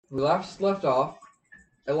We left off.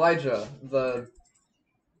 Elijah,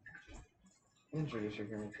 introduce your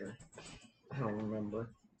character. I don't remember.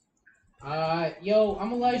 Yo,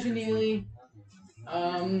 I'm Elijah Neely.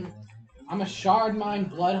 I'm a Shard Mine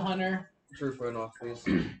Blood Hunter. True phone off, please.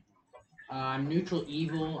 I'm neutral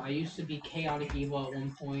evil. I used to be chaotic evil at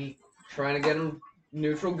one point. Trying to get him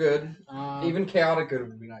neutral good. Even chaotic good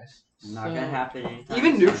would be nice. Not gonna happen anytime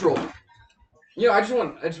Even soon. neutral. Yeah, I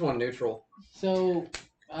just want neutral. So,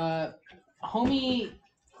 homie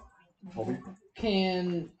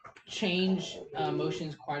can change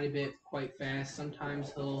emotions quite a bit, quite fast.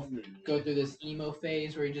 Sometimes he'll go through this emo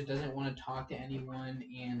phase where he just doesn't want to talk to anyone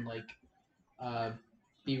and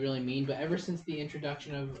be really mean. But ever since the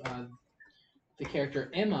introduction of the character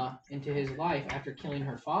Emma into his life after killing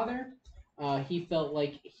her father, he felt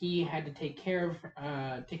like he had to take care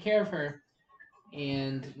of her,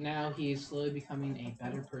 and now he's slowly becoming a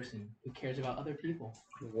better person who cares about other people.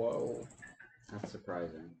 Whoa. That's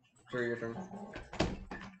surprising. Drew, your turn.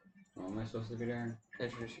 What am I supposed to be doing?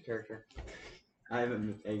 Introduce your character. I haven't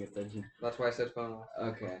been paying attention. That's why I said phone off.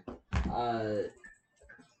 Okay.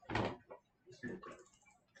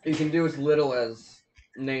 You can do as little as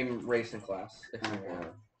name, race, and class if you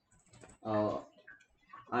want.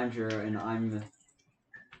 I'm Drew, and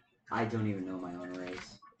I don't even know my own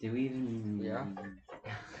race. Do we even? Yeah.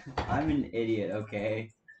 I'm an idiot. Okay.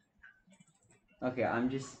 Okay,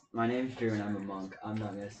 my name's Drew, and I'm a monk. I'm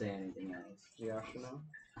not gonna say anything else. Yashina?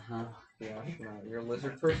 Huh? Yashina. You're a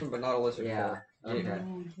lizard person, but not a lizard Yeah. folk. Okay.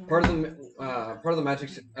 Part of the Magic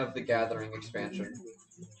of the Gathering expansion.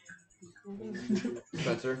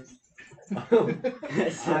 Spencer.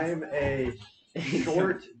 I'm a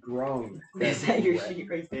short grown. Is that your sheet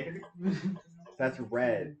right there? That's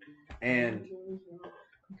red. And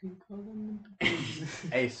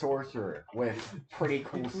a sorcerer with pretty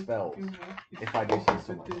cool spells, if I do say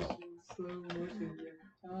so myself.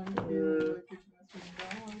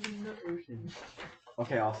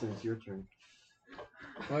 Okay, Austin, it's your turn.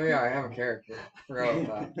 Oh yeah, I have a character. Forgot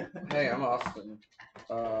about that. Hey, I'm Austin.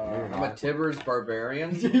 I'm a Tibbers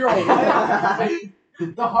barbarian. You're right.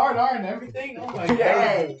 The hard R and everything. Oh my god.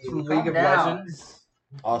 Hey, From calm League of down. Legends.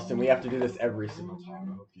 Austin, we have to do this every single time.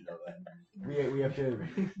 I hope you know that. We have to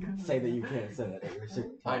say that you can't say that every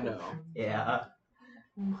single time. I know. Yeah.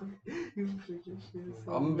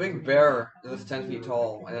 I'm a big bear that's 10 feet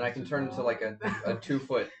tall, and then I can turn into like a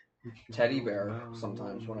 2-foot teddy bear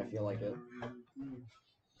sometimes when I feel like it.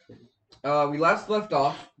 We last left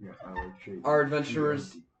off. Our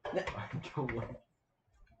adventurers.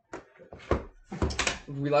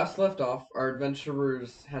 We last left off. Our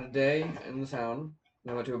adventurers had a day in the town.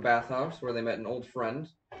 They went to a bathhouse where they met an old friend,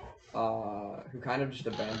 who kind of just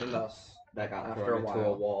abandoned us. That got After thrown a into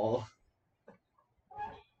while. a wall.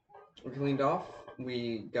 We cleaned off.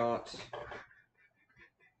 We got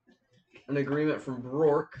an agreement from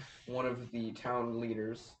Brork, one of the town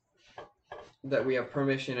leaders, that we have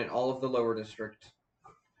permission in all of the lower district.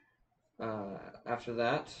 After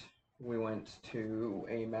that, we went to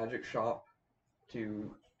a magic shop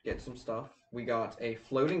to get some stuff. We got a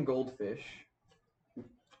floating goldfish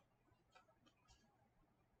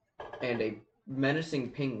and a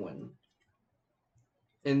menacing penguin.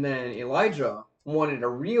 And then Elijah wanted a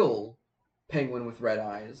real penguin with red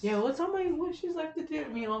eyes. Yeah, what's she's like to do? I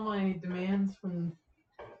mean, all my demands from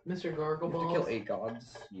Mr. You have Gargleballs. to kill 8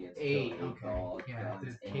 gods. Yes, Eight, kill okay. gods, Yeah, gods,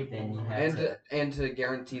 the and table. then you have And to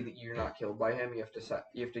guarantee that you're not killed by him, you have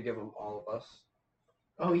to give him all of us.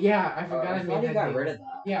 Oh yeah, I forgot I I thought made he that got deal. rid of that.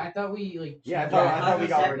 Yeah, I thought we Yeah, I changed thought- that I thought we he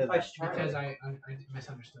got rid of that. sacrificed Charlie. because I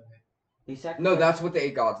misunderstood it. He sacrificed. No, that's what the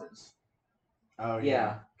 8 gods is. Oh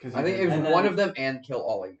Yeah. I think it was And one then- of them and kill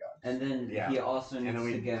all 8 gods. And then Yeah. he also And then needs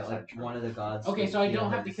we to get just like had one of the gods. Okay, so I heal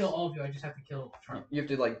don't have to his- kill all of you. I just have to kill Charlie. You have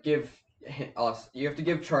to like give us. You have to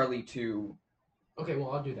give Charlie to, Okay,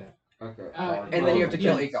 well I'll do that. Okay. and then you have to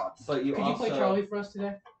kill yeah. 8 gods. But you Could also. you play Charlie for us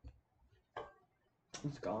today?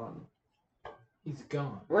 He's gone. He's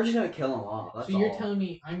gone. We're just gonna kill him off. That's So you're all. telling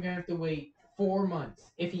me I'm gonna have to wait 4 months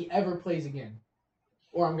if he ever plays again,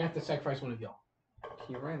 or I'm gonna have to sacrifice one of y'all.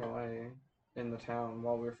 He ran away in the town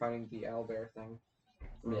while we were fighting the owlbear thing.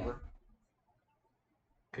 Remember?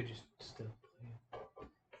 Could you still play?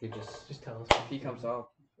 You just. Just tell us. If he comes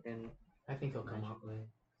up, and I think he'll come up.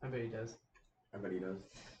 I bet he does. I bet he does.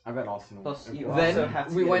 I bet Austin will. Plus, you Then also have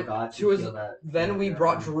to we get a went god to his- heal that. then we that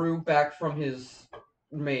brought arm. Drew back from his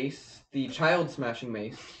mace, the child smashing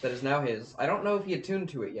mace that is now his. I don't know if he attuned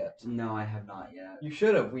to it yet. No, I have not yet. You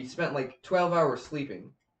should have. We spent like 12 hours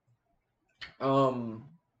sleeping.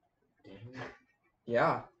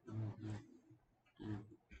 Yeah.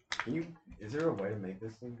 Is there a way to make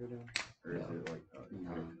this thing go down? Or is No. it like,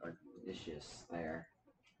 No. I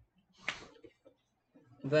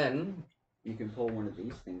Then You can pull one of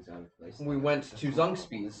these things out of place. we went to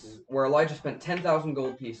Zungspies, where Elijah spent 10,000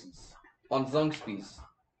 gold pieces on Zungspies.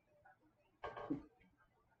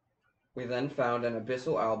 We then found an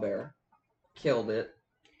abyssal owlbear, killed it.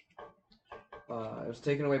 It was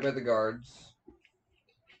taken away by the guards,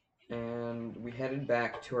 and we headed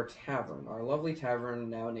back to our tavern, our lovely tavern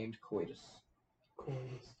now named Coitus.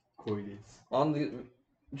 Coitus. On the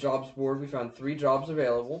jobs board, we found 3 jobs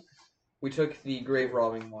available. We took the grave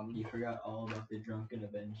robbing one. You forgot all about the drunken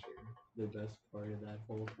adventure. The best part of that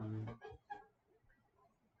whole time.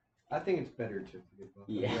 I think it's better to forget about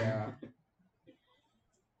that. Yeah.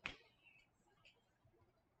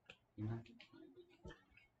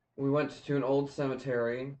 We went to an old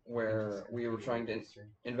cemetery where we were trying to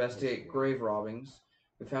investigate grave robbings.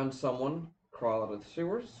 We found someone crawl out of the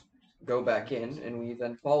sewers, go back in, and we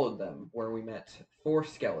then followed them where we met 4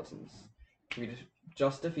 skeletons. We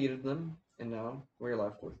just defeated them, and now we're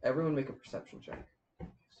left with everyone make a perception check.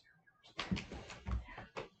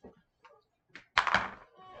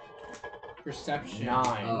 Perception.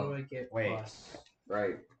 9. What do I get? Wait. Plus?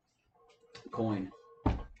 Right. Coin.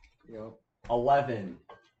 Yep. 11.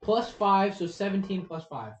 Plus 5, so 17 plus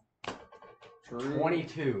 5. True.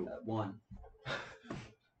 22. 1.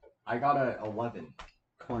 I got a 11.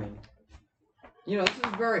 Coin. You know, this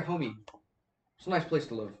is very homey. It's a nice place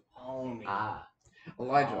to live. Homie. Ah.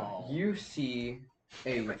 Elijah, Oh. you see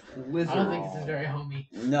a lizard. I don't think this is very homey.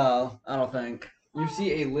 No, I don't think. You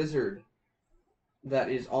see a lizard that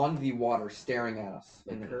is on the water staring at us,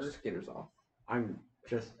 and then it Kirk? skitters off. I'm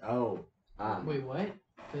just Wait, what?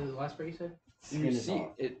 The last part you said? skin You is see,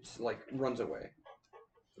 off. it's like runs away.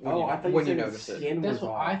 When Oh, you, I thought when you you said notice it, skin That's was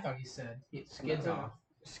what off. I thought he said. It skids No. off.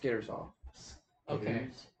 skitters off. Okay.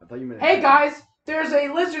 I thought you meant. Hey guys, there's a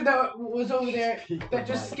lizard that was over there Speak that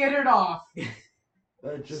the just mic. skittered off.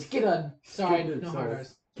 That just Skidded. Sorry, skidded no itself. hard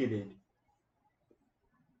R's. Skidded.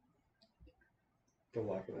 Good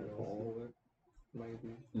luck with that. Follow it,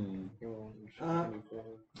 maybe. Hmm. You won't Uh, any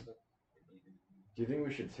forward, but- Do you think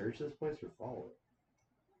we should search this place or follow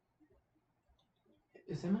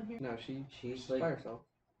it? Is Emma here? No, She's by like. herself.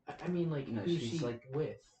 I mean, like, No, who's she's she like-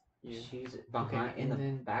 with? You. She's behind in and the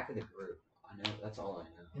then- back of the group. I know. That's all I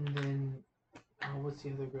know. And then, what's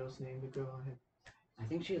the other girl's name? The girl I had. I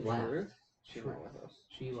think she left. Ruth? She's Sure. not with us.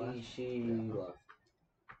 She left. She Yeah. left.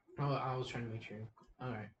 Oh, I was trying to make sure. All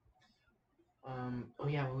right. Oh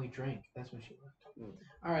yeah, when we drank, that's when she left. Mm.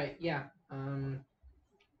 All right. Yeah.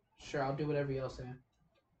 Sure. I'll do whatever y'all say.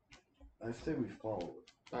 I say we follow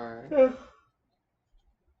it. Alright.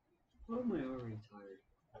 Why am I already tired?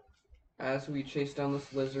 As we chase down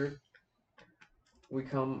this lizard, we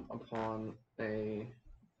come upon a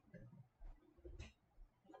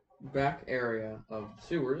back area of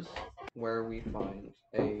sewers where we find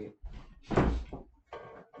a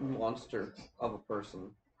monster of a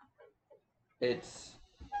person. It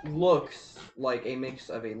looks like a mix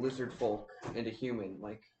of a lizard folk and a human.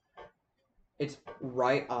 Like, its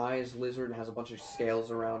right eye is lizard and has a bunch of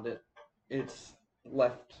scales around it. Its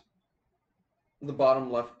the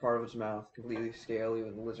bottom left part of its mouth completely scaly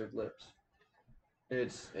with lizard lips.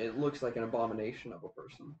 It looks like an abomination of a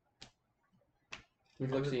person. He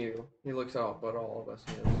looks at you. He looks out, but all of us.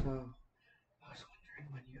 He goes, "Oh, I was wondering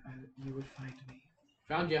when you would find me."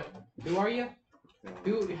 Found you. Who are you?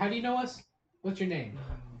 Who? How do you know us? What's your name?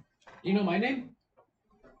 Do you know my name?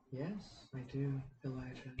 Yes, I do,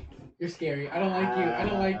 Elijah. You're scary. I don't like you. I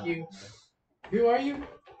don't like you. Who are you?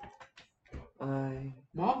 I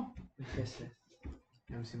Mom? hiss it.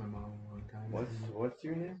 I haven't seen my mom in a long time. What's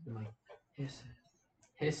your name? I'm like, Hiss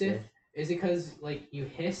it. Hisseth? Is it because, like, you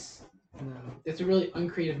hiss? No, That's a really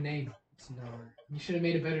uncreative name. it's not. You should have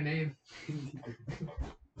made a better name.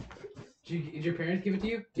 Did your parents give it to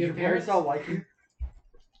you? Do Do you your have parents all like you?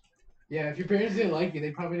 Yeah, if your parents didn't like you,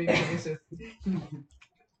 they probably didn't Hisseth.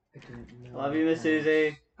 I didn't know. Love you, Miss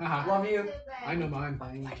Susie. Haha. Love you. I know mine.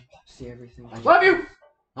 I see everything. Love you!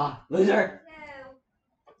 Ah, loser.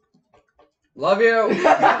 Love you.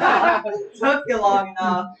 Took you long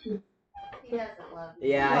enough. He doesn't love you.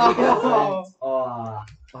 Yeah, he doesn't. Oh. Oh.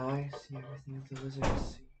 I see everything the lizards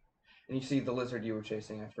see. And you see the lizard you were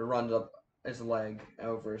chasing after runs up his leg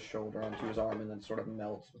over his shoulder onto his arm and then sort of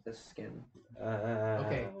melts with his skin.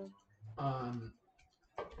 Okay.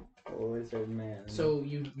 Lizard man. So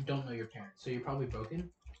you don't know your parents, so you're probably broken.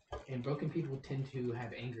 And broken people tend to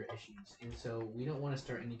have anger issues. And so we don't want to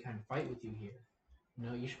start any kind of fight with you here.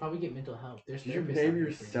 No, you should probably get mental health. There's Did you therapists name out here for you.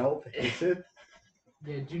 yourself Hisseth?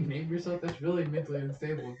 Yeah, did you name yourself? That's really mentally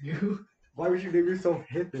unstable of you. Why would you name yourself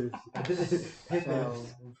Hithis? So,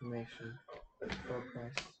 information for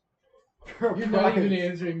Christ. You're not even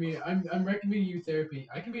answering me. I'm recommending you therapy.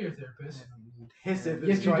 I can be your therapist. Hisseth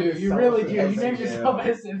Yes, is you trying do. to You sell really us do. a- You name you yourself do.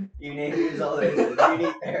 Essen. You need yourself this. You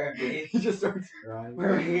need therapy. He just starts crying.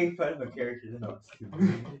 We're making fun of a character that wants to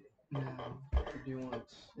be. Now, do you want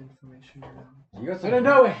information now? You got I some. don't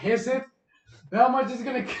know, Hisseth. How much is it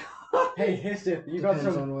gonna cost? Hey, Hisseth, you got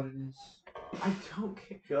Depends some. on what it is. I don't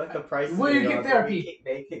care. I feel like the price. Will you get therapy? Keep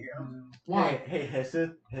making them. Why? Hey,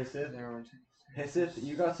 Hisseth, There aren't any. Hisseth,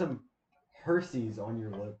 you got some Hershey's on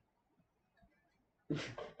your lip.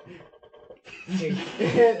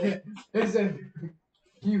 Hey, listen.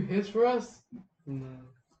 Can you hiss for us? No,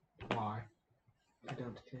 Why? I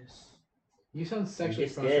don't kiss. You sound You sexually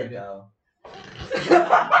just did frustrated. though.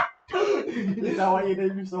 Is that why you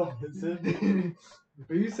named yourself Hisseth?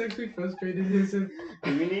 Are you sexually frustrated, Hisseth?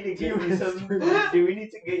 Do we need to Do you get you some? history? Do we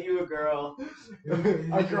need to get you a girl?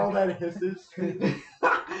 A girl that hisses.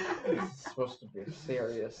 It's supposed to be a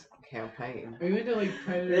serious campaign. Are you into like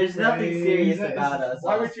predator? There's nothing prey? serious Is that- about us.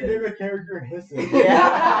 Why would you Austin. name a character Hisseth?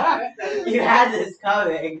 Yeah, you had this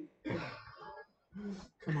coming.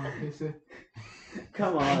 Come on, Hisseth.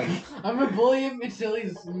 Come on. I'm gonna bully him until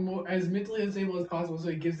he's as mentally unstable as possible, so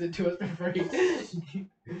he gives it to us for free.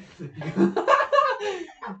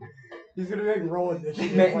 He's gonna make roll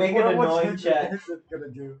initiative. Make an what's annoying check. Hisseth gonna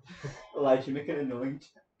do? Elijah, make an annoying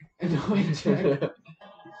check. Annoying check.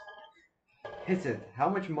 Hisseth, how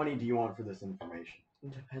much money do you want for this information?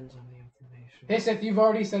 It depends on the information. Hisseth, you've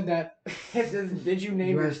already said that. Hisseth, did you name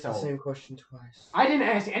You asked the yourself? same question twice. I didn't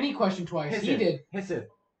ask any question twice. He Hisseth, did.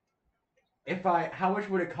 Hisseth, how much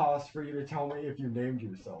would it cost for you to tell me if you named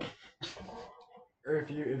yourself? Or if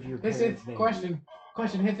your parents Hisseth, named question.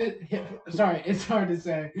 Hisseth, sorry, it's hard to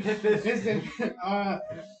say. you? Hisseth, Hisseth,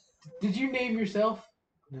 did you name yourself?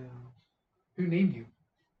 No. Who named you?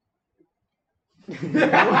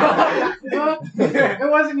 It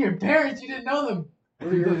wasn't your parents. You didn't know them. was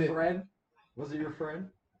Who it did your it? friend? Was it your friend?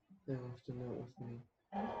 They left a note with me.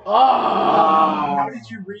 Oh! How did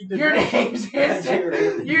you read the Your note? name's How'd you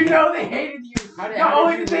Hisseth. read You know they hated you. How did- Not how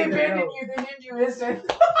only did did they you read the abandon note? you, they named you Hisseth.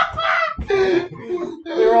 They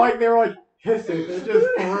were like Hisseth. They just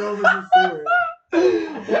threw him in the sewer.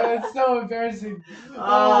 Yeah, it's so embarrassing. Oh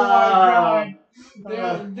my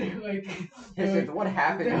god. They're like, Hisseth, what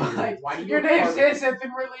happened to they're you? like, Why do you your name's carve- Hisseth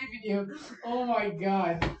and we're leaving you. Oh my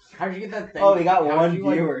god. How'd you get that thing? Oh, we got How'd one you,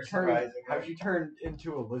 like, viewer, turn- surprisingly. How'd you turn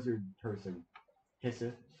into a lizard person?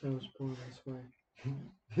 Hisseth. I was born this way.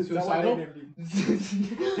 Is that why they Suicidal?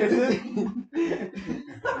 named you?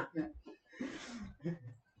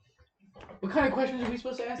 What kind of questions are we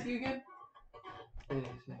supposed to ask you again?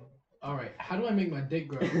 Anything. Alright, how do I make my dick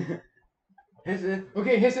grow? Hisseth.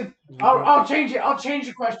 Okay, Hisseth, You I'll change it. I'll change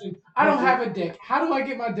the question. I don't Hisseth. have a dick. How do I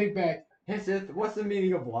get my dick back? Hisseth, what's the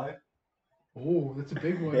meaning of life? Oh, that's a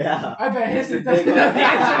big one. Yeah. I bet That's a Hisseth doesn't big know one. the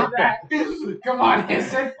answer to that. Come on,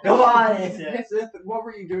 Hisseth. Come on, Hisseth. Hisseth, what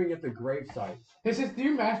were you doing at the gravesite? Hisseth, do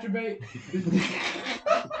you masturbate?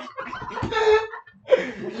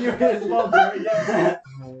 You as well doing it. I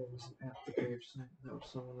wasn't at the gravesite. That was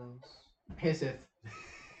someone else. Hisseth.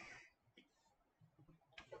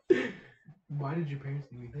 Why did your parents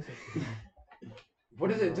name you Hisseth?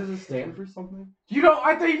 What is it? Does it stand for something? You know,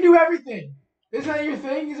 I thought you knew everything. Isn't that your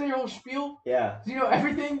thing? Is that your whole spiel? Yeah. Do you know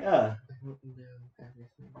everything? Yeah. I don't know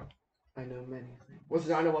everything. I know many things. Was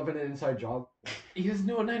 9/11 an inside job? He doesn't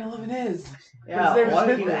know what 9/11 is. Yeah. name is Why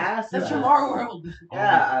did you Hitler. ask That's that? from our world.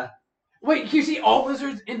 Yeah. Wait, can you see all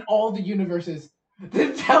lizards in all the universes?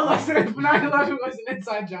 Then tell us if 9/11 was an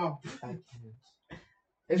inside job. I can't.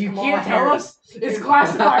 Is You Kamala can't tell Harris- us? It's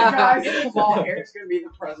classified, guys. Is Kamala Harris gonna be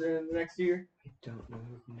the president in the next year? I don't know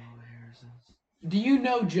who Kamala Harris is. Do you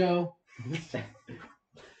know Joe?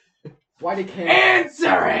 Why did Candace?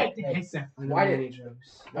 Answer it! I know Why did- many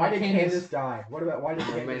jokes. Why did Candace. Candace die? What about why did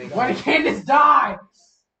How Candace many- die? Why did Candace die?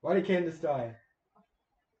 Why did Candace die?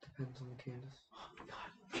 Depends on the Candace.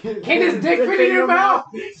 Candace dick fit in your mouth!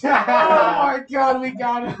 Oh my god, we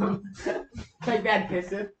got him. Take that,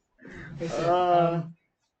 Hisseth. Hisseth,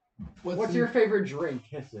 What's your favorite drink,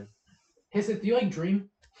 Hisseth? Hisseth, do you like Dream?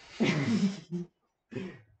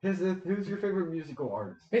 Hisseth, who's your favorite musical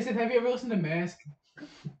artist? Hisseth, have you ever listened to Mask?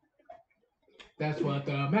 That's what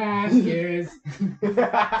the mask is.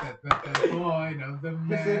 That's what the point of the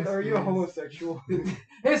mask Hisseth, are you a is. homosexual?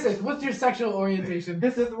 Hisseth, what's your sexual orientation?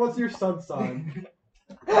 Hisseth, what's your sun sign?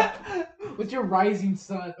 What's your rising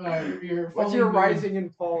sun? Your What's falling your moon? rising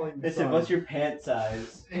and falling Listen, sun? what's your pant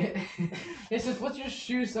size? Hisseth, what's your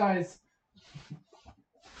shoe size?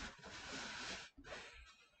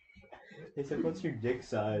 They said, what's your dick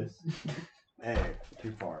size? Hey,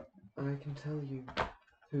 too far. I can tell you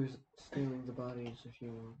who's stealing the bodies if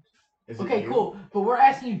you want. Is it Okay, you? cool. But we're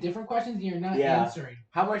asking you different questions and you're not Yeah. answering.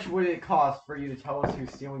 How much would it cost for you to tell us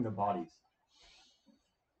who's stealing the bodies?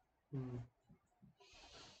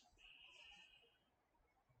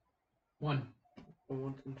 One. I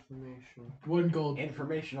want information. 1 gold.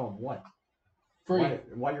 Information on what? Free.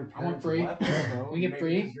 Why your I want parents free. left? I don't know. We get Maybe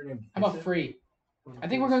free? because your name How about Vincent? free? I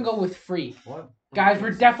think we're gonna go with free. What? Guys,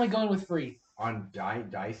 we're definitely going with free. On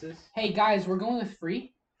Dices? Hey guys, we're going with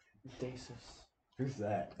free. Dasis. Who's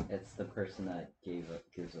that? It's the person that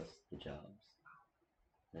gives us the jobs.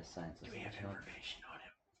 The science. Do we have information on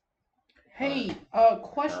him? Hey,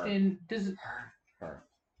 question. Does Her.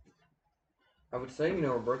 I would say you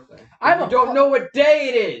know her birthday. I'm You a don't know what day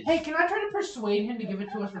it is. Hey, can I try to persuade him to give it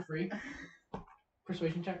to us for free?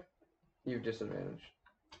 Persuasion check. You have disadvantage.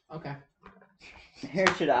 Okay. Here,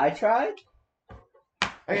 should I try?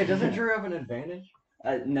 Hey, doesn't Drew have an advantage?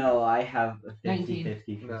 No, I have a 19.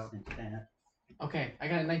 50-50% No. chance. Okay, I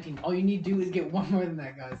got a 19. All you need to do is get one more than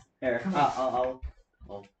that, guys. Here, Come on. I'll.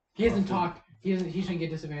 He hasn't talked. He shouldn't get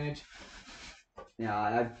disadvantage. Yeah,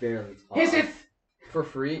 I barely talk. Hisseth! For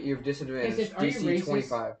free, you have disadvantage. Is it- are you DC racist?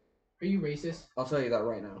 25. Are you racist? I'll tell you that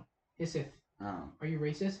right now. Hisseth, Oh. are you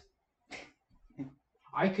racist?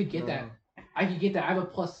 I could get that. No. I could get that. I have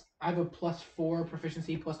a +4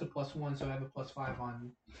 proficiency plus a +1, so I have a +5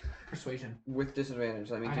 on persuasion. With disadvantage.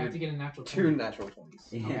 That means I you have to have get a natural 2 20. natural 20s.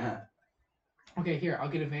 Yeah. Okay, here, I'll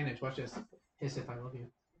get advantage. Watch this. Hisseth, I love you.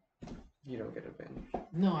 You don't get advantage.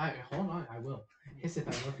 No, hold on, I will. Hisseth,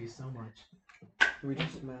 I love you so much. We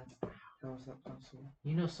just met. How is that possible?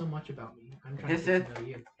 You know so much about me. I'm trying to Hisseth. get to know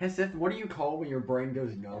you. Hisseth, what do you call when your brain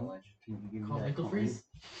goes numb? Can you give me Call that ankle coin? freeze?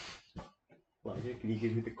 Elijah, can you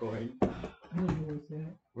give me the coin? I don't know what's that.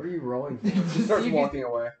 What are you rolling for? He starts You walking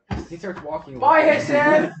away. He starts walking Bye, away.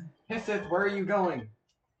 Hisseth! Hisseth, where are you going?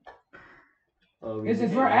 Oh,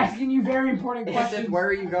 Hisseth, we're asking you very important Hisseth, questions. where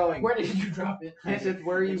are you going? Where did you drop it? Hisseth,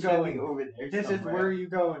 where are you It should be going? over there Hisseth, where are you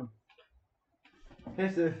going?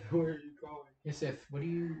 Hisseth, where are you going? Hisseth,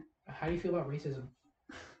 how do you feel about racism?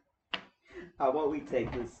 How about we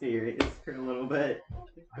take this serious for a little bit?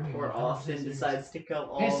 I mean, Before 100% Austin serious. decides to kill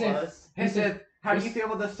all Hisseth. of us. Hisseth, how do you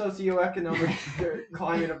feel about the socioeconomic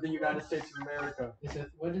climate of the United States of America? Hisseth,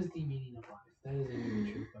 what is the meaning of life? That is a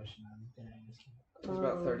very true question. I'm gonna ask you. He's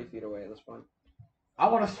about 30 feet away at this point. I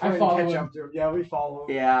want to swim and follow catch him. up to him. Yeah, we follow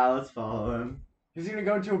him. Yeah, let's follow him. He's gonna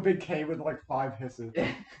go into a big cave with like 5 Hisseth.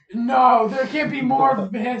 No, there can't be more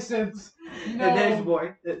Hisseths. There's No.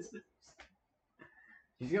 more.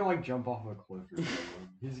 He's gonna like jump off a cliff or something.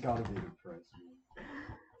 He's gotta be depressed.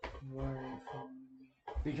 Where are you from?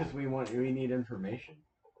 Because we need information.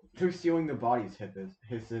 Who's stealing the bodies,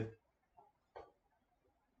 Hisseth?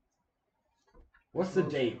 What's the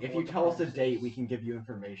date? If you tell us a date, we can give you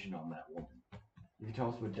information on that woman. If you tell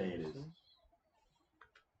us what day it is.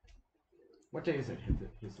 What day is it,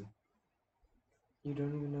 Hisseth? You don't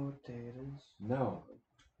even know what day it is? No.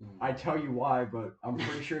 I tell you why, but I'm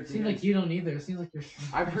pretty sure it's Seems like against, you don't either. It seems like you're.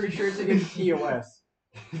 I'm pretty sure it's against TOS.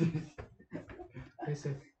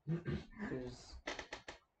 Hisseth. Is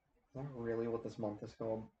that really what this month is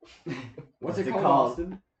called? What's What's it it called, called?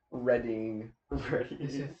 Austin? Reading.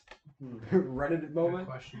 Hisseth. Reddit Good moment?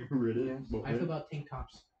 question. Yes. I feel about tank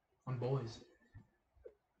tops on boys.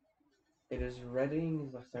 It is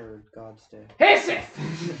Reading the 3rd, God's Day. Hisseth!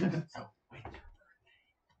 So, wait.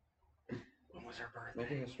 When was her Make a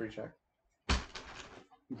birthday? history check.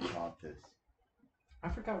 Got this. I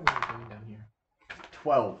forgot what we were doing down here.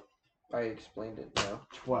 12. I explained it now.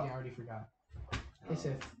 12. Yeah, I already forgot.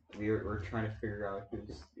 Hisseth. We're trying to figure out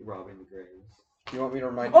who's robbing the graves. Do you want me to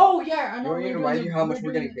remind you? Oh yeah, I Do know. you want me to remind you how much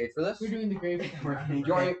we're getting paid for this? We're doing the grave. We're thing.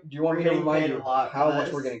 getting Do you want me to getting remind paid you a lot how for much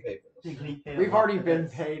this. we're getting paid for this? We've already been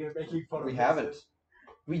paid and making fun of We Hisseth. haven't.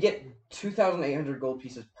 We get 2,800 gold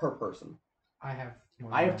pieces per person. I have.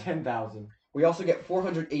 More I than have that. 10,000. We also get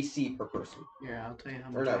 400 AC per person. Here, I'll tell you how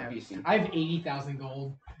Or much no, I have. BC. I have 80,000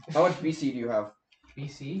 gold. How much BC do you have?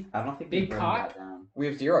 BC. I don't think Big we've written cock? that down. We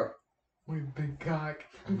have 0. We big cock.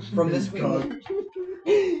 From this we Cock. would,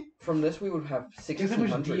 from this we would have Guess how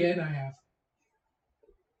much 1,600. DN I have?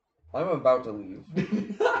 I'm about to leave.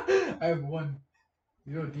 I have 1.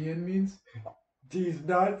 You know what DN means? These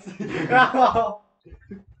nuts.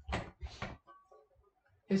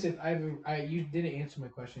 Hisseth, you didn't answer my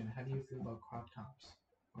question. How do you feel about crop tops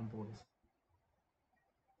on boys?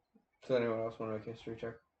 Does anyone else want to make a history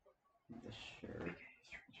check? Sure.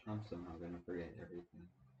 I'm somehow gonna forget everything.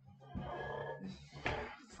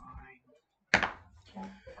 Fine.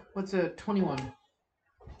 What's a 21?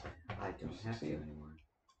 I don't have to anymore.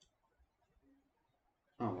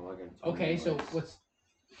 Oh well, I got. Okay, so what's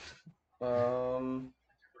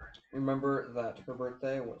Remember that her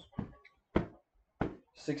birthday was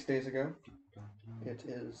 6 days ago. It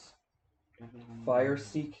is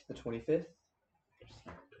Fireseek the 25th.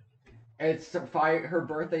 It's fire. Her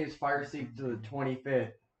birthday is Fireseek to the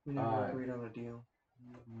 25th. We never agreed on a deal.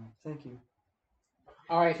 Thank you.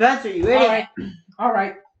 All right. Spencer, you idiot! All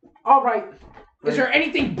right. Is there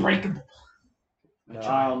anything breakable?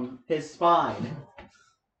 No. His spine.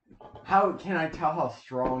 How can I tell how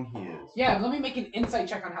strong he is? Yeah, let me make an insight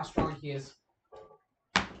check on how strong he is.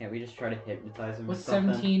 Can't we just try to hypnotize him? What's or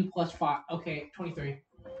something? 17 plus 5? Okay, 23.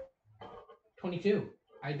 22.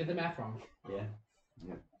 I did the math wrong. Yeah.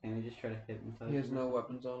 Can we just try to hypnotize He has him? no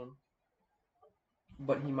weapons on him.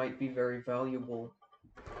 But he might be very valuable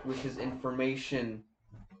with his information.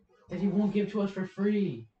 That he won't give to us for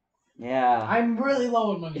free. Yeah. I'm really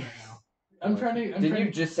low on money right now. I'm trying to. Did you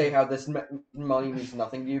just say how this money means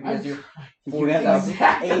nothing to you because you You have 40,000?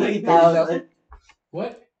 Exactly. 80,000.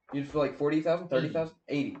 What? You'd feel like 40,000, 30,000,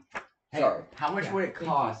 80. Hey, Sorry. how much Yeah, would it thank you.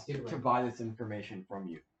 cost Get it to right. buy this information from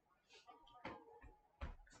you?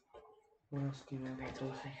 What else do you know about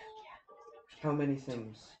Jason? How many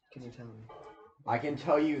things can you tell me? I can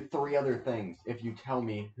tell you 3 other things if you tell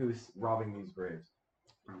me who's robbing these graves.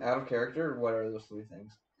 Out of character, what are those 3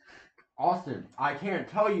 things? Austin, I can't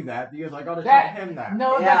tell you that because I gotta That- tell him that.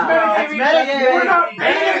 No, Yeah, that's metagaming. that's We're not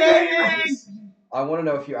metagaming. metagaming. I want to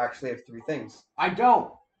know if you actually have 3 things. I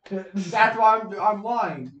don't. That's why I'm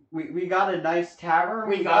lying. We got a nice tavern.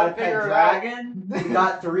 We We gotta got a pet figure it out. dragon. We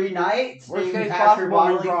got 3 knights. Worst named case after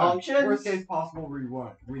possible bodily rerun. functions. Worst case possible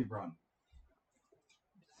rerun.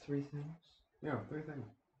 3 things? Yeah, 3 things.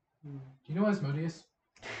 Do you know Asmodeus?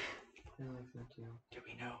 I like that too. Do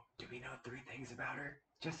we know 3 things about her?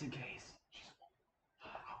 Just in case.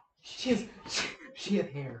 She had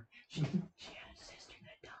hair. She had a sister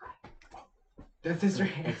that died. That sister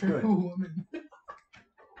hair. That's good. Woman.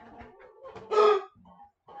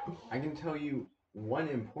 I can tell you one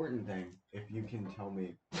important thing if you can tell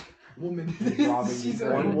me. Woman. He's robbing She's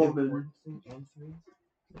the a one woman. Important thing and 3?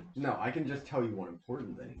 No, I can just tell you one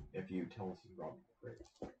important thing if you tell us who's robbing the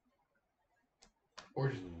grave. Or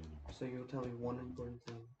just So you'll tell me one important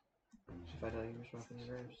thing. If I tell you who's robbing the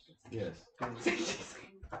graves. Yes.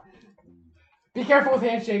 be careful with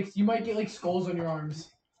handshakes. You might get like skulls on your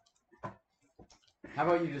arms. How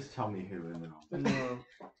about you just tell me who and then I'll.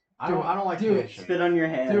 No. I don't like Do it. handshakes. Spit on your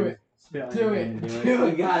hand. Do it. Spit on Do your it. hand. Do You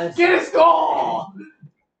it. gotta Get a skull!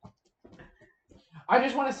 I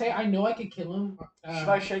just want to say I know I could kill him. Should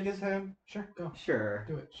I shake his hand? Sure, go. Sure.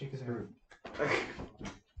 Do it. Shake his hand. Sure.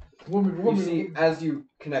 Woman. You see, as you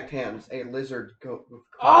connect hands, a lizard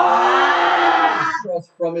Ah! crawls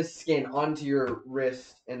from his skin onto your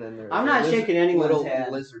wrist, and then there's I'm a not shaking anyone's little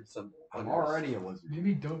hand. lizard symbol. on I'm your wrist. already a lizard.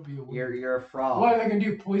 Maybe don't be a woman. You're a frog. What are they gonna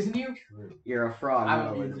do? Poison you? True. You're a frog, I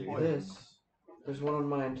not a would be lizard. the one. This. There's one on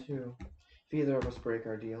mine too. If either of us break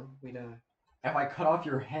our deal, we die. If I cut off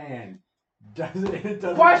your hand, it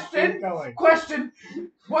doesn't Question? keep going. Question: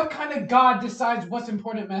 what kind of god decides what's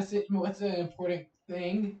important message? What's an important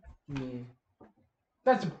thing? Me.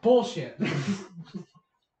 That's bullshit.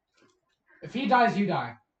 If he dies, you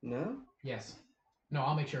die. No? Yes. No,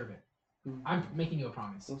 I'll make sure of it. I'm making you a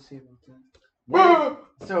promise. We'll see about that.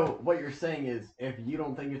 So what you're saying is, if you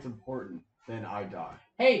don't think it's important, then I die.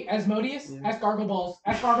 Hey, Asmodeus, Yeah. ask Gargle Balls.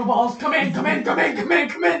 Ask Gargle Balls. Come in. But Ask! don't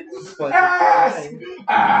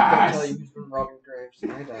Ask! tell you who's been robbing graves.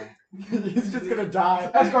 I die. He's just gonna die.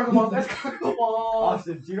 Ask Gargle Balls. Ask Gargle Balls.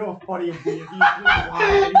 Austin, do you know how funny it'd be if he's just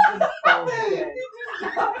lying? He's just so dead.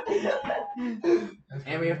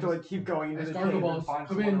 And we have to like keep going into Ask the Gargle cave Balls. and find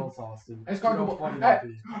Come someone in. else, Austin. Ask Do you know Gargle how funny Ball-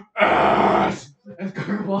 that'd be? Ask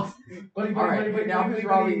Gargle Balls. Buddy, Alright, now who's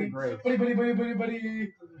robbing the grave?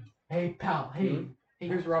 Buddy. Hey, pal. Hey. Hey.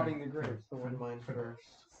 Who's robbing the grave? The one mine first.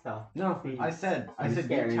 Stop. No, Please. I said I'm you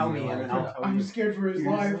scaring tell you me and right then now. I'll tell I'm you. scared for his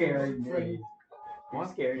You're life. scaring Freddy. me. You're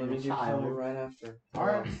scared Let of me the just tell you child. right after.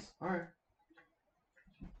 Alright, alright.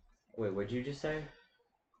 Wait, what'd you just say?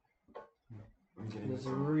 I'm getting There's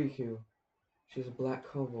this. a Riku. She's a black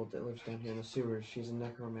kobold that lives down here in the sewers. She's a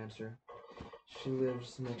necromancer. She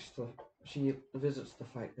lives next to. She visits the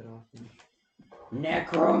fight pit often.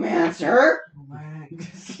 Necromancer?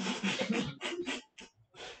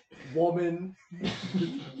 Woman.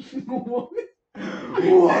 Woman?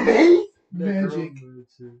 Magic.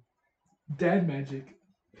 Dead magic.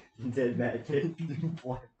 Dead magic.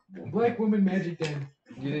 Black woman magic dead.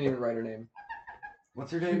 You didn't even write her name.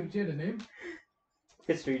 What's her name? She had a name?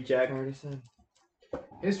 History I check. already said.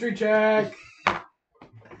 History check.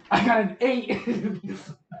 I got an 8.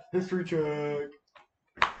 History check.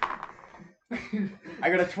 I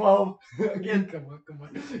got a 12 again. Come on.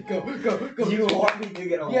 Go. Do you want me to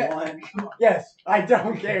get a Yeah. 1? Yes, I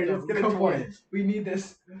don't care. Just get a Come 20. on. We need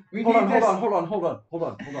this. We Hold need on, this. hold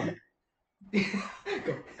on.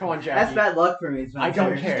 Go. Come on, Jackie. That's bad luck for me. I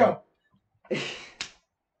don't Spencer. care. Go.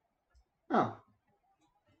 Oh.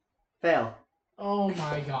 Fail. Oh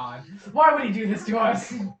my god. Why would he do this to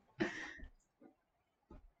us?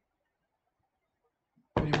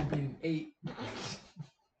 But it would be an 8.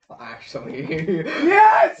 Actually,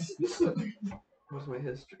 Yes! what's my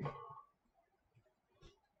history?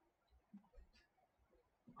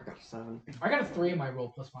 I got a 7. I got a 3 in my roll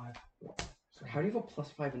plus 5. So How do you have a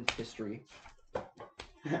 +5 in history? Do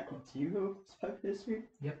you have history?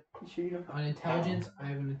 Yep. You sure you don't? on intelligence, I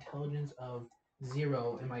have an intelligence of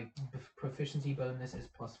 0, and my proficiency bonus is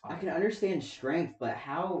plus I 5. can understand strength, but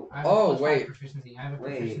how? I have a Oh, plus 5 wait. proficiency. I have a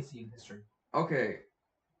Wait. proficiency in history. Okay.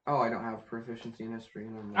 Oh, I don't have proficiency in history.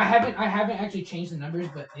 Never mind. I haven't actually changed the numbers,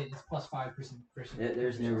 but it's plus 5%.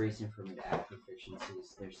 There's no reason for me to add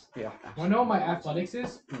proficiencies. There's Yeah. Want to know what my athletics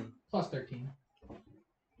is? Plus 13.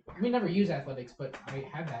 We never use athletics, but I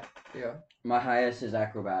have that. Yeah. My highest is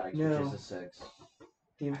acrobatics, which No. is a 6.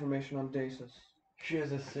 The information on Dasis. She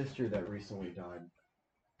has a sister that recently died.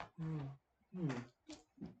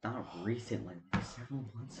 Not recently, several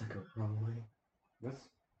months ago, probably. That's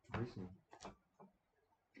recent.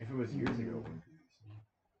 If it was years ago.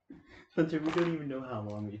 Spencer, we don't even know how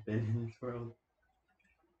long we've been in this world.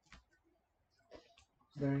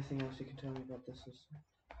 Is there anything else you can tell me about this sister?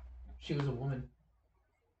 She was a woman.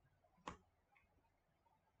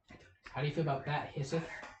 How do you feel about that, Hisseth?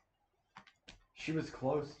 She was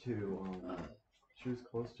close to, she was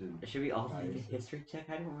close to. Should we all make a history check?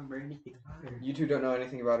 I don't remember anything about her. You two don't know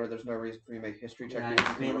anything about her. There's no reason for you to make history check Yeah, because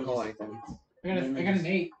it's you can't mainly recall just- anything. I got an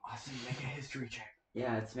 8. Austin, make a history check.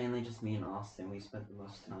 Yeah, it's mainly just me and Austin. We spent the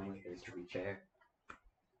most time with history chair.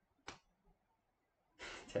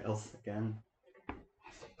 Tails again.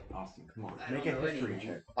 Austin, come on. I Make don't a know history anything.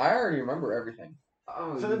 check. I already remember everything.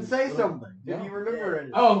 Oh, So then say something. Yeah. If you remember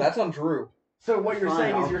anything. Oh, That's on Drew. So what you're Fine,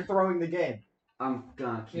 saying is I'll- you're throwing the game. I'm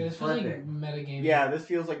gonna yeah, keep this feels like flipping. metagaming. Yeah, this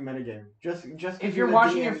feels like metagame. Just 'cause If you're the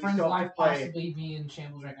watching DM, your you friend's still have to life play. possibly be in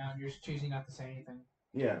shambles right now, and you're just choosing not to say anything.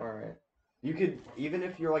 Yeah. Alright. You could, even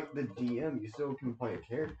if you're like the DM, you still can play a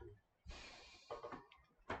character.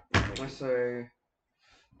 I say,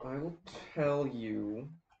 I will tell you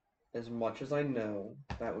as much as I know.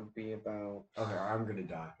 That would be about. Okay, I'm gonna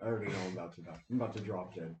die. I already know I'm about to die. I'm about to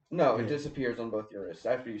drop dead. No, it Yeah. disappears on both your wrists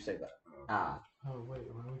after you say that. Ah, Oh wait,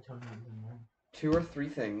 why are we telling them 2 or 3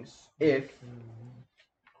 things. If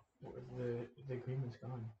the agreement's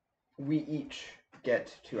gone? we each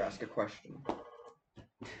get to ask a question.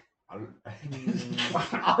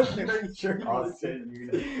 Austin, are you sure you want to do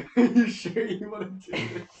this? Are you sure you want to do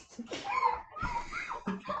this?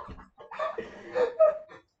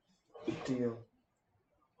 Deal.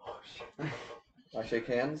 I shake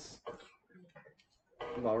hands.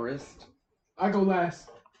 My wrist. I go last.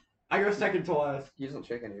 I go second to last. He doesn't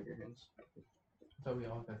shake any of your hands. I thought we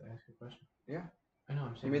all got to ask a question. Yeah. I know.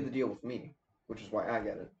 I'm You saying. made the deal with me, which is why I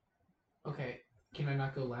get it. Okay. Can I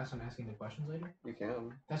not go last on asking the questions later? You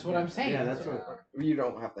can. That's what I'm saying. Yeah, that's what. You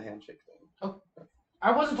don't have the handshake thing.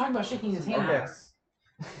 I wasn't talking about shaking his hand. Okay.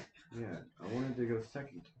 Yeah, I wanted to go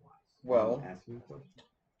second to last. Well- Ask me a question.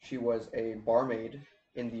 She was a barmaid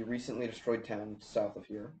in the recently destroyed town south of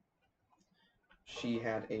here. She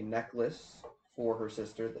had a necklace for her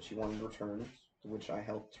sister that she wanted returned, which I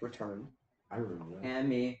helped return. I remember that. and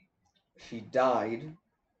me. She died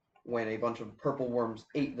when a bunch of purple worms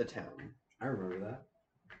ate the town. I remember that.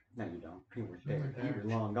 No, you don't. You were You there. were You there. were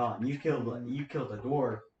long gone. You killed a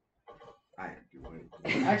dwarf. I didn't do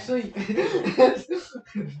anything. Actually,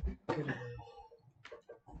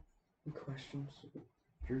 Any questions?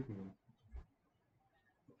 Drew can go.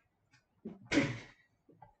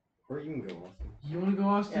 Or you can go, Austin. you want to go,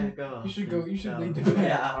 Austin? go. You should go. You should lead the I way.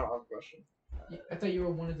 Yeah. don't have a question. I thought you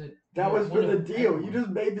were one of the. That you were was for one the of deal. everyone. You just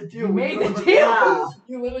made the deal. You We made drove the it deal. down.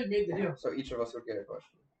 You literally made the deal. So each of us would get a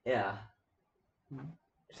question. Yeah.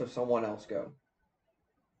 So someone else go.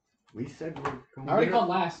 We said we're going. I already called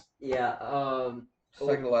last. Yeah.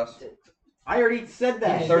 Second to last. I already said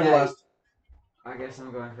that. Yeah. Third to last. I guess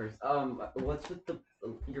I'm going first. What's with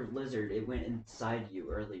your lizard? It went inside you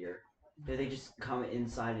earlier. Did they just come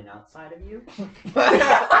inside and outside of you?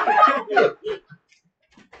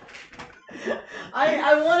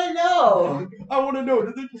 I want to know. I want to know.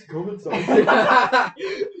 Did they just come inside?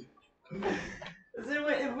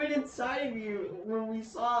 It went inside of you when we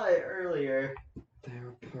saw it earlier. They're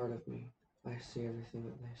a part of me. I see everything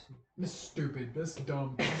that they see. That's stupid. That's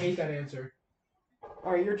dumb. I hate that answer.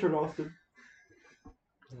 All right, your turn, Austin.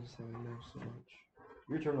 That's how I know so much.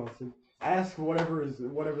 Your turn, Austin. Ask whatever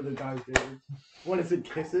the guy's name is. What is it,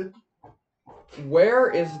 Kiss It?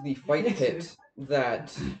 Where is the fight pit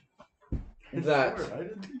that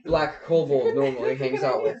Black Kobold normally hangs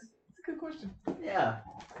out with? That's a good question. Yeah,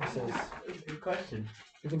 He says, that's a good question.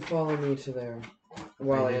 you can follow me to there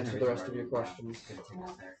while I answer the rest of your questions.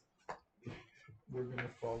 We're gonna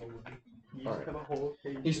follow you. Alright. Have a whole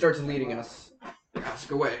page. He starts leading us.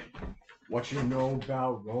 Ask away. What you know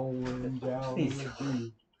about rolling down Please. the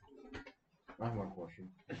deep? I have one question.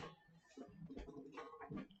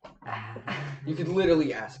 You could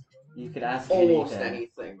literally ask You could ask almost anything.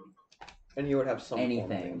 anything, and you would have some form of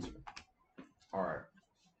Anything. answer. Alright.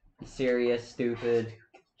 Serious, stupid.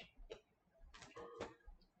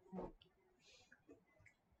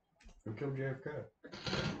 Who killed JFK?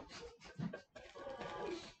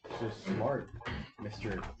 Just smart,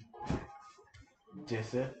 Mr.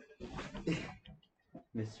 Disseth.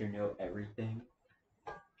 Mr. Know Everything.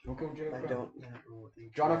 Who killed JFK? I don't know.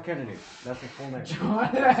 John F. Kennedy. That's his full name.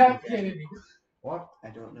 John F. Kennedy. What? I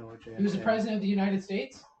don't know what JFK. He was the president of the United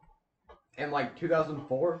States? In like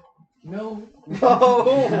 2004? No.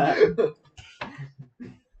 No.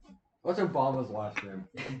 What's Obama's last name?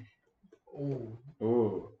 Oh.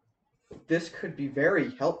 Ooh. This could be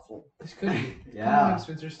very helpful. This could be. Come Yeah. on,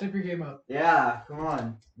 Spencer. Step your game up. Yeah, come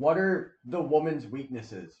on. What are the woman's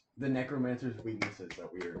weaknesses? The necromancer's weaknesses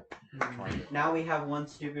that we're trying to... Now we have one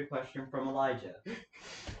stupid question from Elijah.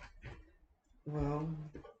 Well,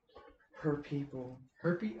 her people.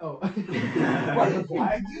 Herpes? Oh. What, the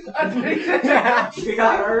flag? That's what he said. You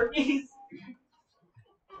got herpes?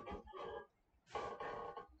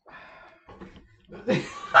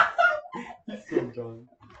 So John.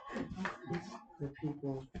 Her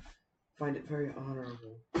people find it very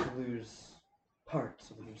honorable to lose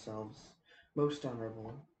parts of themselves. Most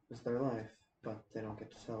honorable is their life, but they don't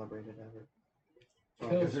get to celebrate it ever. For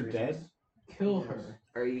Kill obvious her reasons. dead? Kill her.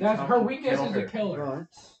 Are you That's her talking- weakness kill is her. a killer.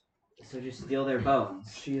 But So just steal their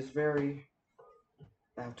bones. she is very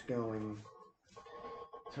outgoing.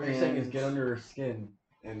 So what you're saying is And- get under her skin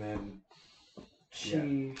and then...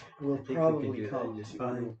 She will I think we can probably do that come just to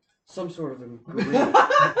fine. some sort of an agreement,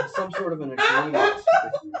 some sort of an agreement with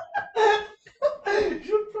you.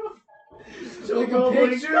 Like a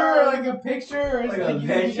picture, like a picture, or Like something. a You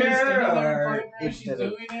think you're picture, standing there or in front of her and she's instead of-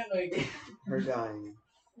 doing it, like Her dying.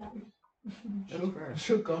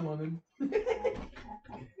 she'll come on him.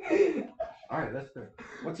 Alright, that's fair.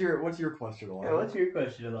 What's your question, Elijah? Yeah, what's your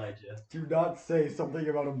question, Elijah? Do not say something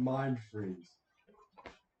about a mind freeze.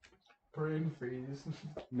 Brain freeze.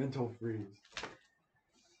 Mental freeze.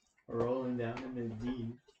 Rolling down in the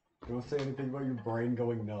deep. Don't say anything about your brain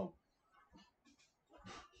going numb.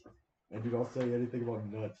 And do not say anything about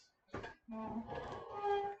nuts.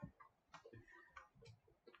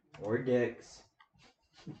 Or dicks.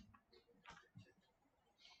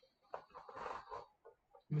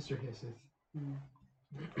 Mr. Hisseth.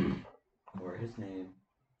 Or his name.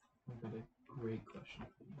 I've got a great question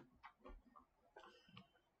for you.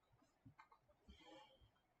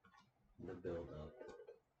 The build up.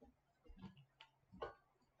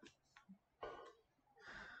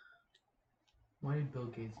 Why did Bill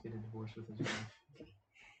Gates get a divorce with his wife?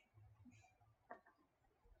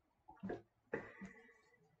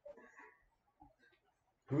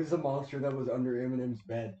 Who's the monster that was under Eminem's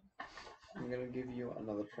bed? I'm gonna give you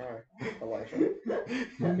another try, Elijah,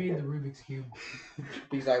 Who made the Rubik's Cube?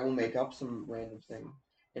 because I will make up some random thing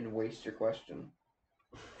and waste your question.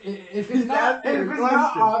 If it's not, That's if your it's not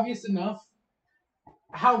question. obvious enough,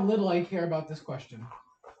 how little I care about this question.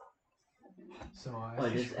 So I.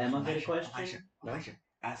 What, does Emma get a question? Elijah,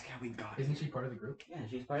 ask how we got Isn't she part of the group? Yeah,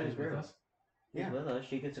 she's part of She's the with group. us. She's Yeah. with us.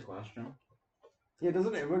 She gets a question. Yeah,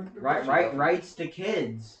 doesn't it? Rights to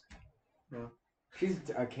kids. She's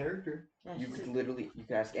a character. Yeah, You she's could literally, you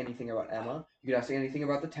could ask anything about Emma. You could ask anything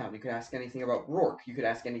about the town. You could ask anything about Rourke. You could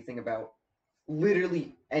ask anything about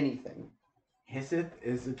literally anything. Hisseth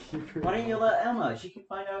is a keeper. Why don't you let Emma? She can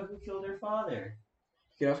find out who killed her father.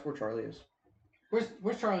 You could ask where Charlie is.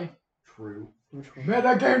 Where's Charlie? True. Which one?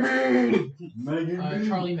 Metagaming!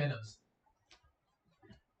 Charlie Meadows.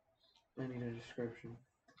 I need a description.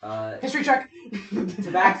 History check.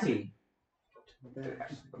 Tabaxi.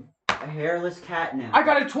 Tabaxi. A hairless cat now. I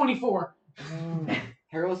got a 24. Oh,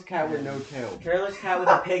 Hairless cat with no tail. Hairless cat with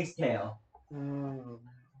a pig's tail. oh.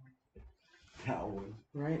 That one.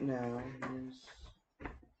 Right now, he's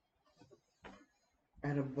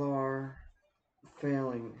at a bar,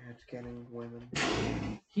 failing at getting women.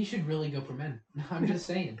 He should really go for men. I'm just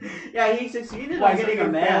saying. Yeah, he succeeded Why on is getting it a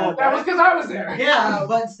man. That was because I was there. Yeah,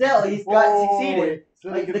 but still, he's got succeeded. So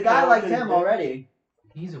Like they the could guy fail liked getting him dick. already.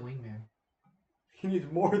 He's a wingman. He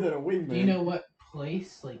needs more than a wingman. Do you know what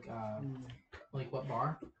place? Like what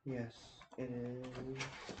bar? Yes, it is.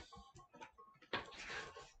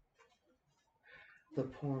 The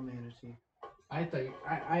Poor Manatee. I thought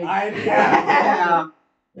Yeah.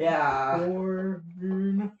 Yeah. Poor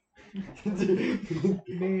man.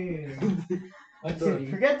 Let's see.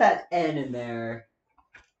 Forget that N in there.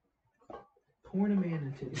 Porn a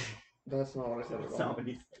manatee. That's not what I said at all.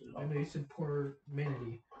 Somebody said it. I know you said poor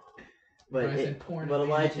manatee. But I said porn but a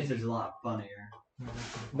Elijah's manatee. is a lot funnier. No,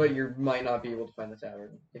 that's not But you might not be able to find the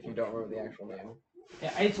tavern if you don't remember the actual name.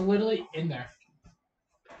 yeah, it's literally in there.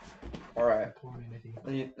 Alright. Poor manatee.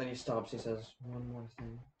 Then he stops. He says, "One more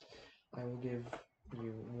thing. I will give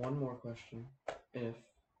you one more question if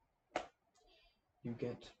you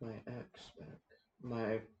get my axe back.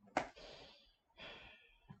 My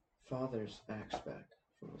father's axe back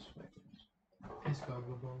from this fight. His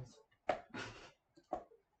goggles.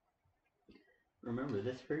 Remember,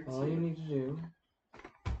 this hurts All you need to do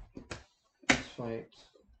is fight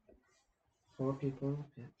 4 people in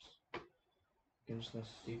the pit against us.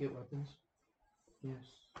 Do you get weapons? Yes.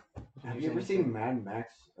 Have you ever seen Mad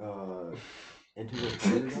Max Into the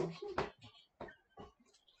Thunderdome?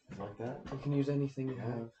 Like that? You can use anything you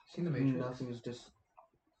have. Seen the Matrix? Nothing is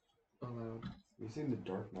allowed. You seen The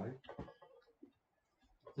Dark Knight?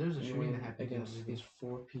 There's a You shooting win that happened against against these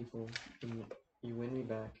 4 people, and you win me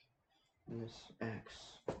back this axe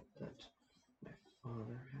that my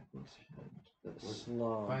father had in his hand. The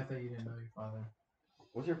slaw. I thought you didn't know your father.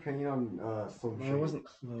 What's your opinion on Slim I Shady? wasn't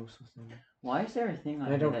close with him. Why is there a thing on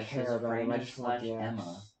And I here don't that care says about him. I Freyna just want slash the axe.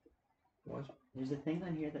 Emma? What? There's a thing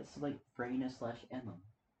on here that's like Freyna slash Emma.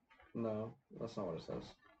 No, that's not what it says.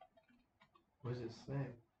 What does it say?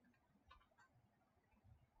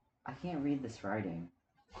 I can't read this writing.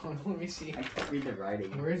 Let me see. I can't read the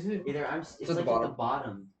writing. Where is it? Either it's at the like at bottom. the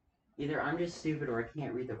bottom. Either I'm just stupid or I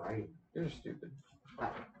can't read the writing. You're just stupid.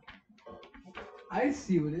 I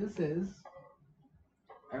see what it says.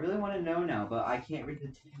 I really want to know now, but I can't read the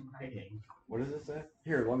damn writing. What does it say?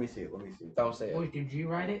 Here, let me see it. Let me see it. Don't say it. Wait, did you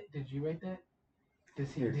write it? Did you write that?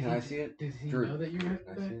 Does he? Here, did can he, I see it? Does he Drew, know that you wrote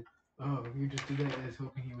Can I see that? it? Oh, you just did that as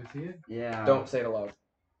hoping he would see it? Yeah. Don't say it aloud.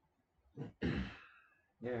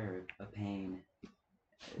 You're a pain.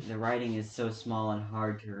 The writing is so small and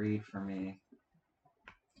hard to read for me.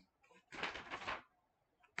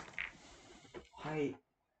 Why?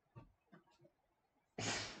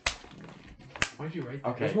 Why'd you write that?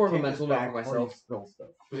 Okay. It's more of a take mental this note back for before you myself. spill stuff.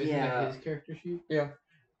 Wait, isn't Yeah. that his character sheet? Yeah.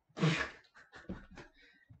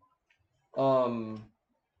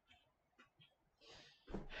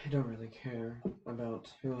 I don't really care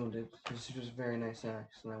about who owned it. This was a very nice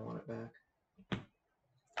axe, and I want it back.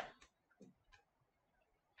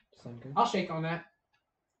 Sound good? I'll shake on that.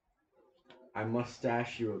 I must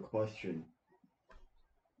ask you a question.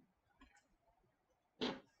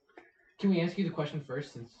 Can we ask you the question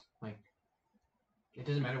first, since like it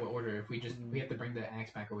doesn't matter what order. If we just we have to bring the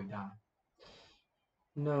axe back or we die.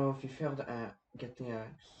 No, if you fail to get the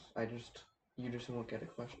axe, you just won't get a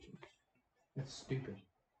question. That's stupid.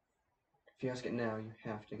 If you ask it now, you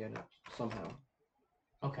have to get it somehow.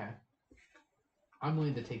 Okay. I'm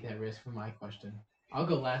willing to take that risk for my question. I'll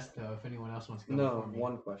go last though if anyone else wants to go No, before me.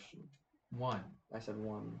 one question. One. I said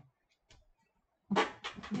one.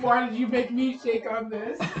 Why did you make me shake on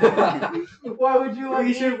this? Why would you let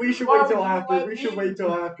We should me? wait till after. We should wait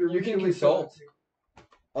till after. You can consult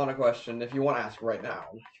on a question if you want to ask right now.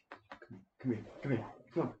 Come here.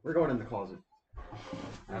 Come on. We're going in the closet.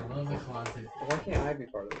 I love the closet. Why can't I be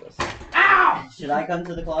part of this? Ow! Should I come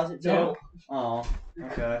to the closet too? No. Oh,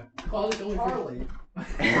 okay. Closet's only for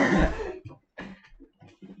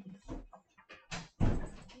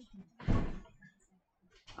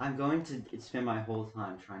I'm going to spend my whole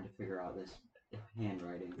time trying to figure out this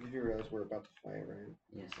handwriting. Did you realize we're about to fight, right?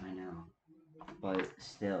 Yes, I know. But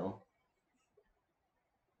still.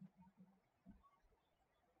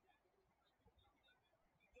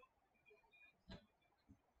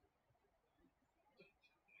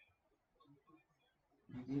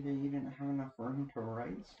 Either you didn't have enough room to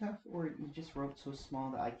write stuff, or you just wrote so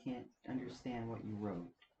small that I can't understand what you wrote.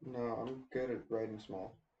 No, I'm good at writing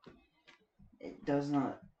small. It does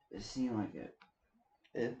not seem like it.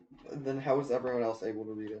 Then how is everyone else able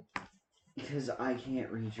to read it? Because I can't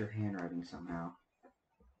read your handwriting somehow.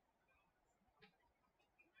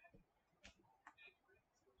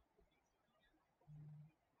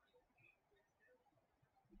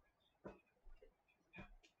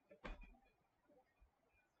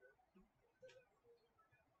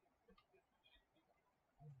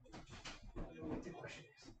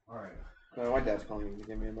 Alright. My dad's calling me.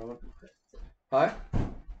 Give me a moment. Hi.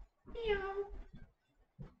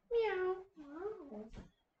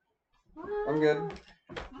 I'm good.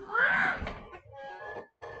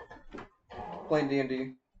 Playing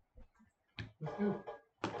D&D. Let's go.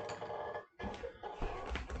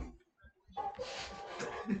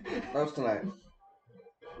 That was tonight.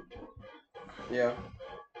 Yeah.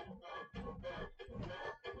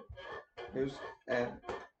 It was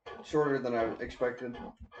shorter than I expected.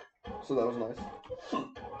 So that was nice.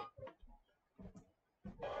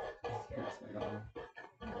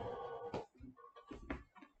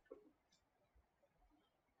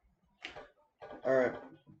 Alright.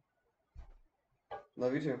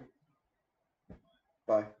 Love you too.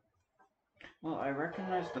 Bye. Well, I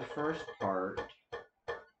recognize the first part.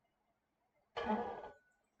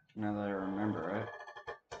 Now that I remember it.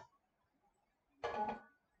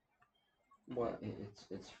 What?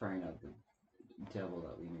 It's Freyna, the devil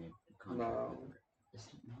that we made contract No. with. Is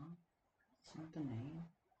it not? It's not the name?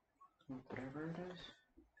 Whatever it is?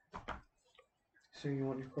 So you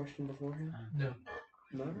want your question beforehand? No.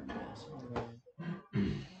 No? Yes.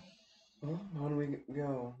 Well, how do we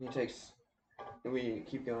go? We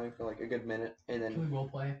keep going for like a good minute and Can then. we role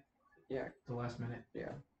play? Yeah. The last minute.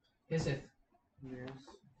 Yeah. Hisseth. Yes.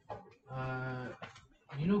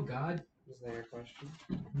 You know God? Is that your question?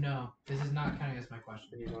 No, this is not counting as my question.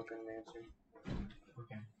 Then you don't get an answer.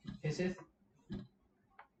 Okay. Hisseth,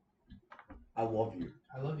 I love you.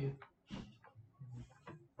 I love you.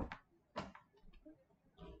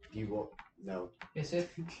 Do you want? No. Hisseth,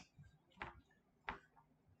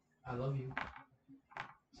 I love you.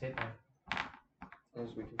 Say it there.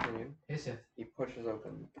 As we continue, Hisseth. he pushes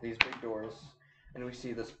open these big doors, and we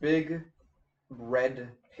see this big red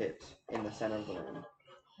pit in the center of the room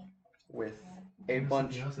with a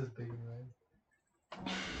bunch Something else is big and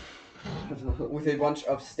red. with a bunch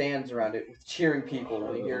of stands around it with cheering people.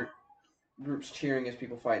 And you hear groups cheering as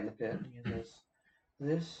people fight in the pit. And he says,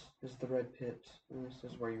 "This is the red pit, and this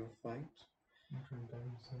is where you will fight."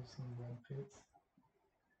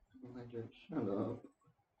 Shut up.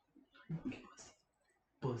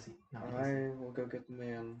 Pussy. Not pussy. I will go get the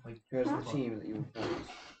man Like, who has the fuck. team that you will fight.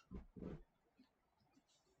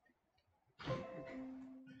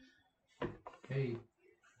 Hey,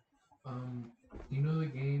 you know the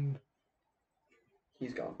game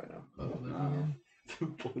He's gone by now. Oblivion?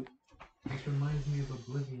 This reminds me of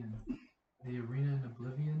Oblivion. The arena in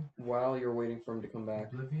Oblivion. While you're waiting for him to come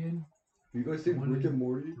back, Oblivion. You guys see One Rick is- and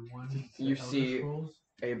Morty? The one. You the Elder see- Scrolls,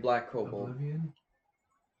 a black kobold. Oblivion.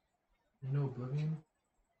 You know Oblivion?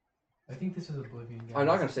 I think this is Oblivion. Guys. I'm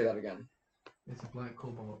not gonna say that again. It's a black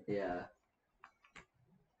cobalt. Yeah.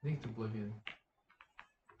 I think it's Oblivion.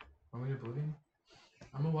 Are we in Oblivion?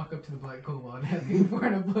 I'm gonna walk up to the black cobalt and ask him for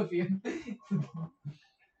an Oblivion.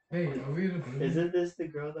 Hey, are we in Oblivion? Isn't this the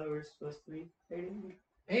girl that we're supposed to be dating?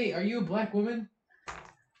 Hey, are you a black woman?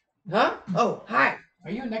 Huh? Oh, hi.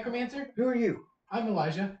 Are you a necromancer? Who are you? I'm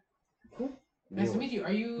Elijah. Nice to meet you.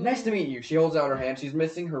 Are you? Nice to meet you. She holds out her hand. She's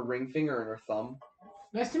missing her ring finger and her thumb.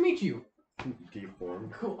 Nice to meet you.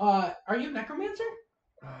 Deformed. Cool. Are you a necromancer?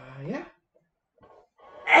 Yeah.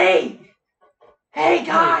 Hey! Hey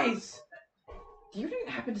guys! You didn't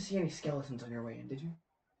happen to see any skeletons on your way in, did you?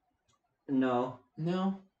 No.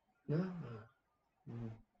 No. No.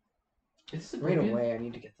 Is this Right Oblivion? away. I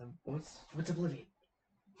need to get them. What's Oblivion?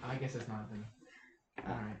 I guess it's not then.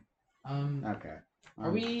 Alright. Okay.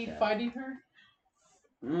 Are we Okay. fighting her?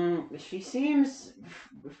 She seems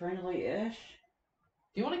friendly-ish.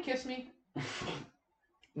 Do you want to kiss me?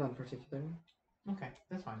 None particularly. Okay,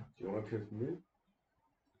 that's fine. Do you want to kiss me?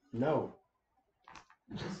 No.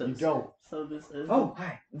 So, You don't. So this is. Oh,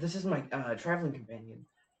 hi. This is my traveling companion,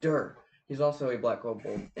 Dur. He's also a black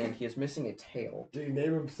kobold, and he is missing a tail. Did he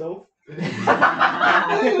name himself? What's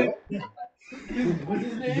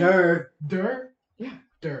his name? Dur. Dur? Yeah.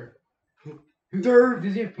 Dur. Dur.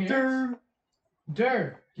 Does he have parents? Dur.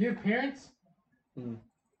 Dur. Do you have parents? Hmm.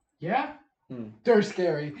 Yeah? Hmm. Dur's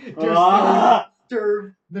scary. Dur's Ah! Dur.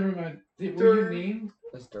 scary. Never mind. Were Dur. you named?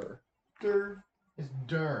 That's Dur. Dur. It's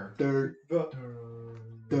Dur. Dur.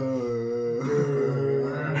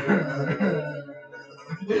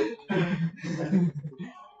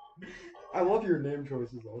 I love your name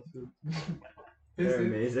choices also. They're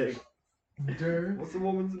Is amazing. it Dur? What's the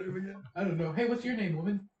woman's name again? I don't know. Hey, what's your name,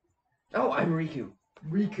 woman? Oh, I'm Riku.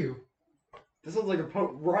 Riku. This sounds like a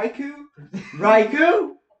Raikou?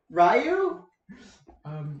 Raikou? Ryu?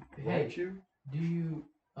 Hey, Raichu? do you,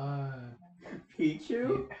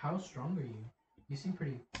 Pichu? how strong are you? You seem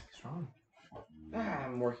pretty strong.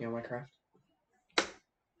 I'm working on my craft.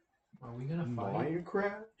 Are we gonna fight?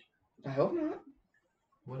 Minecraft? I hope not.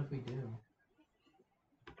 What if we do?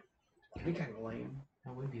 It'd be kind of lame.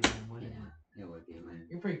 That would be lame, wouldn't it? It would be lame.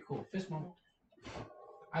 You're pretty cool. Fist bump.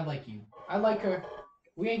 I like you. I like her.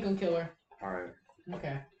 We ain't gonna kill her. Alright.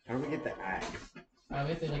 Okay. How do we get the axe? We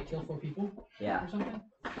have to like kill 4 people Yeah. or something.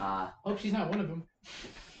 Oh, Hope she's not one of them.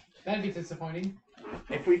 That'd be disappointing.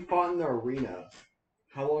 If we fought in the arena,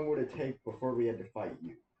 how long would it take before we had to fight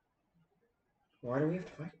you? Why do we have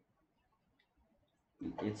to fight?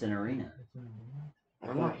 it's an arena.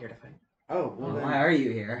 I'm not here to fight. Oh, well Well, then, why are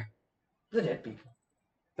you here? The dead people.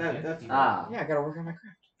 that's Ah. Yeah, I gotta work on my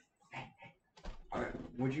craft. Alright,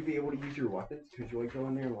 would you be able to use your weapons? Could you like go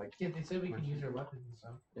in there and like? Yeah, they said we can use our weapons and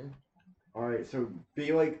stuff. Alright, so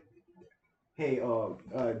be like, hey,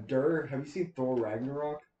 Dur, have you seen Thor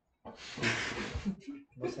Ragnarok?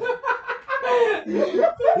 What's that?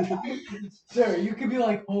 Sir, you could be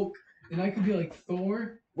like Hulk, and I could be like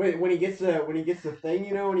Thor. Wait, when he gets the thing,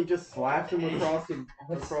 you know, and he just slaps him across the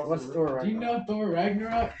What's the Thor right Do you now? know Thor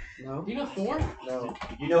Ragnarok? No. Do you know Thor? No.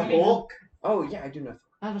 You know I mean- Hulk? Oh yeah, I do know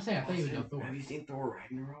I was gonna say, I thought you would know Thor. Have you seen Thor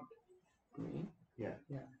Ragnarok? Thor. Me?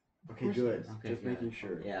 Okay, course good. Okay, Just good. making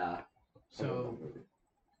sure. Yeah. I love So, that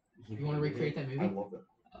movie. you want to recreate that I movie? love it.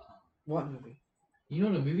 What movie? You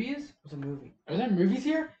know what a movie is? What's a movie? Are there movies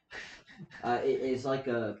here? It is like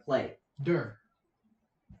a play. Dur.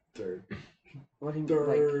 Dur. What do you Durr.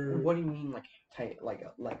 like? What do you mean like like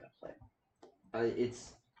a play?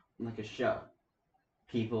 It's like a show.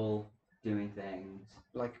 People doing things.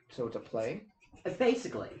 Like so it's a play?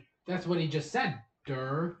 Basically. That's what he just said.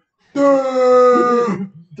 Dur. Dur.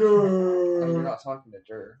 And you're Dur. not talking to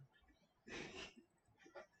Dur.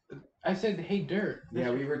 I said, hey, Dur. Yeah,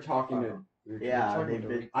 we were talking to. We were Yeah, talking they've to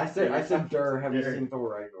been- Rick. I said, Dur, have you Dur. seen Thor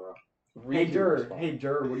Ragnarok? Riku Hey, Dur. responds. Hey,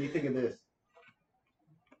 Dur. What do you think of this?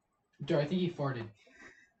 Dur, I think he farted.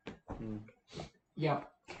 Hmm.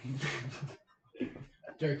 Yep.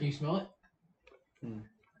 Dur, can you smell it?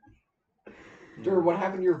 Dur, what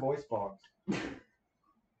happened to your voice box?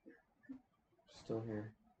 Still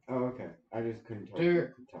here. Oh, okay. I just couldn't tell.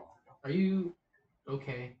 Dur. Are you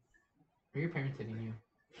okay? Are your parents hitting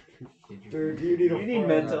you? Did you? Dur, do you need a You need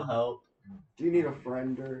friend? mental help. Do you need a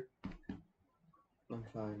friend, Dur? I'm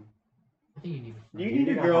fine. I think you need a friend. You You need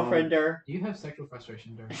need a a girlfriend, hug. Dur. Do you have sexual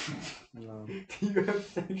frustration, Dur? No. Do you have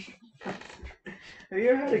sexual? Have you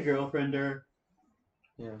ever had a girlfriend, Dur?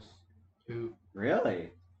 Yes. Who? Really?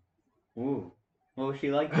 Ooh. What was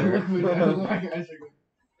she like, I Dur? look with I look like I said,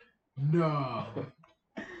 no.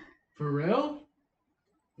 For real?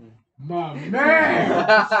 My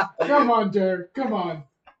man! Come on, Dur. Come on.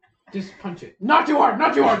 Just punch it. Not too hard.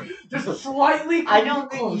 Not too hard. Just slightly. I don't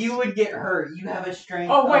think close. you would get hurt. You have a strength.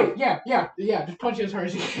 Oh of- wait, yeah. Just punch it as hard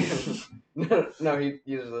as you can. No, he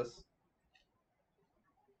uses this.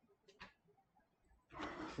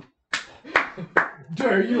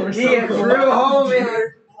 Dur, you are He so cool. drew home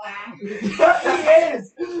in He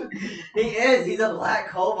is. He is. He's a black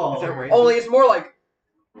kobold. Is that right? Only it's more like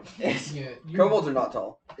Yeah. You, kobolds are not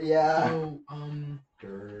tall. Yeah. So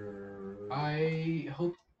Dur. I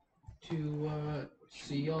hope to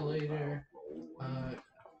see y'all later.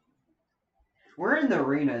 We're in the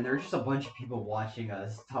arena, and there's just a bunch of people watching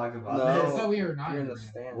us talk about No. I this. thought we were not. You're in in the the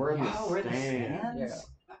stand. We're in the Oh, we're in the stand. stands? Yeah.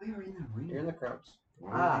 I thought we were in the arena. You're in the crowds.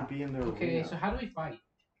 Why would you be in the Okay, arena? so how do we fight?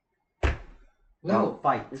 No,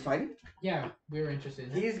 fight. You're fighting? Yeah, we were interested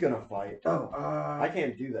in it. He's gonna fight. Oh, I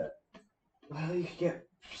can't do that. well, you could get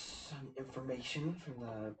some information from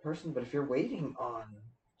the person, but if you're waiting on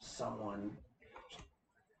someone,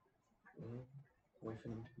 wait for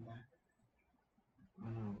them to come back. I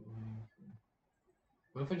don't know.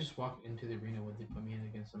 What if I just walk into the arena? Would they put me in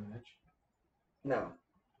against some match? No.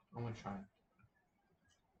 I'm gonna try.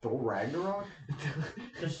 Thor Ragnarok?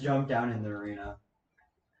 Just jump down in the arena.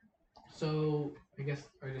 So I guess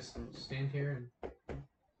I just stand here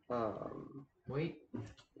and wait.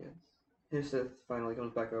 Yes. His Sith finally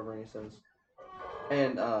comes back over and he says,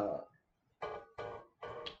 and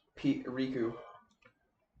Riku,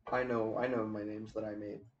 I know my names that I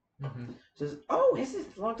made. Mm-hmm. Says, oh, this is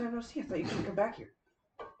a long time no see. I thought you could come back here.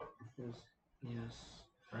 He goes, yes.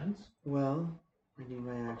 Friends? Well, I need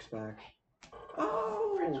my axe back.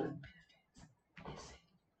 Oh.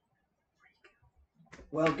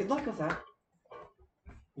 Well, good luck with that.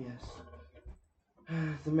 Yes.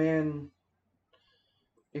 The man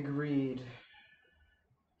agreed.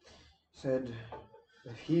 Said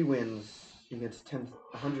if he wins, he gets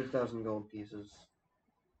 100,000 gold pieces.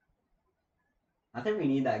 I think we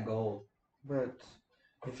need that gold. But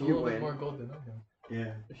if It's a you little bit win, more gold than I have.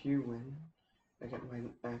 Yeah. if you win, I get my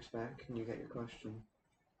axe back and you get your question.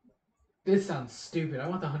 This sounds stupid. I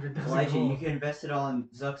want the 100,000 Elijah, you gold. can invest it all in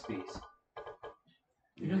Zuxby's.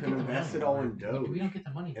 We You don't can get the invest money. it all in dope We don't get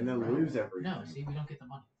the money. and then bro. lose everything. No, see, we don't get the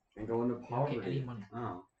money. And go into We don't get any poverty. money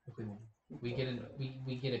Oh, if we win.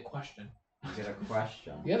 We get a question. you get a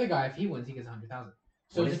question. The other guy, if he wins, he gets 100,000.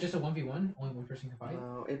 So What is is- it just a 1v1? Only one person can fight?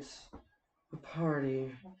 No, it's a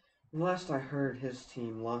party. Last I heard, his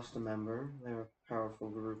team lost a member. They were a powerful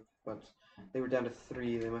group, but they were down to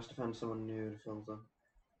 3. They must have found someone new to fill the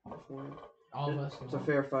void. All of us. It's a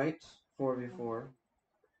fair fight, 4v4.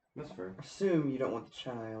 That's fair. Assume you don't want the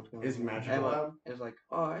child going. Is in. magical Emma allowed? is like,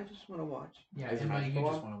 oh, I just want to watch. Yeah, Is it Emma, you magical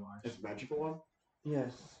just one? want to watch. It's magical one?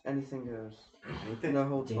 Yes, anything goes. Anything? No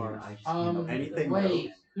holds Damn, barred. I just came up with anything the-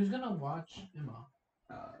 Wait, who's gonna watch Emma?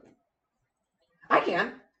 Uh, I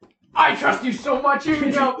can. I trust you so much. Here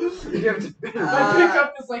you go. You have to. I pick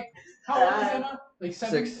up this like, how old is Emma? Like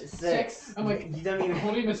 7, 6. 6. I'm like, you don't even.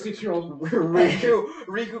 holding a 6-year-old.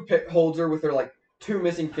 Riku holds her with her like 2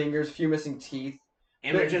 missing fingers, few missing teeth,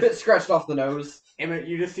 Emmett bit just scratched off the nose. Emmett,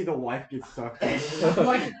 you just see the life get sucked. I'm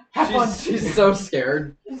like, have fun. She's so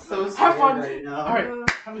scared. He's so Have scared fun. right now. All right,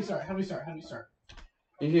 how do we start? How do we start?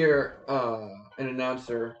 You hear an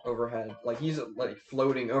announcer overhead, like he's like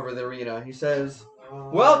floating over the arena. He says,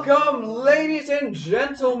 "Welcome, ladies and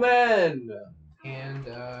gentlemen. And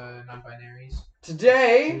non-binaries.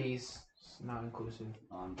 Today Please, not inclusive.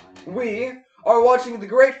 we are watching the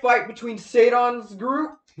great fight between Sadon's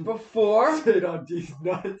group before Sit on these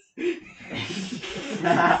nuts.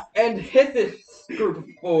 and Hithith's group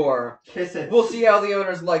before. Kiss it. We'll see how the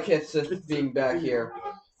owners like Hithith being back here.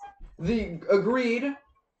 The agreed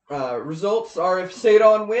results are if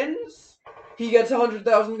Sadon wins, he gets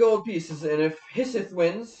 100,000 gold pieces, and if Hithith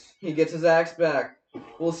wins, he gets his axe back.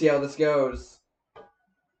 We'll see how this goes.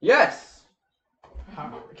 Yes!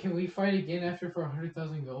 How, can we fight again after for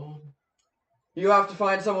 100,000 gold? You have to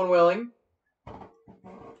find someone willing.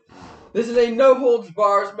 This is a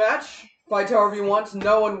no-holds-bars match. Fight however you want.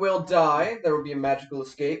 No one will die. There will be a magical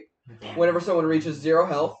escape. Whenever someone reaches 0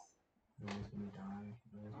 health.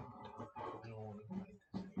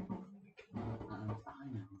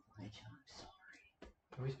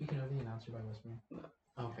 Are we speaking over the announcer by whispering? No.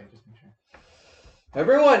 Oh, okay, just make sure.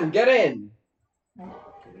 Everyone, get in!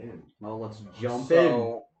 Get in. Well, let's jump in.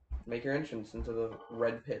 So, make your entrance into the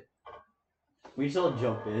red pit. We still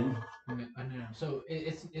jump in. No. So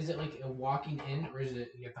is it like a walking in, or is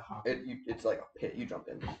it you have to hop? It's like a pit. You jump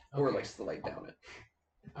in. Or Okay. like slide down it.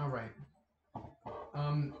 All right.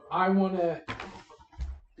 I wanna.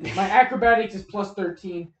 My acrobatics is plus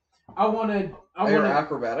 13. I wanna. Your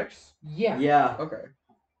acrobatics? Yeah. Yeah. Okay,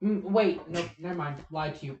 Wait. No. Never mind.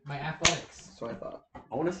 Lied to you. My athletics. that's what I thought.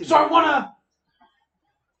 I want to see. So I wanna.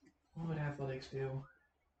 What would athletics do?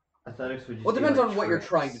 Athletics would just Well, it be, depends like, on what you're tricks.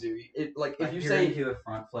 trying to do. If Like, you you're say, into a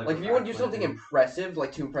front flip. like, or if you want to back do something flip. impressive,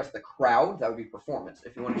 like to impress the crowd, that would be performance.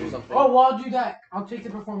 If you want to do something, Oh, well, I'll do that. I'll take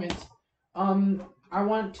the performance. I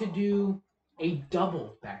want to do a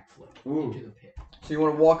double backflip Ooh. into the pit. so you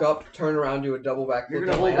want to walk up, turn around, do a double backflip, You're to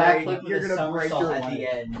gonna Double land. backflip You're with a gonna break somersault your at leg.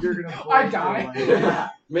 the end. You're gonna. I break your die. leg.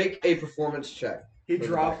 Make a performance check. He For the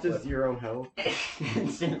drops to backflip. 0 health.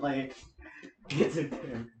 Instantly. Gets a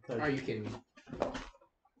 10. Are you kidding me?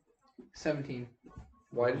 17.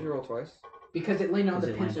 Why did you roll twice? Because it landed on the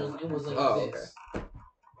Because it landed pencils on and it was like Oh, this.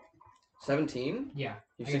 17. Yeah.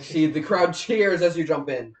 You I got succeed. The crowd cheers as you jump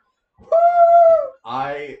in.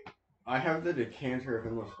 I have the decanter of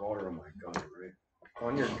endless water on my gun, right?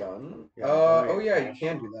 On your gun? Yeah, Oh right. yeah, you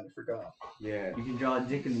can do that. I forgot. Yeah. You can draw a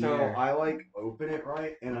dick in the So air. I like open it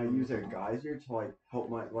right, and I use a geyser to like help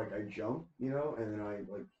my I jump, and then I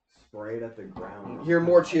like spray it at the ground. Hear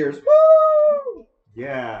more cheers. Woo!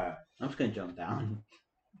 Yeah. I'm just gonna jump down.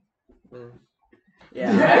 Mm.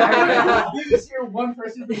 Yeah. You just hear one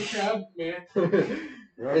person from the crowd, man.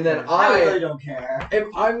 And then I really don't care.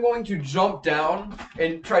 I'm going to jump down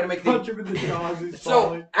and try to make the punch him in the jaws. He's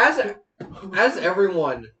So as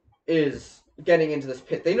everyone is getting into this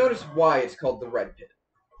pit, they notice why it's called the red pit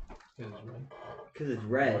Because it's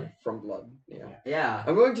red. from blood. Yeah. Yeah.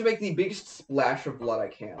 I'm going to make the biggest splash of blood I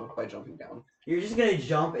can by jumping down. You're just gonna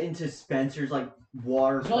jump into Spencer's like Is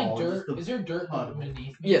waterfall. there like dirt? just to- Is there dirt puddle. underneath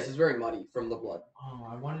me? Yes, it's very muddy from the blood. Oh,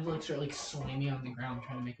 I wanted to like start like slamming on the ground,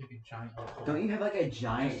 trying to make like a giant. Like, Don't you have like a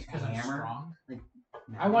giant Because I'm hammer? strong. No.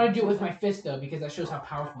 I want to do it with my fist though, because that shows how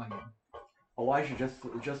powerful I am. Elijah,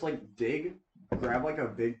 just like dig, grab like a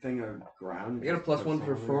big thing of ground. I got a just plus put 1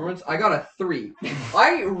 something in it. performance. I got a 3.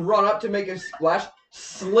 I run up to make a splash,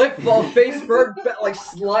 slip, fall face first, like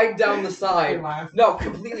slide down the side. No,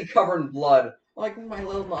 completely covered in blood. Like my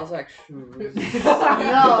little Mozak shoes.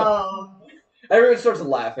 No. Everyone starts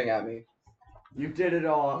laughing at me. You did it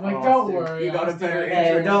all. I'm like, Austin. don't worry, You got a Austin. better Hey,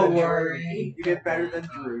 answer don't than worry. Drew. You get better than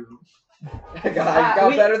Drew. I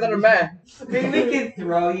got better than a man. We can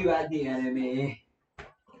throw you at the enemy.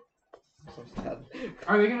 So sad.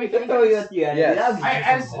 Are they gonna We make can throw you at the enemy. Yes. That would be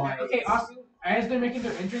as just annoying. okay, Austin. As they're making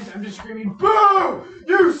their entrance, I'm just screaming, Boo!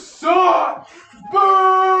 You suck!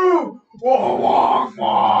 Boo! Wah, wah,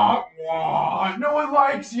 wah, wah. No one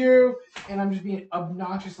likes you! and I'm just being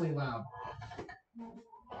obnoxiously loud.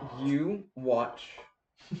 You watch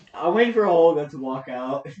I'm waiting for Olga to walk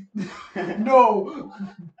out. No!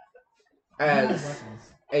 as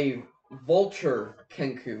a vulture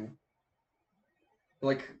Kenku,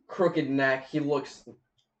 like crooked neck, he looks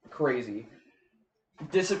crazy,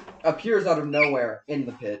 appears out of nowhere in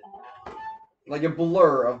the pit, like a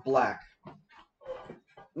blur of black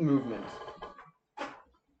movement.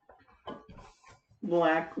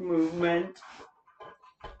 Black movement.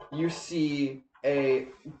 You see a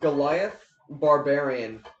Goliath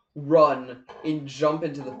barbarian run and jump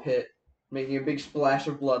into the pit, making a big splash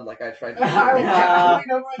of blood like I tried to do.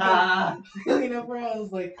 Ah. Lean over, I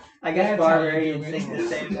was like, I guess That's how you barbarians do it. think the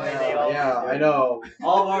same way they all Yeah, do. I know.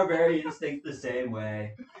 All barbarians think the same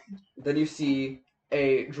way. Then you see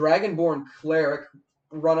a dragonborn cleric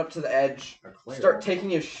run up to the edge, start taking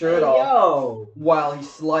his shirt off Yo! while he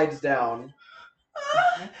slides down.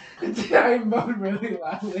 I moaned really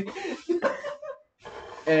loudly.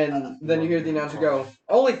 And then you hear the announcer go,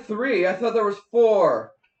 "Only 3? I thought there was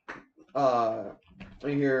 4." You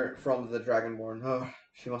hear from the dragonborn, "Oh,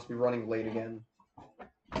 she must be running late again."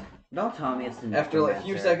 Don't tell me it's the After like a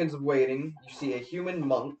few necromancer. seconds of waiting, you see a human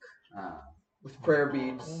monk Ah. with prayer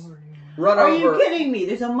beads run Are over. you kidding me?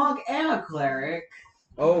 There's a monk and a cleric.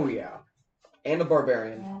 Oh yeah, and a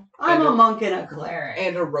barbarian I'm And a a- monk and a cleric.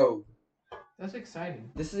 and a rogue. That's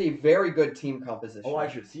exciting. This is a very good team composition. Oh, I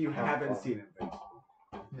should see you haven't seen it.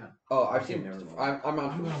 Oh, I've Okay, seen. never mind. I'm I'm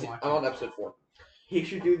on. gonna watch I'm on episode 4. He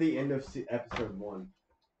should do the end of episode 1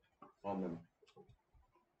 on them.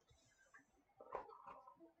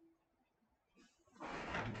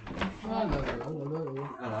 I'm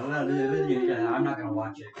not gonna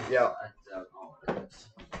watch it. Yeah. That's,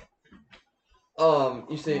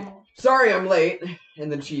 You say, "Sorry, I'm late,"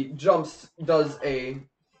 and then she jumps, does a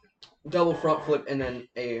double front flip, and then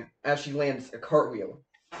as she lands, a cartwheel.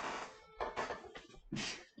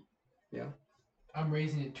 I'm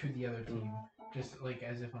raising it to the other team, just like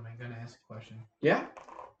as if I'm gonna ask a question. Yeah.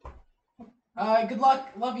 Good luck.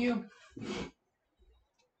 Love you.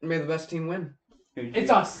 May the best team win.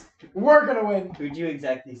 It's us. We're gonna win. Who'd you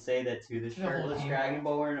exactly say that to? The The whole shirtless team.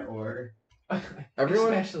 dragonborn or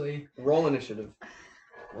Everyone, Especially. roll initiative.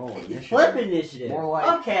 Roll initiative. flip initiative? More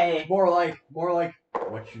like- Okay. More like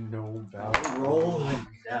what you know about Rolling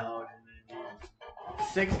down.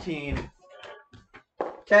 16.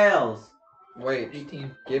 Tails. Wait,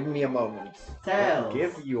 18. give me a moment. Tails. I'll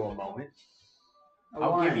give you a moment. A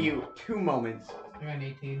I'll give one. you 2 moments. I got an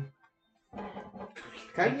 18.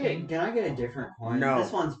 Can I get a different coin? No.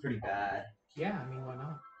 This one's pretty bad. Yeah, I mean, why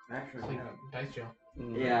not? It's Actually, like dice jail.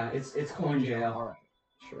 Yeah, it's coin jail. Alright,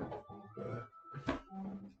 sure.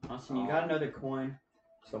 Austin, you got another coin?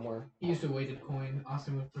 Somewhere. He used a weighted coin.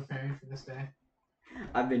 Austin was preparing for this day.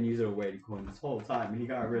 I've been using a weighted coin this whole time, and he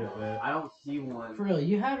got rid of it. I don't see one. For real,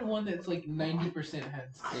 you had one that's like 90%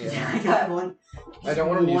 heads. Yeah. I got one. I don't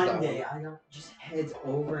wanna use one that day. I got just heads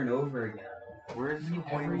over and over again. Where's the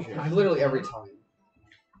Every coin? time. Literally every time.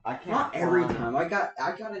 I can't. Not every find- time. I got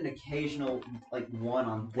an occasional like one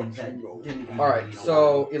on things that didn't. even Alright, need a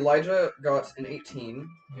so Elijah got an 18.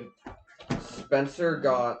 Yep. Spencer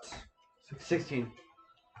got. 16.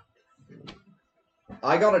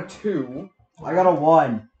 I got a 2. one. I got a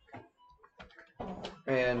 1.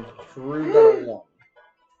 And Drew got a 1.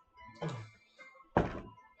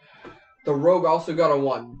 The rogue also got a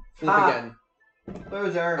 1. Flip Ah. again.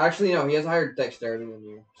 Loser. Actually, no, he has higher dexterity than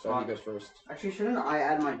you, so he goes first. Actually, shouldn't I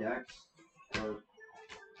add my dex?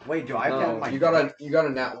 Wait, do I have to No, add my you got a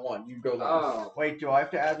nat 1. You go last. Oh. Wait, do I have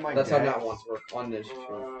to add my That's dex? how nat 1s work on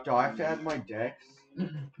initiative. Do I have to add my dex? No.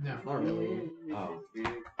 Not really. Oh.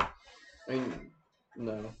 I mean,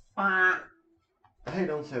 no. Hey,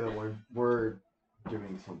 don't say that we're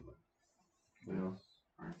doing something. You know?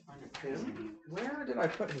 Where did I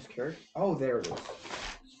put his character? Oh, there it is.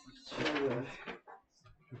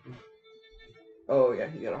 Oh yeah,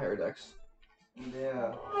 he got a higher dex.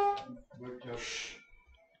 Yeah.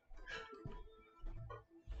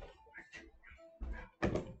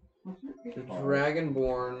 The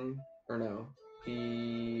Dragonborn, or no,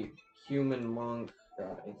 the human monk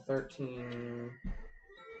got a 13.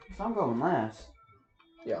 So I'm going last.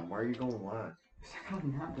 Yeah. Why are you going last? Because I got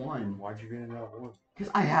not one. Why'd you get in that one?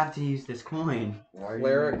 Because I have to use this coin. Why are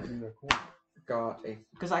Cleric. you using the coin? got a.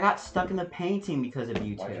 Because I got stuck in the painting because of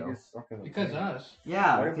you Why'd you two. get stuck in the Because paint? us.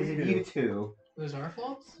 Yeah, What did because we of do? you two. It was our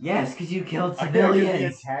fault? Yes, because you killed I know, 'cause he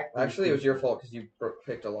civilians. attacked these Actually, it was your people. fault because you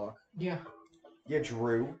picked a lock. Yeah. Yeah,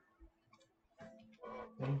 Drew.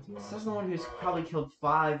 Thank you. This is the one who's probably killed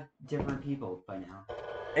 5 different people by now.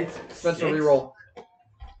 It's Spencer, 6. reroll.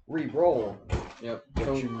 Reroll. Yep. What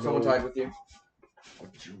you Someone know. tied with you.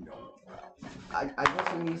 What you know? I guess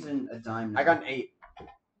I'm using a dime now. I got an 8.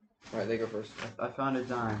 Alright, they go first. I found a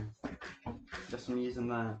dime. Guess I'm using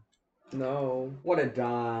that. No. What a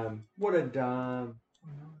dime. What a dime.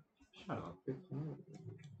 Shut up.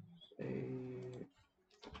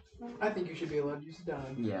 I think you should be allowed to use a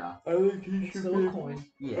dime. Yeah. I think you It's still a coin.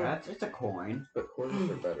 Yeah, it's a coin. But quarters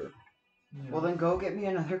are better. Yeah. Well, then go get me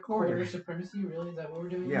another quarter quarter. supremacy, really? Is that what we're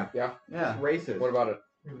doing? Yeah. Yeah. Yeah. Racist. What about it?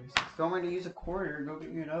 Anyways, Going to use a quarter, go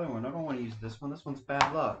get me another one. I don't want to use this one. This one's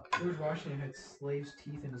bad luck. George Washington had slave's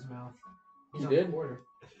teeth in his mouth. He's He on the did? quarter.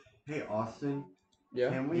 Hey, Austin. Yeah.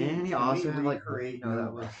 Can we? Didn't he can also we have, like, recreate no, that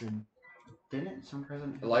your was- Russian? Didn't some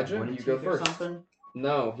president have, Elijah, wooden you go teeth or first. something?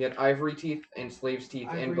 No, he had ivory teeth and slave's teeth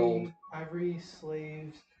and gold. Ivory,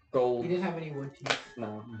 slaves. Gold. He didn't have any wood teeth.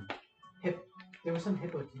 No. There was some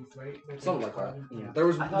hippo teeth, right? Like Something they like that. carved- Yeah. There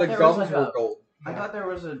was I thought the there was gums like were a- gold. I thought there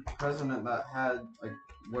was a president that had, like,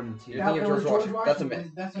 wooden teeth. You're thinking of it was George Washington. That's a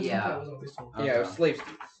myth. That's a Yeah. myth that was always told. Okay. Yeah, it was slave's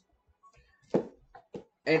teeth.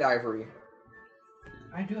 And ivory.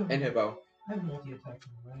 I do have. And hippo. I have multi-attack,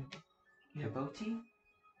 right? Yeah. Hippo teeth?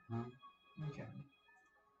 Okay.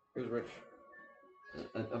 He was rich.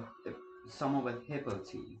 Someone with hippo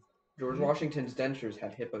teeth. George Washington's dentures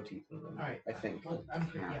had hippo teeth in them. Alright. I think. Well, I'm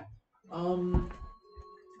here. Yeah. Yeah.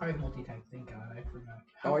 I have multi-attack. Thank God, I forgot.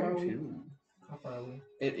 Oh, I far do are we? too. How far are we?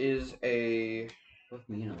 It is a Both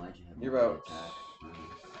me and Elijah have You're about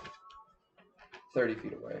multi-attack. 30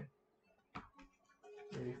 feet away.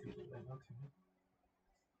 30 feet away. Okay.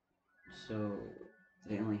 So,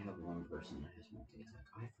 they only have one person that has multi-attack.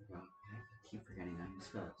 I forgot. I keep forgetting that in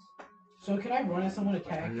spells. So can I run at someone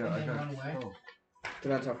attack and I then got run away? 12.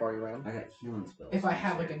 Depends how far you ran. I got healing spells. If I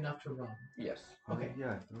have like enough to run. Yes. Okay.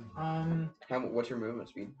 Yeah. What's your movement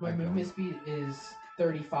speed? My I don't. movement speed is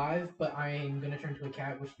 35, but I'm gonna turn to a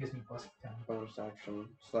cat, which gives me plus 10. Bonus action.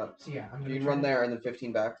 So that So yeah, I'm you gonna can run turn- there and then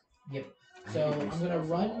 15 back. Yep. I So need to I'm do gonna spells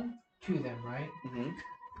run to them, right?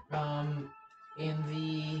 Mm-hmm. In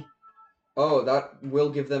the Oh, that will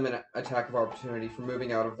give them an attack of opportunity for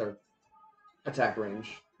moving out of their attack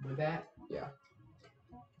range. with that. Yeah.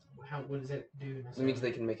 What does it do? It means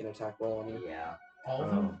they can make an attack roll on you. Yeah. all of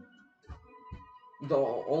them.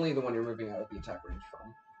 Only the one you're moving out of the attack range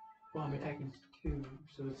from. Well, I'm attacking 2,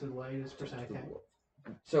 so it's the lightest percent attack.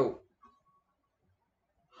 So,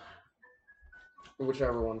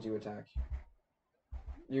 whichever ones you attack.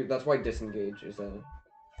 That's why disengage is a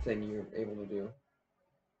thing you're able to do.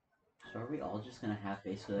 So are we all just gonna have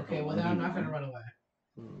basically like Okay, a well then I'm not 1v1? gonna run away.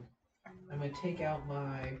 Hmm. I'm gonna take out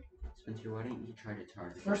my Spencer, why don't you try to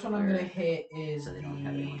target first the one I'm gonna cleric hit is so they don't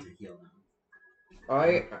have anyone the. to heal them?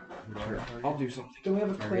 I'll do something. Do we have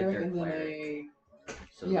a Target cleric their and then cleric.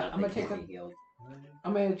 So Yeah, that I'm they gonna take can't be healed.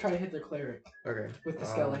 I'm gonna try to hit the cleric Okay. with the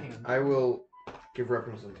skeleton. I will give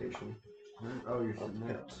representation. Oh, you're of sitting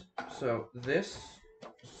there. it. So this,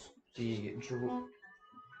 the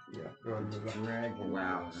go ahead and move that. Dragon.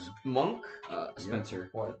 Wow. Monk. Spencer.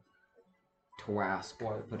 What? Tawask.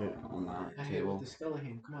 What? Put it on that I hit it table. with the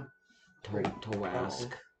skeleton. Come on.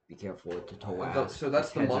 Tawask. Be careful with the Oh, Tawask. so that's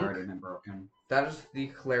His the head's monk? already been broken. That is the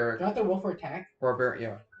cleric. Do I have to roll for attack? Barbarian.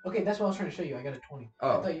 Yeah. Okay, that's what I was trying to show you. I got a 20. I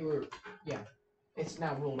Oh. thought you were. Yeah. It's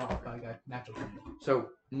now ruled off, but I got natural 20. So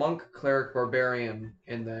monk, cleric, barbarian,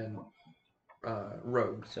 and then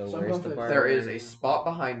rogue. So, So I'm where's going the for the- There is a barbarian? spot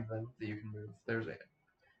behind them that you can move.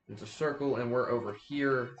 It's a circle, and we're over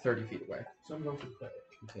here, 30 feet away. So I'm going for the cleric.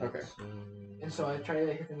 Okay. So... And so I try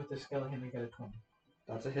to hit them with the skeleton and got a 20.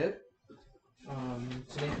 That's a hit.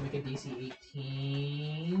 So they have to make a DC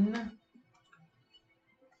 18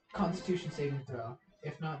 Constitution saving throw.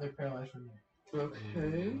 If not, they're paralyzed from there.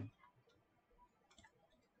 Okay.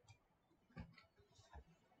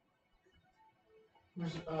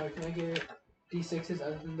 Can I get D6s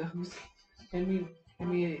other than those? Hand me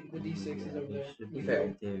the D6s over there. You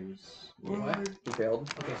failed. There's What? He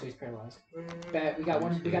failed. Okay, so he's paralyzed. Bet we got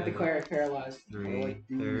one. We got the cleric paralyzed. three. like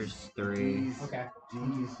There's three. These, Okay.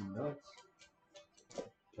 these nuts.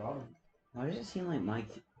 Got him. Why does it seem like Mike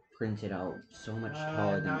printed out so much Uh,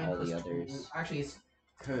 taller than 9 all the plus others? 2. Actually, it's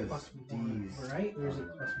Cause plus 1, these. right? Or is it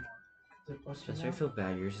plus 1? Is it plus 2 Spencer, I now? feel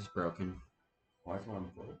bad. Yours is broken. Why is one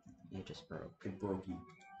broke? It just broke. It brokey.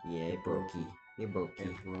 Yeah, it brokey. It brokey.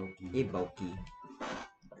 It brokey. It brokey.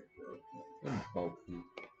 It brokey.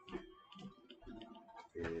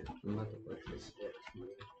 I'm about to put this.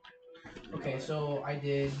 Okay, so I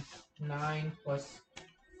did 9 plus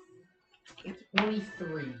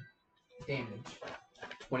 23 damage.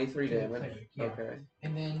 23 to the damage. cleric, yeah. Okay.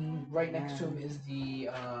 And then right next to him is the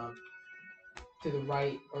to the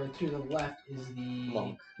right or to the left is the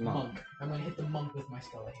monk. I'm gonna hit the monk with my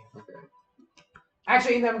skeleton. Okay.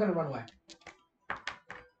 Actually, and then I'm gonna run away.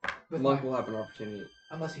 With Monk my- will have an opportunity.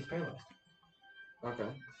 unless he's paralyzed. Okay.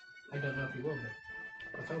 I don't know if he will,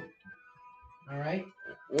 but let's hope. All right.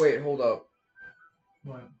 Wait, hold up.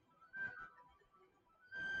 What?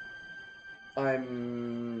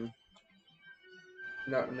 I'm.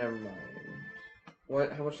 No, never mind.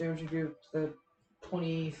 What? How much damage you do to the?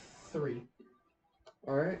 23.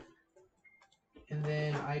 All right. And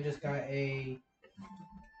then I just got a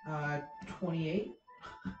 28.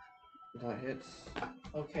 That hits.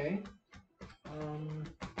 Okay.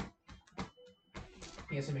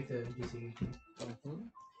 He has to make the DC 18.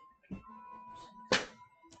 Mhm.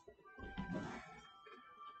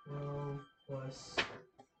 12 plus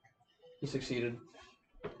He succeeded,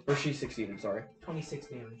 or she succeeded. Sorry. 26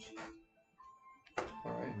 damage.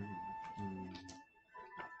 All right.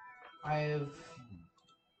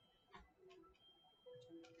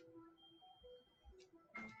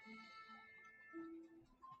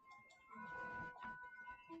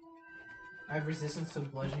 I have resistance to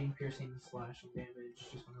bludgeoning, piercing, and slashing damage.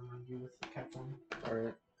 Just want to remind you with the cat form. All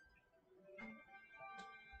right.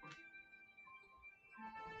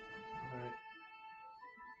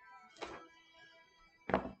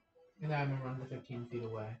 Alright. And then I'm gonna run to 15 feet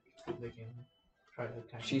away. So they can try to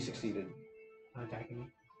attack She me. succeeded Attacking me.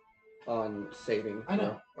 on saving. I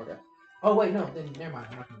know. throw. Okay. Oh wait, no, then never mind.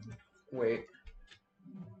 I'm not gonna do it. Wait.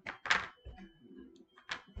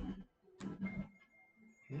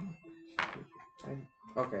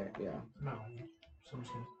 Okay. Yeah. No. So I'm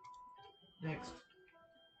just gonna. Next.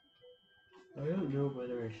 I don't know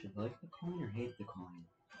whether I should like the coin or hate the coin.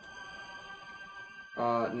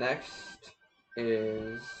 Next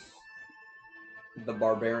is the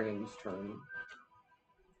barbarian's turn.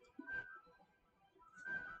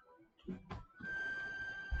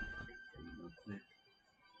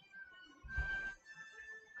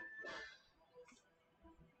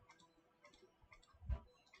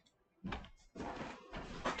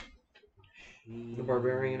 The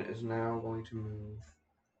barbarian is now going to move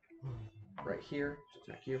right here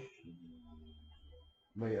to attack you.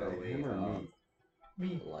 Wait, him or me?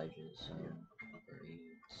 Me. Elijah's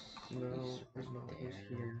No, there's not. He's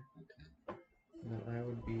here. No, that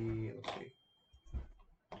would be. Let's see.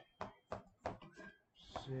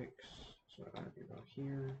 6. So that would be about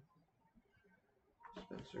here.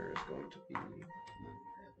 Spencer is going to be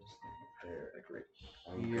like right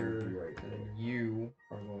I'm here, gonna be right and there. then you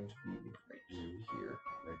are going to be right here.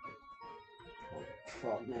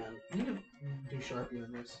 Fuck, man. You need to do Sharpie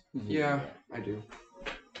on this. Yeah, I do.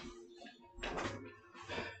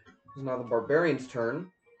 It's now the barbarian's turn.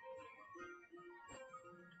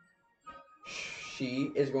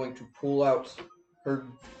 She is going to pull out her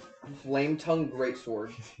flame tongue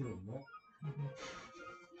greatsword.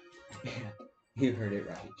 You heard it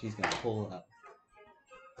right. She's gonna pull up.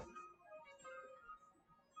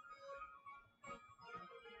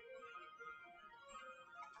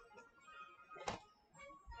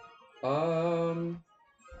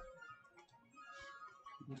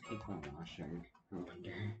 Let's keep on washing. I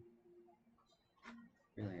wonder.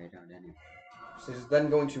 Really, I don't anyway. She's then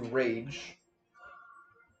going to rage.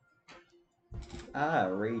 Ah,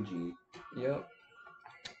 ragey. Yep.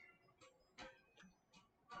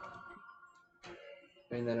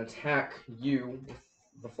 And then attack you with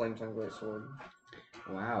the flame tongue greatsword.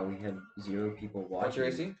 Wow, we had 0 people watching. What's your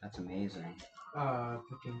AC? That's amazing.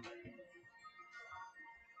 15.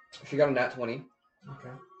 She got a nat 20. Okay.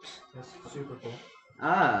 That's super cool.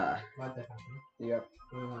 Ah, Glad that happened. Yep.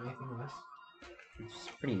 Do we want anything less? it's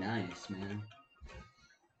pretty nice, man.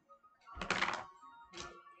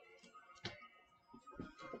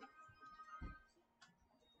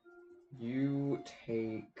 You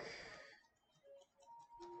take.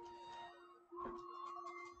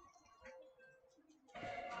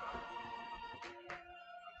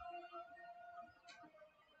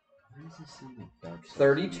 Why does this sound like Dark Souls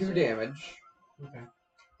 32 music? damage. Okay.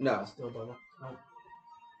 No, Still double. Oh.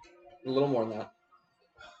 a little more than that.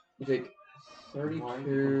 You take Why are you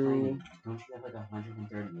 32. complaining? Don't you have like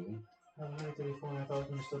 138? I have 134 and I thought I was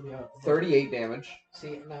going to still be out. 38 damage.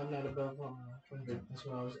 See, now I'm not above 100. That's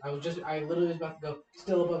what I literally was about to go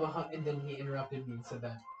still above 100 and then he interrupted me and said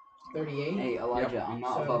that. 38? Hey, Elijah, I'm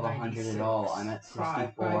not So above 100 at all. I'm at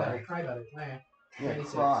 64. Cry about it. Okay. Yeah,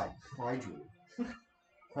 36. cry. Cry, Drew.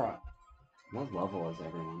 Cry. What level is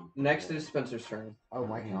everyone? Next is Spencer's turn. Oh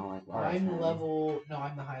my You know, god. like Alright. I'm 10. level. No,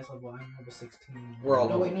 I'm the highest level. I'm level 16. We're all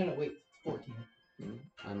No, level- wait, wait. 14.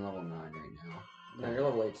 I'm level 9 right now. No, you're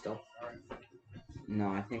level 8 still. No,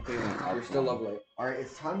 I think we went up. You're still one. level 8. Alright,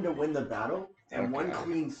 it's time to win the battle and one Okay.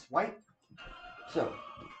 clean swipe. So.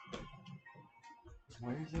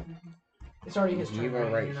 Where is everything? It's already his You turn, are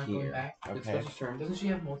right? right You're not here. going back. It's Okay. Spencer's turn. Doesn't she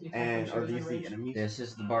have multi? And are these the enemies? This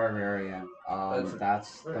is the barbarian.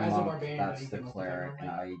 That's Or the as a monk. barbarian, That's you the can cleric.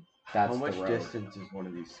 multi-attack, And that's How much the rogue. distance is one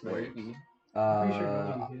of these squares? I'm pretty sure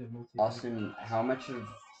nobody did a multi. Austin, how much of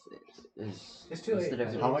is It's too what's late. the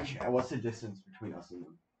difference? How much? What's the distance between us and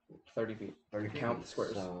them? 30 feet. 30 feet? Count the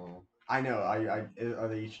squares. So I know. Are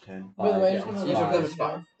they each 10? By the way, I just yeah, want each to of them is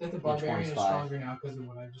 5. that the Each barbarian one's is 5. stronger now because of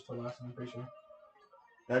what I just told Austin. I'm pretty sure.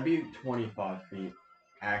 That'd be 25 feet,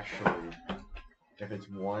 actually. If it's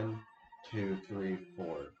 1, 2, 3,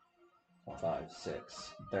 4. 5,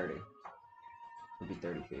 6, 30. Would be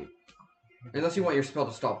 30 feet. Unless you want your spell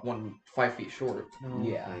to stop 5 feet short.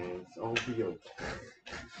 Yeah. Thanks. I'll be okay.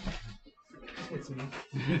 It's me.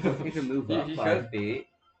 You can move You- up you 5 should. feet.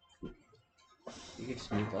 You can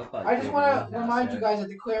sneak up 5 I feet. just and want move to past remind you it. guys that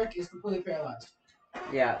the cleric is completely paralyzed.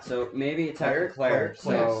 Yeah, so maybe attack the Cleric, cleric.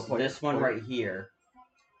 cleric, So cleric, this one cleric. right here.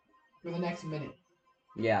 For the next minute.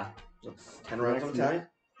 Yeah. That's 10 rounds of Next attack. minute.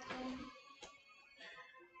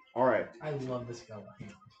 Alright, I love this guy.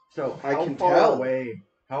 so I how can far tell. away?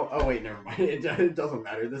 Oh wait, never mind. It doesn't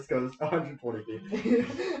matter. This goes 120 feet.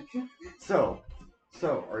 So,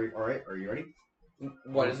 are you alright? Are you ready?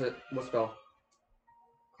 What is it? What spell?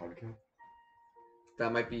 Card count.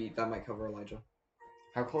 That might cover Elijah.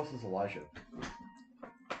 How close is Elijah?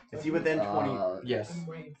 Is he within 20? Yes. I'm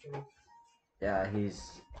waiting for. Yeah,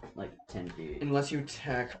 he's like 10 feet. Unless you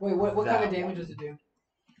attack. Wait, what kind of that damage one. does it do?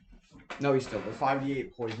 No, he still does.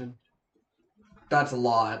 5d8 poison. That's a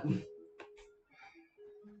lot.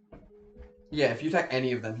 Yeah, if you attack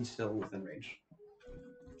any of them, he's still within range.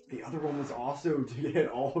 The other one was also to hit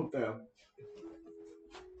all of them.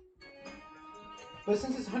 But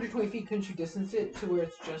since it's 120 feet, couldn't you distance it to where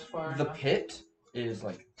it's just far The enough? pit is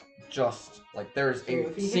just like there's So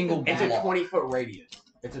if a he hit single the It's a block. 20-foot radius.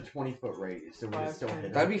 It's a 20-foot radius, so we can 5, still 10. hit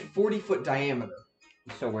it. That'd be 40-foot diameter.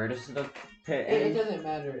 So where does the pit It end? doesn't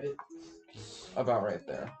matter. About right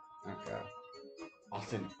there. Okay.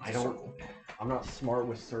 Austin, I'm not smart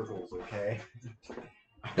with circles, okay?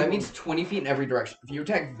 That means 20 feet in every direction. If you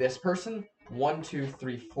attack this person, 1, 2,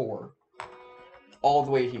 3, 4, all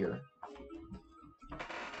the way here.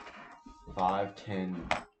 5, 10.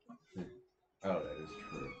 Oh, that is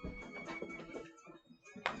true.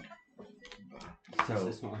 Does So,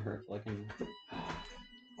 this not hurt like an...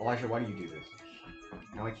 Elijah, why do you do this?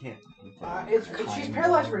 No, I can't. She's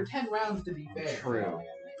paralyzed for 10 rounds to be fair. True. Oh, yeah,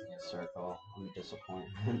 making a circle. I'm a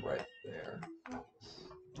disappointment. Right there.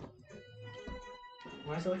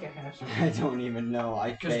 Why is it like a half circle? I don't even know.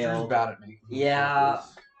 I Because Drew's failed. bad at making Yeah.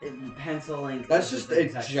 circles. Penciling. That's is just the a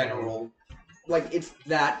exact same. general. Like, it's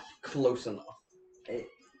that close enough.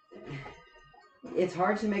 It's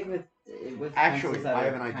hard to make with Actually, pencils that I are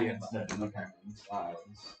have an idea kind of instead. different size,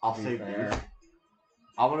 I'll to be save fair. these.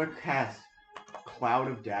 I want to cast Cloud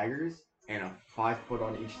of Daggers and a 5-foot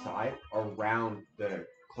on each side around the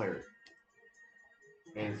cleric.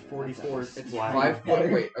 And it's 44 It's slash 5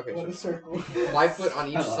 foot. Wait, okay. What a So circle. 5 foot on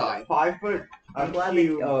each side. 5 foot. I'm glad they-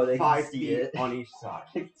 cube, oh, they can 5 see feet it. on each side.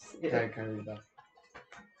 Okay, can I read that?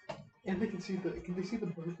 And they can see the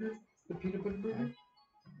burger? The peanut butter burger?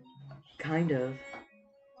 Kind of.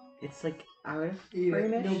 It's like out of Eat it.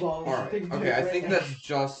 frame-ish. No balls. Alright, Take okay, I it. think that's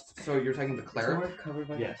just. So you're taking the It's cleric? more covered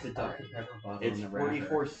by Yes. the Dr. Pepper bottle It's and the wrapper.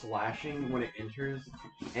 44 slashing when it enters,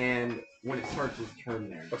 and when it starts its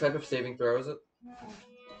turn there. What type of saving throw is it?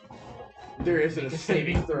 There isn't Make a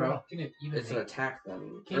saving throw. Can it even It's an make, attack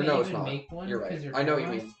then. can Or it no, it's even not. make one? You're 'Cause right. you're I know what you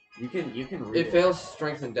paralyzed? mean. You can read It fails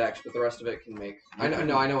strength and dex, but the rest of it can make. I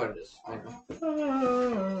know what it is. I know.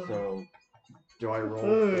 So, do I roll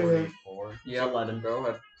 44? Yeah, 11. Go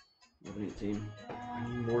ahead. 18. I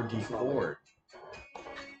need more That's not D4.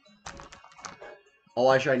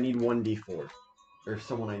 Elijah, I need 1 D4. Or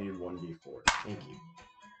someone, I need 1 D4. Thank you.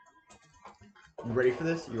 You ready for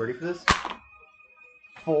this? You ready for this?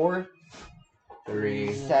 4,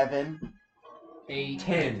 3. 7. 8,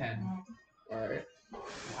 10. 10. Alright.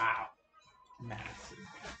 Wow. Massive.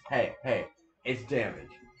 Hey, it's damage.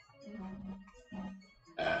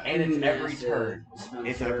 And it's every turn.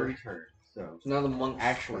 It's every turn. So, So now the monk.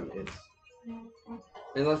 actually, it's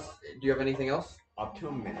Unless. Do you have anything else? up to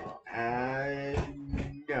a minute.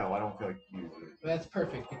 No, I don't feel like using it. That's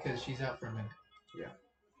perfect because she's out for a minute.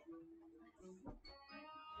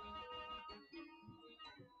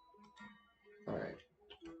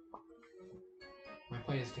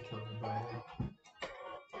 point is to kill them, by the way.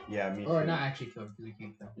 Yeah, me Or too. not actually kill them, because we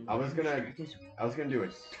can't kill them. I was gonna do a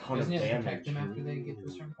ton Doesn't of it protect damage. them after they get to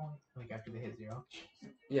a certain point? Like after they hit 0?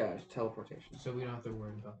 Yeah, it's teleportation. So we don't have to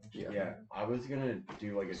worry about that. Yeah, I was gonna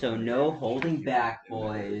do like a. So ton of no damage. holding back,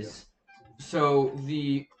 boys. So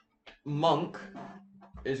the monk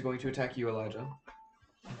is going to attack you, Elijah.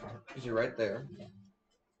 Because you're right there.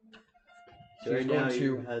 So She's right going now to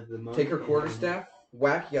you have the take her monkey. quarterstaff,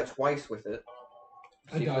 whack you twice with it.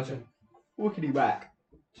 I See if dodge it- him. Whookity whack.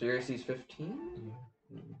 So your AC is 15?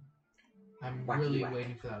 I'm Wacky really whack.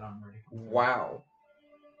 waiting for that armor to come through. Wow.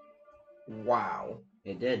 Wow.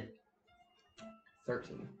 It did.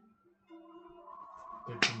 13.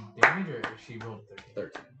 13 damage, or she rolled 13?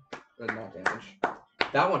 13. But not damage.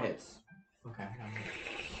 That one hits. Okay.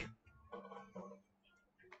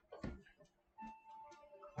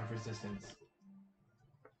 I have resistance.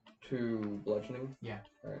 To bludgeoning. Did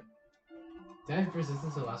I have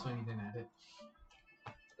resistance to the last one? You didn't add it?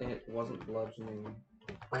 It wasn't bludgeoning.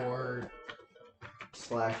 Or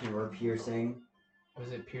Slashing or piercing.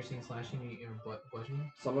 was it piercing, slashing, or bludgeoning?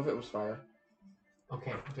 Some of it was fire.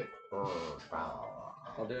 Okay, but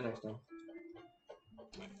I'll do it next time.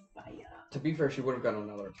 Fire. To be fair, she would have gotten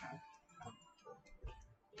another attack.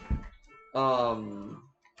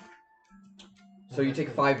 So you take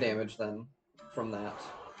 5 damage then from that.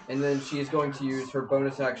 And then she is going to use her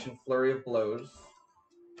bonus action Flurry of Blows.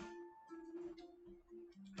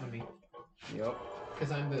 on me. Yep.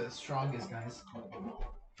 Because I'm the strongest, guys.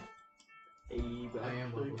 I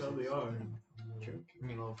am level 6. I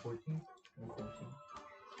mean level 14? Level 14.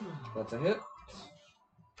 That's a hit.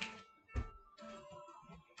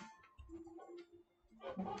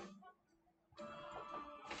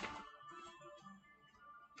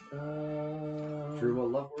 Drew,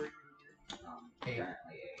 what level were you? Hey,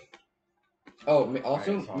 Apparently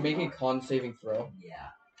Also, Alright, so I'm make a not. con saving throw. yeah.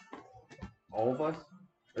 All of us?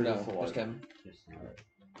 Or No, just just Elijah? him.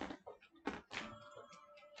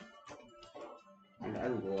 And I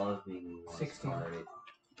love being the 16.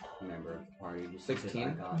 member of the party. Just 16?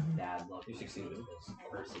 because I got bad luck You with succeeded. those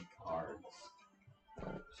cursed cards.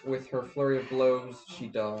 With her Flurry of Blows, she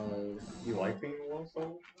does... You like being the lowest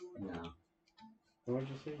level? No. What did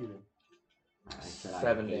you say you did? I said I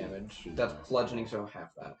 7 hate damage. being That's lowest bludgeoning, level so half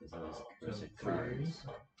that. because those so cursed 3. cards.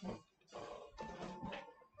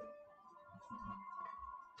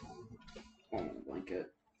 Oh,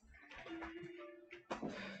 blanket.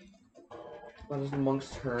 That is the monk's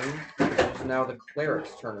turn. It is now the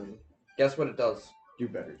cleric's turn. Guess what it does? Do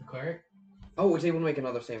better. The cleric? Oh, it's able to make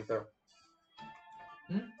another saving throw.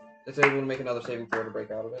 Hmm? It's able to make another saving throw to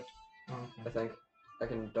break out of it, Oh, I okay. think. I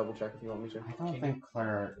can double check if you want me to. I don't think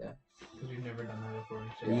cleric. Because we've never done that before.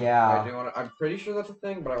 So I do want to. I'm pretty sure that's a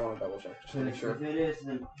thing, but I want to double check just to make sure. If it is,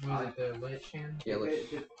 then Was it the Lich Hand? Yeah, let's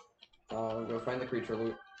go find the creature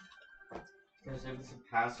loot. Because if it's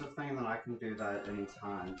a passive thing, then I can do that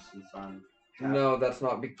anytime since I'm. No, that's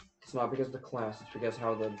not. It's not because of the class. It's because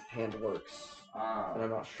how the hand works, Ah. and I'm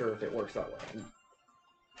not sure if it works that way.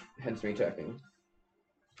 Hence me checking.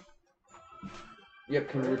 Yep,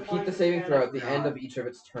 can repeat the saving throw at the end of each of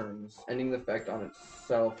its turns, ending the effect on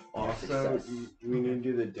itself on a Also, success. we need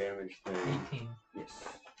to do the damage thing. 18. Yes.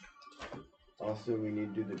 Also, we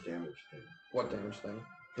need to do the damage thing. What damage thing?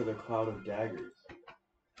 For the Cloud of Daggers.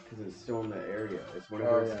 Because it's still in the area. It's Oh,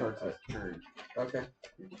 whenever it yeah. starts its turn. Okay.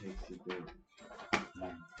 It takes the damage.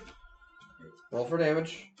 Roll for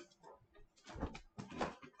damage.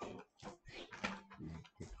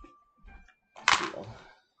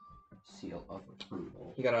 seal of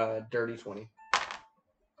approval. He got a dirty 20.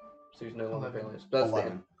 So he's no longer 11. paralyzed. But that's the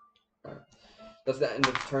 11. end. Alright. That's the end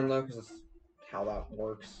of his turn though, because that's how that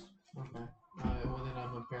works. Okay. Well then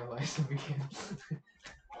I'm paralyzed again.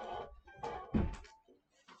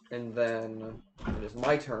 And then it is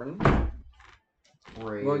my turn.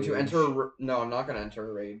 Rage. I'm going to enter. No, I'm not going to enter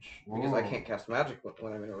a rage because I Whoa. can't cast magic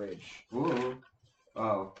when I'm in a rage. Ooh.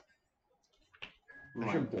 Oh.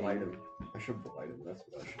 I should blight him. I should blight him. That's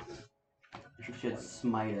what I should do. You should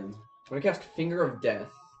smite him. I'm going to cast Finger of Death.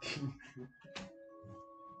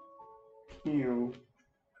 Pew.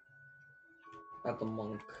 At the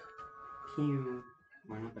monk. Pew.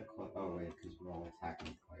 Why not the cleric? Oh wait, because we're all attacking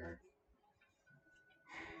the cleric.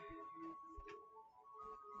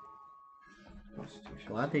 Constitution.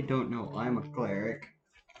 Glad they don't know I'm a cleric.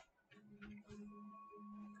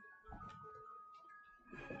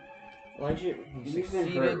 Elijah, He you've been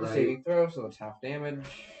succeeded hurt, the right? saving throw, so that's half damage.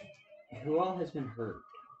 Who all has been hurt?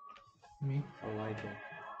 Me? Elijah.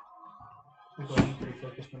 We're going pretty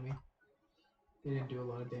focused on me. They didn't do a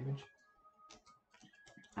lot of damage.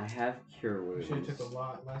 I have cure We wounds. should have took a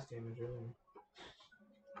lot less damage earlier.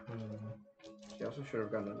 He also should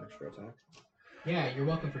have gotten an extra attack. Yeah, you're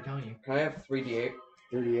welcome for telling you. Can I have 3d8?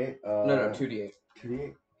 38. No, 2d8.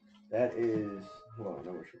 2d8. That is. Hold on,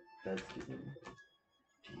 no, that's d8.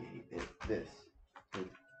 It's this.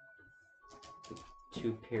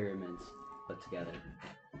 Two pyramids put together.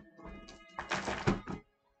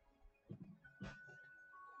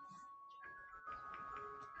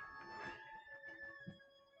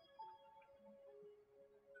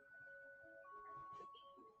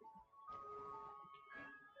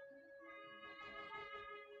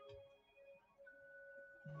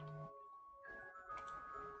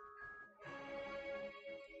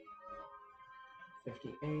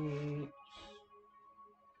 $58.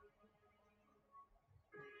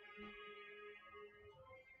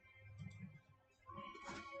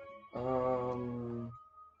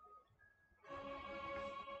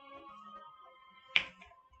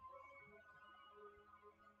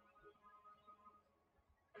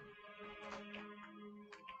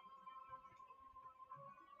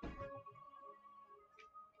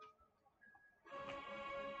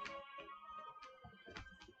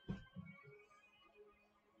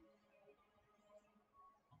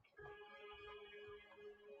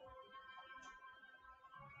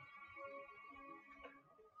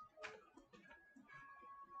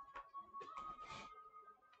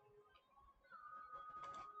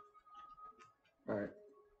 Alright.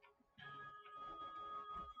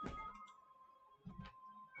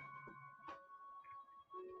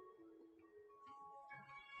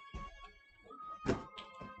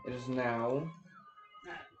 It is now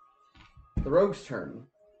the rogue's turn.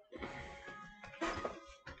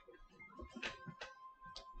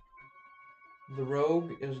 The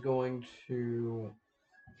rogue is going to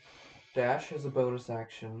dash as a bonus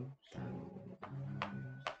action.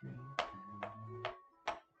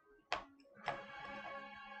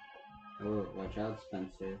 Oh, watch out,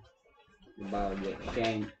 Spencer. You about to get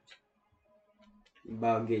shanked. You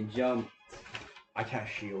about to get jumped. I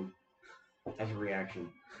cast shield as a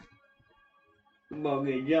reaction. You about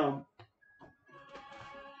to get jumped.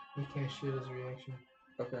 You can't shoot as a reaction.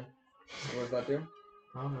 Okay. What does that do?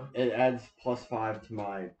 I don't know. It adds +5 to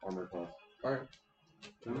my armor class, Alright.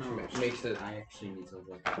 Which makes it. I actually need to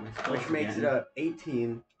look at my which spells makes it again. a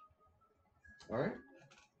 18. Alright.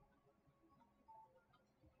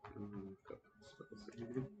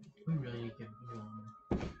 We really need to get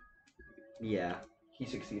more. Yeah. He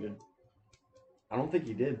succeeded I don't think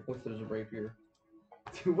he did. with his rapier.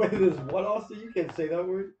 Wait, there's what, Austin? You can't say that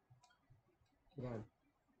word. He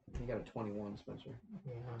got a 21, Spencer.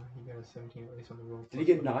 Yeah, he got a 17 at least on the roll. Did he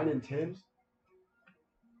get 9 and 10?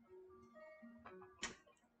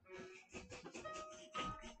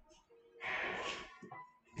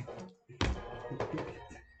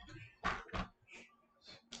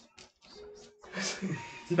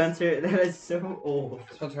 Spencer, that is so old.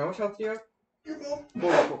 Spencer, how much health do you have?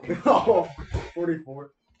 44.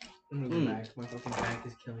 44. I'm gonna go back. My fucking back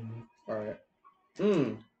is killing me. Alright.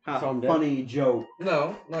 So I'm dead? Funny joke.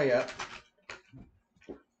 No, not yet.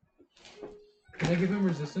 Can I give him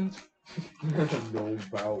resistance? No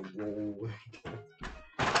bow roll.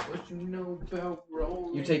 What you know about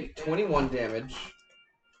rolling? You take 21 damage.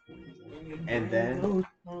 And then You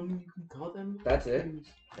can call them. That's it.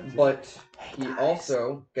 But he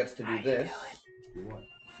also gets to do this. What?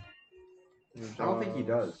 I don't think he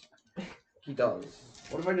does. He does.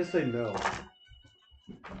 What if I just say no?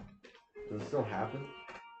 Does it still happen?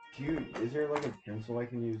 Is there like a pencil I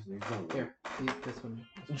can use? There's no. Here, see this one.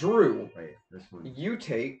 Drew, Wait, this one. you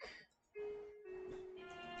take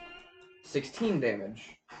 16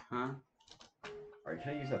 damage Huh? Alright,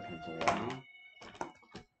 can I use that pencil? Right?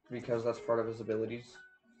 because that's part of his abilities.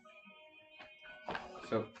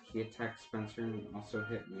 So he attacked Spencer and also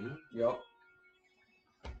hit me. Yup.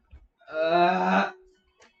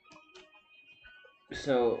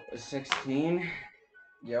 So 16.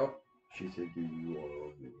 Yep. She said, "Do you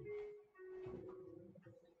love me?"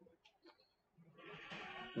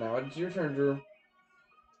 Now it's your turn, Drew.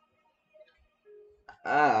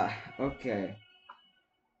 Okay.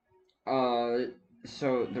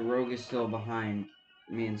 So the rogue is still behind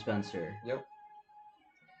me and Spencer. Yep.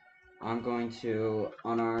 I'm going to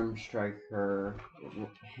unarmed strike her,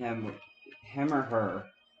 him or her.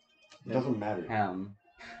 It doesn't matter. Him.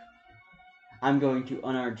 I'm going to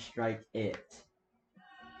unarmed strike it.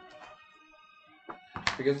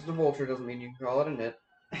 Because it's a vulture doesn't mean you can call it a nit.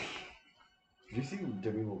 Did you see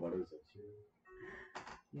Demi Lovato's episode?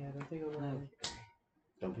 Yeah, don't think of that.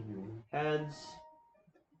 Don't think you will. Heads.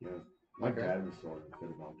 Yeah. My Okay. dad was throwing a fit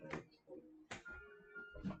about that.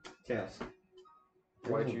 Tails.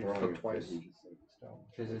 Why'd you flip twice?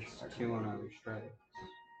 Because it's 2 unarmed strikes.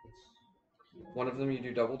 One of them you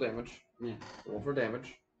do double damage. Yeah. Roll for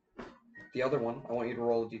damage. The other one, I want you to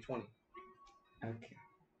roll a d20. Okay.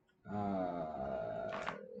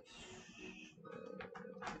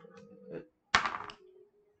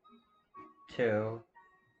 2,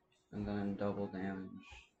 and then double damage.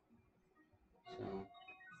 So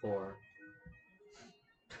 4.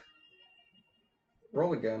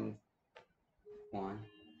 Roll again. 1.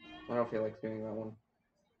 I don't feel like doing that one.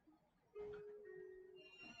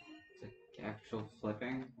 Is it actual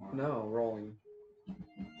flipping? Or No, rolling.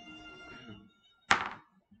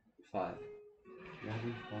 5. You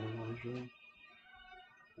having fun, Elijah?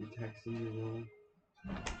 You texting me, roll?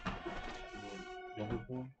 Level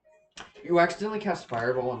 4? You accidentally cast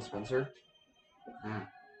Fireball on Spencer.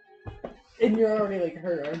 And you're already like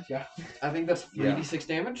hurt, aren't you? I think that's Yeah. 3d6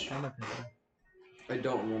 damage. I'm not gonna. I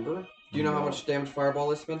don't remember. Do you know how No. much damage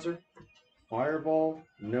Fireball is, Spencer? Fireball?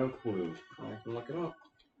 No clue. I can look it up.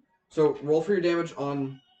 So roll for your damage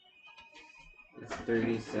on. It's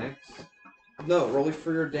 36. No, roll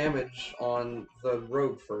for your damage on the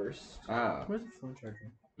rogue first. Oh, Where's the phone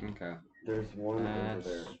charger? okay. There's one over That's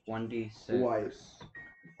there. 1d6.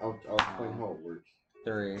 I'll explain how it works.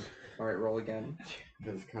 3. All right, roll again.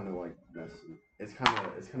 Because it's kind of like messy. It's kind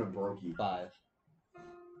of brokey. 5.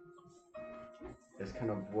 It's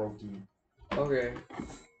kind of brokey. Okay.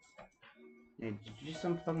 Hey, did you just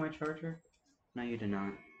unplug my charger? No, you did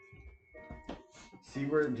not. Do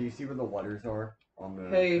you see where the letters are on the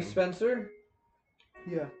Hey, thing? Spencer.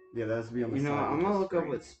 Yeah, that has to be on the You know, side. I'm of the gonna look up screen.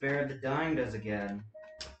 what Spare the Dying does again.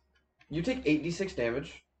 You take 8d6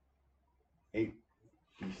 damage.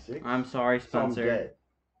 8d6? I'm sorry, So I'm Spencer. dead.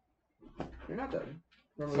 You're not dead.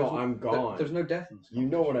 Remember, So there's- I'm gone. There's no death in this. You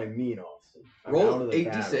know what I mean, Austin. I'm out Roll of the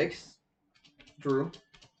battle. 8d6. Drew.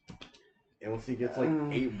 And once he gets like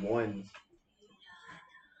 8 ones,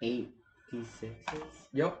 8d6s?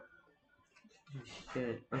 Yep.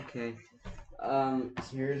 Shit, okay.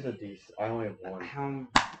 here's a d. I only have one. How...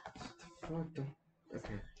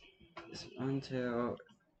 Okay. It's 1, 2,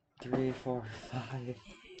 3, 4, 5.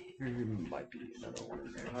 There might be another one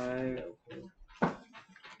in there. 5.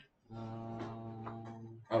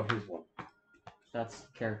 Oh, here's one. That's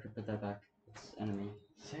character, put that back. It's enemy.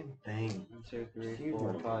 Same thing. 1, 2, 3, See 4,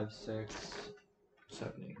 one. 5, 6,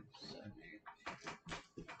 7, 8. 7,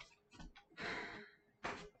 8.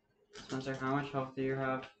 Spencer, how much health do you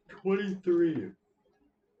have? 23.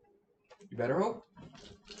 You better hope.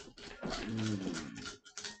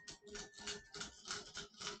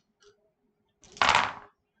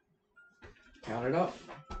 Count it up.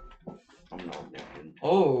 I'm not looking.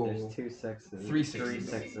 Oh. There's 2 6s. 3 3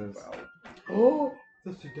 6s. 6s. Oh.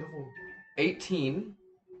 That's the devil. 18,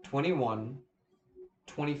 21,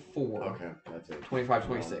 24, Okay, that's it. 25,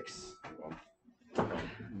 26. I'm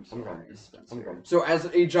I'm sorry, gone. Spencer. I'm gone. So as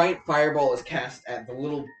a giant fireball is cast at the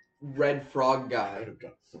little red frog I guy, would have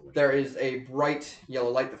done so much. there is a bright yellow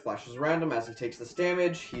light that flashes around him as he takes this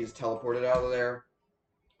damage. He's teleported out of there.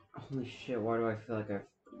 Holy shit, why do I feel like I've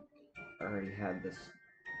already had this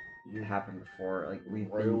happen before? Like, we've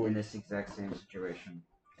been Really? in this exact same situation.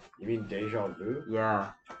 You mean deja vu?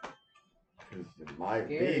 Yeah. Because it might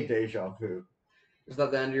Scary. be deja vu. Is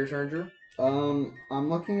that the end of your turn, Drew? I'm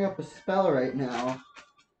looking up a spell right now.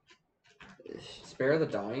 Spare the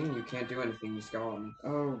dying. You can't do anything. He's gone.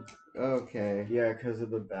 Oh, okay. Yeah, because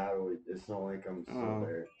of the battle, it's not like I'm still Oh.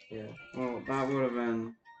 there. Yeah. Well, that would have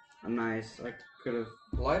been nice. I could have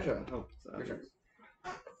Elijah. helped Your that. turn.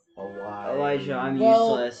 Elijah, I'm Well-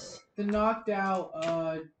 useless. The knocked out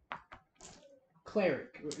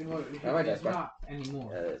cleric. That might He's die. not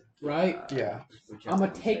anymore. Uh, right? Yeah. whichever I'm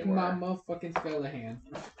gonna ones take they my were. motherfucking skeleton hand.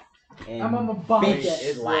 And I'm gonna bonk bitch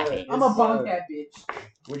that. slapping. I'm gonna bonk that bitch.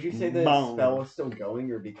 Would you say the Boom. spell is still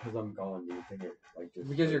going, or because I'm gone, do you think it like just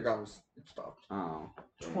Because you're gone, it stopped. Oh.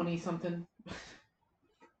 20 something.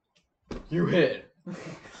 You hit.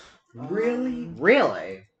 Really?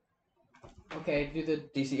 Really? Okay, do the.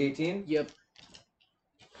 DC 18. Yep.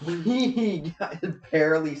 He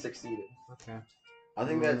barely succeeded. Okay. I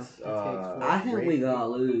think that's I think we rigged. gotta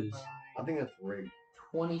lose. I think that's rigged.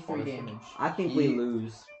 23 Honestly. damage. I think He- we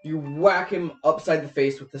lose. You whack him upside the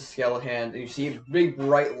face with the skeleton hand, and you see big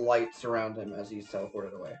bright light surround him as he's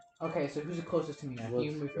teleported away. Okay, so who's the closest to me now? Can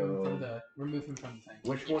you Let's move him go. from the. Remove him from the thing.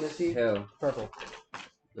 Which one is he? Two. Purple.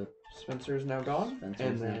 Spencer is now gone, Spencer's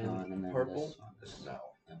and now then gone, and then purple this one is now.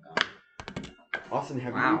 Austin,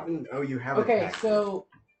 have Wow. you even? Oh, you have. Okay, attacked so.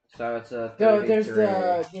 So it's a There's 33.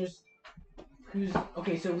 There's. Who's.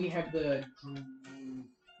 Okay, so we have the.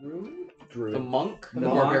 Druid? Drew. The monk, the, The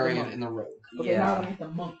monk. barbarian, and the rogue. Okay, now I Yeah. want to hit the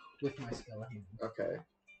monk with my skeleton. Okay.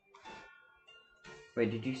 Wait,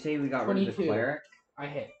 did you say we got rid of the 22. cleric? I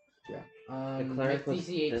hit. Yeah. cleric was DC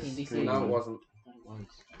 18. this DC green. 18. No, it wasn't.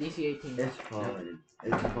 DC 18. It's fine.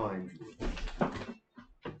 It's fine.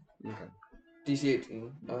 DC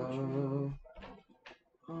 18.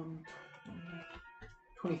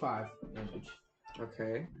 25 damage.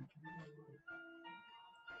 Okay.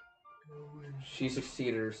 She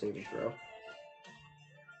succeeded her saving throw.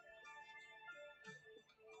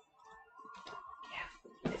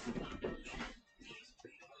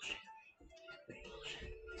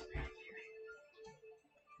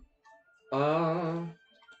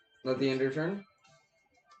 At the end of your turn?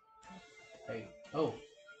 Hey. Oh.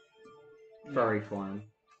 Furry form.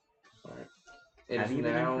 Alright. It Have is you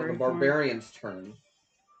been in now the furry form? barbarian's turn.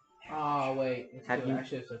 Oh wait. Have you- I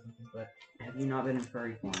should have said something, but Have you not been in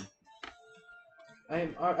furry form?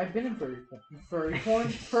 I've been in furry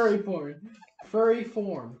form. Furry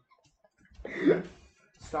form.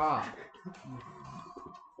 Stop.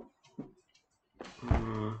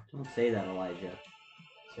 Don't say that, Elijah.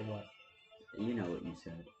 Say what? You know what you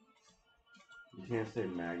said. You can't say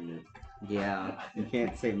magnet. Yeah, you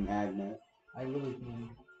can't say magnet. I really mean.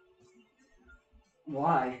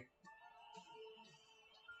 Why?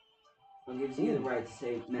 What gives you the right to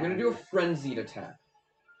say I'm gonna do a frenzied attack,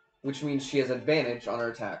 which means she has advantage on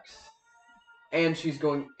her attacks, and she's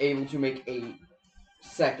able to make a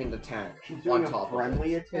second attack She's on doing a top of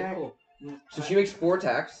friendly it. Okay, attack. cool. So she makes 4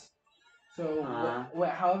 attacks. So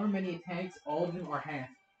however many attacks, all of them are half.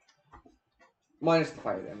 Minus the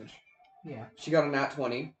fire damage. Yeah. She got a nat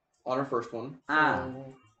 20 on her first one.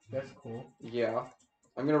 So, that's cool. Yeah.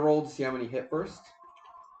 I'm gonna roll to see how many hit first.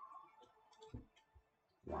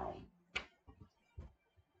 Wow.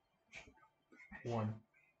 1.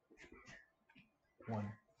 1.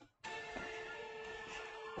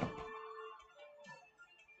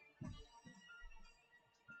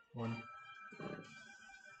 One.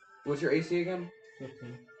 What's your AC again?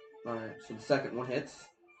 15. Alright, so the second one hits.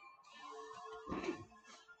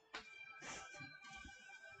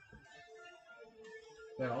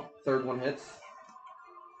 That all? Third one hits.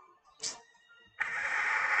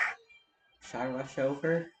 Should I rush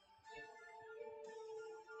over?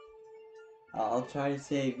 I'll try to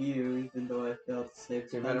save you, even though I failed to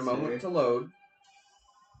save Give it a moment to load.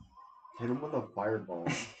 Hit him with a fireball.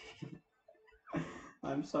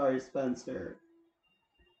 I'm sorry, Spencer.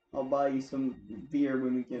 I'll buy you some beer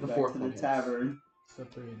when we get The back fourth to the one hits. tavern. So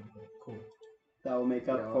 3 in it. Cool. That will make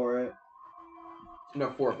up Yeah. for it. No,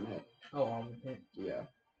 4 of them hit. Oh, all of them hit. Yeah.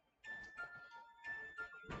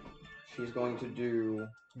 She's going to do...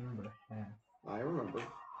 Remember, half. I remember.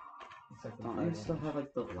 It's like the Don't fire you still damage. have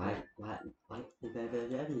like the light?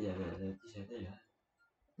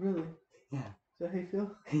 Really? Yeah. Is that how you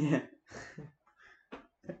feel? Yeah.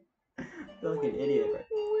 I feel like an idiot right.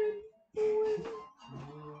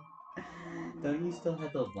 Don't you still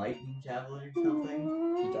have the lightning javelin or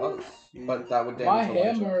something? He does. But that would My damage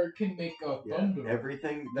Elijah. hammer can make a Yeah, thunder.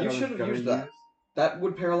 everything that You I was should've gonna used that. That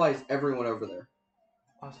would paralyze everyone over there.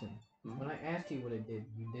 Austin, Hmm? when I asked you what it did,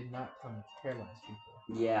 you did not tell me it paralyzed people.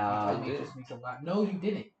 You Yeah. told me did. it just makes a loud. No, you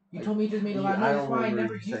didn't. You I- told me it just made a loud I noise. don't That's why I remember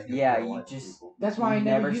never you used saying it. Yeah, it you paralyzed just- people. That's why I You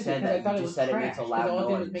never never used said it because that, I thought you it just was said it trash. makes a 'cause loud all it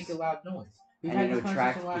did was noise. make a loud noise. We've And had it this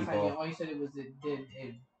attracts conversation last people. time. All you said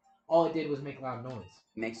all it did was make a loud noise.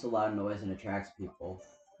 Makes a loud noise and attracts people.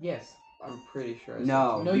 Yes. I'm pretty sure I said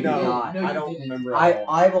No, so. No, you no, didn't. not. No, you I don't didn't. remember. I at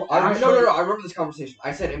all. will I actually. I remember this conversation.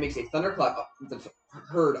 I said it makes a thunderclap that's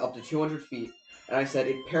heard up to 200 feet, and I said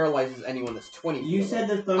it paralyzes anyone that's 20 feet You away. said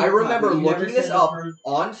the thunder. I remember clap, but you never looking this said the up thunder-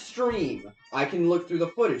 on stream. I can look through the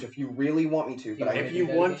footage if you really want me to, but I If you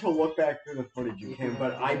want to look back through the footage, you If can, you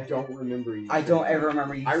but wanna I do that. don't remember you. I don't saying ever that.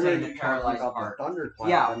 remember you I saying remember the you talking paralyzed about part. the thunderclap.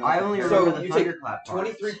 Yeah, but not I the only So remember the you take thunderclap part.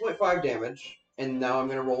 23.5 damage, and now I'm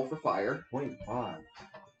gonna roll for fire. 0.5.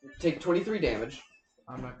 Take 23 damage.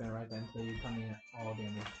 I'm not gonna write that until you tell me all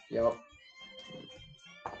damage. Yep.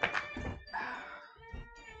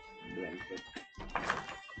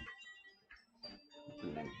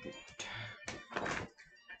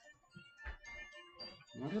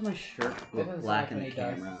 Why does my shirt That look doesn't black sound in like the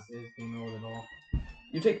any dice camera? is being rolled at all.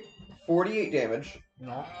 You take 48 damage.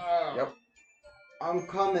 No. Yep. I'm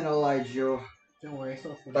coming, Elijah. Don't worry, I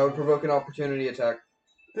still have That would provoke an opportunity attack.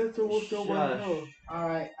 That's almost Shush.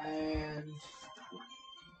 Alright, and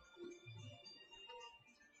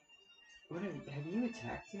What have you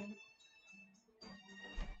attacked him?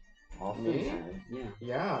 Me? Yeah.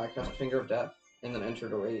 Yeah, I cast Finger of Death, and then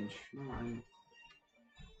entered a rage. No, I'm.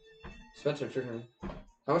 Spencer, it's your turn.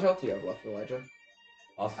 How much health do you have left, Elijah?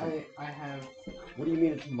 Awesome. I have What do you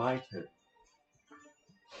mean it's my turn?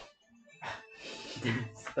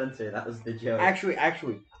 Spencer, that was the joke. Actually, I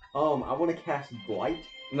want to cast Blight.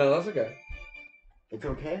 No, that's okay. It's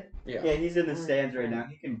okay? Yeah. Yeah, he's in the stands right now.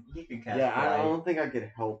 He can cast Yeah, I flight. don't think I could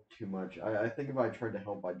help too much. I think if I tried to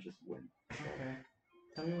help, I'd just win. Okay.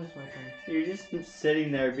 Tell me what's my turn. You're just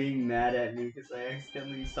sitting there being mad at me because I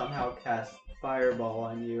accidentally somehow cast Fireball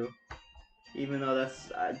on you. Even though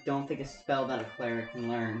I don't think a spell that a cleric can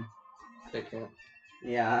learn. They can't.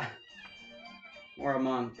 Yeah. Or a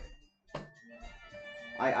monk.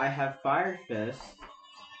 I have Fire Fist.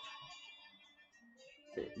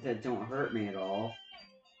 That don't hurt me at all.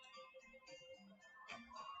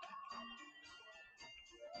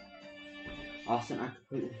 Austin, I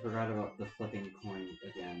completely forgot about the flipping coin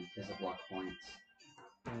again because of luck points.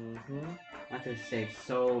 Mm-hmm. I could have saved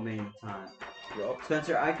so many times. Yup.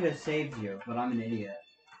 Spencer, I could have saved you, but I'm an idiot.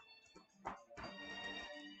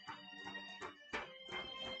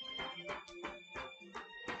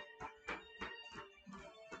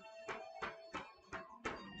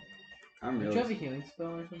 I'm Did really. you have a healing spell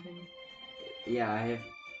or something? Yeah, I have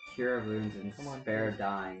Cure of Wounds and Come on, Spare please.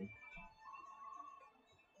 Dying.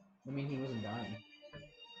 I mean, he wasn't dying.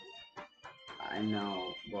 I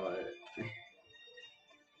know, but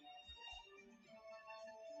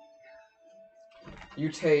You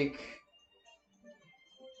take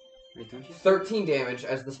wait, don't you? 13 damage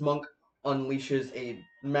as this monk unleashes a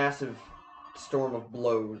massive storm of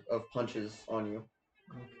blows, of punches on you.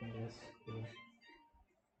 Okay, that's cool.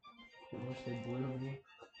 I wish they blew me.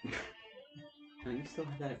 Don't you still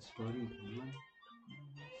have that exploding penguin?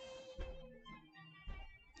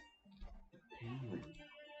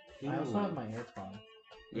 I also have my AirPod. I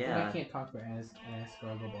Yeah. can't talk for Ass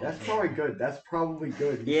Gargle. That's probably good. That's probably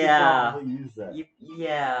good. You Yeah. should probably use that.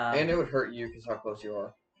 Yeah. And it would hurt you because how close you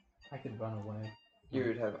are. I could run away. You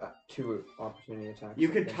would have 2 opportunity attacks. You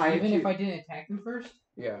could tie it Even to if I didn't attack him first?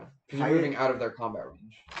 Yeah, because Tie you're it- moving out of their combat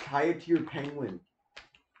range. tie it to your penguin.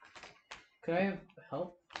 Could I have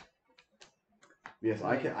help? Yes,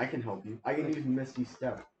 I can help you. I can use Misty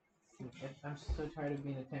Step. I'm so tired of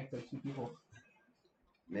being attacked by 2 people.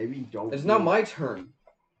 Maybe don't. It's now my turn.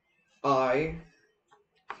 I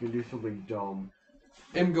You can do something dumb.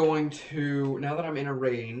 am going to, now that I'm in a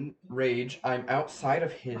rage, I'm outside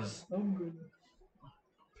of his. I'm gonna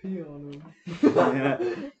pee on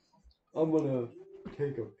him. I'm gonna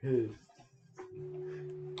take a piss.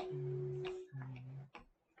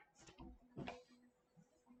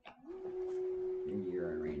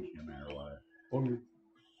 You're in range no matter what. Hungry.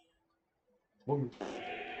 Hungry.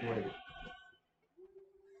 Wait.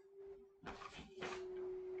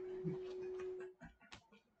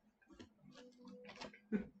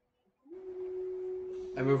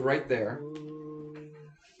 I move right there.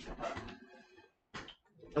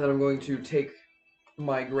 And then I'm going to take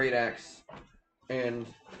my great axe and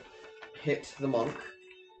hit the monk.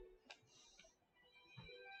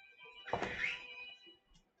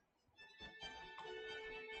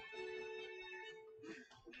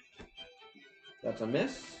 That's a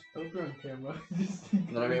miss. Over on camera. And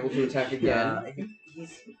then I'm able to attack again. Yeah,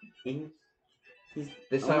 he's in. He's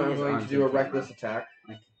This only time I'm his going to arms do a in camera. reckless attack.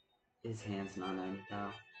 His hand's not in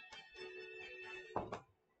now.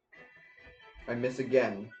 I miss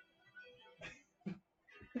again.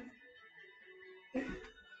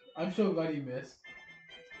 I'm so glad you missed.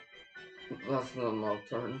 That's not my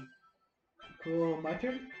turn. Cool, my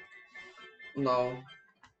turn? No.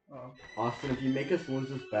 Oh. Austin, if you make us lose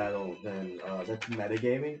this battle, then that's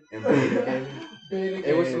metagaming and metagaming.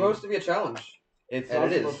 It was supposed to be a challenge. It's And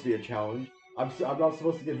not it supposed is. to be a challenge. I'm not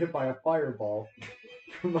supposed to get hit by a fireball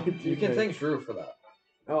from my teammate. You can thank Drew for that.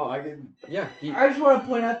 Oh, I can. Yeah, he. I just want to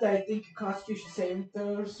point out that I think your Constitution saving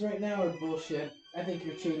throws right now are bullshit. I think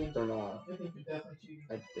you're cheating. They're not. I think you're definitely cheating.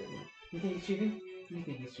 I didn't. You think he's cheating? You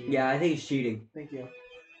think he's cheating? Yeah, I think he's cheating. Thank you.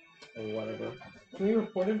 Or whatever. Can we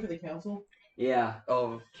report him to the council? Yeah.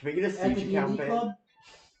 Of Can we get a At the siege D&D account ban? club?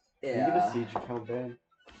 Can we get a siege account ban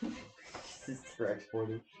Can for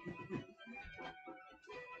exporting?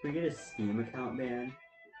 we get a Steam account ban?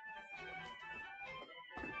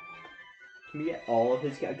 Can we get all of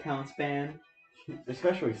his accounts banned?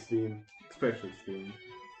 Especially Steam. Especially Steam.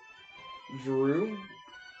 Drew,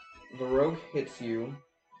 the rogue hits you.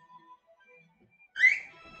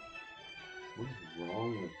 What is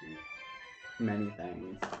wrong with you? Many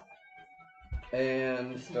things.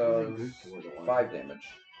 And This is really does good for the 5 damage.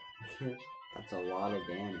 That's a lot of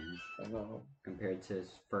damage I know. compared to his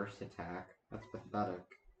first attack. That's pathetic.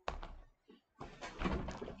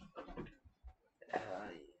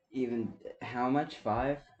 Even how much?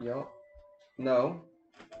 5? Yup. No.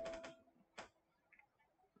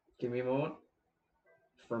 Give me a moment.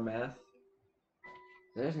 For math.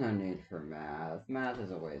 There's no need for math. Math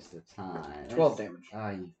is a waste of time. 12 damage.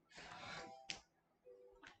 I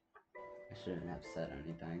shouldn't have said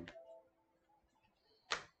anything.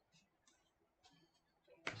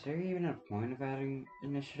 Is there even a point of adding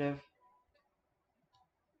initiative?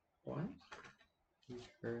 What?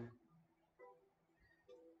 Or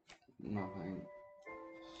nothing.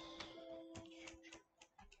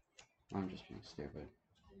 I'm just being stupid.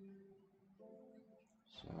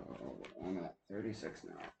 So I'm at 36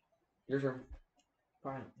 now. Your turn.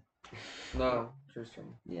 Fine. No, it's your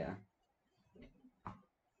turn. Yeah.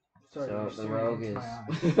 Sorry, So you're the staring rogue into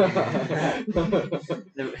is- my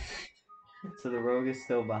eyes. So the rogue is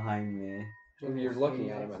still behind me. You're looking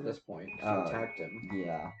at him at this point. 'Cause you Oh. attacked him.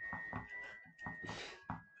 Yeah.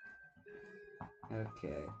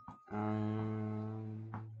 Okay.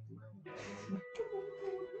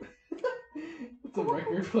 It's a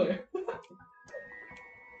record player.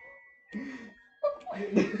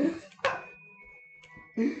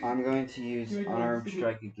 I'm going to use unarmed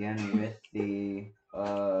strike again with the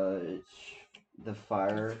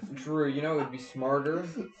fire. Drew, you know it would be smarter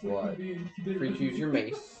What? for you to use your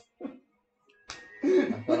mace.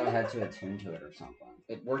 I thought I had to attune to it or something.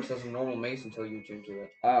 It works as a normal mace until you attune to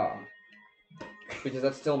it. Oh. Because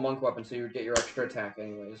that's still a monk weapon, so you would get your extra attack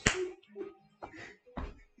anyways.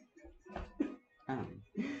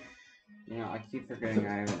 You know, I keep forgetting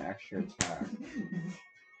I have an extra attack.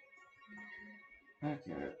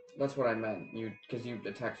 Okay. That's what I meant. Because you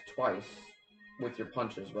attacked twice with your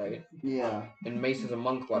punches, right? Yeah. And mace is a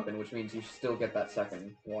monk weapon, which means you still get that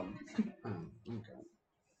second one. Okay.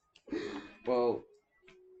 Well,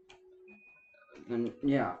 then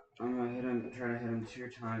yeah, I'm gonna hit him. Try to hit him 2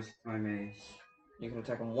 times with my mace. You can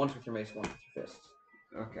attack him once with your mace, once with your fists.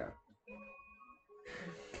 Okay.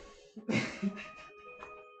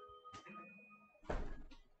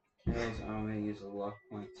 Because I'm gonna use a luck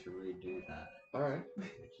point to redo that. Alright. Which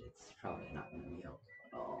it's probably not gonna be helpful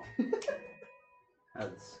at all.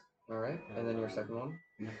 That's Alright. And then your second one?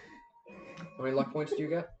 Yeah. How many luck points do you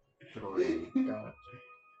get? 3. Got it.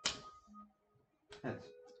 That's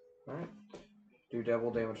Alright. Do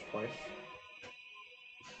double damage twice.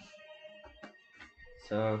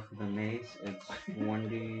 so for the mace, it's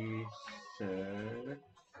 1d6.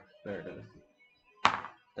 There it is.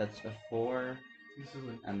 That's a 4,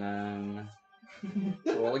 and then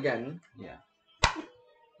Roll again. yeah,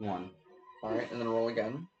 1, Alright, and then roll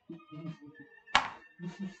again.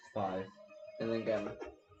 5, And then again.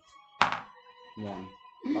 1.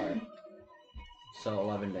 Alright. So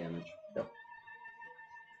 11 damage.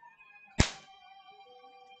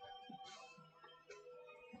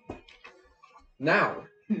 Now,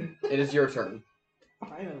 it is your turn.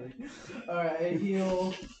 Finally. Alright, I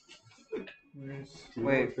heal.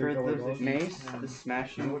 Wait, for the mace, the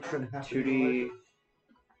smashing 2d6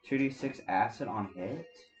 acid on hit?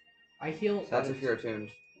 I heal. That's if you're attuned.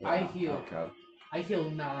 I heal. Okay. I heal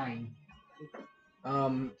 9.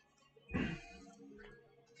 So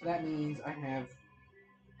that means I have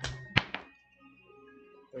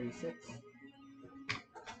 36.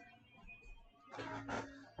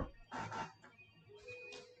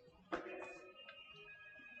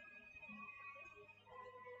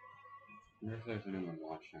 I wonder if there's anyone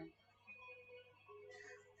watching.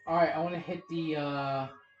 Alright, I want to hit the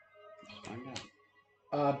Find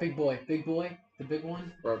out. big boy, the big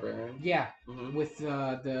one. Barbarian. Yeah, Mm-hmm. with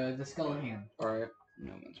the skeleton hand. Alright.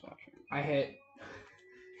 No one's watching. I hit.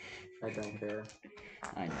 I don't care.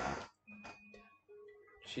 I know.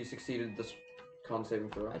 She succeeded this con saving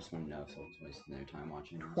throw. I just want to know if someone's wasting their time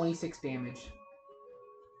watching this. 26 damage.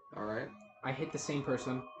 Alright. I hit the same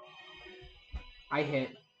person. I hit.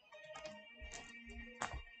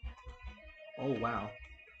 Oh wow.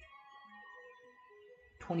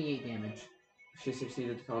 28 damage. She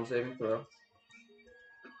succeeded the con saving throw.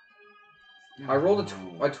 I rolled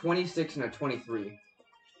a 26 and a 23.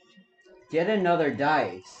 Get another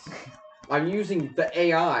dice. I'm using the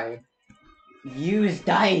AI. Use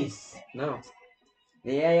dice. No.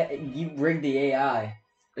 The AI, you rigged the AI.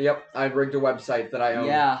 Yep, I rigged a website that I own.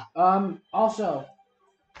 Yeah. Also,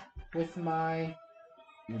 with my.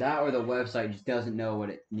 That or the website just doesn't know what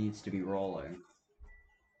it needs to be rolling.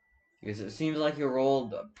 Because it seems like you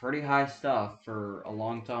rolled pretty high stuff for a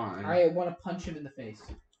long time. I want to punch him in the face.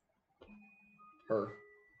 Her.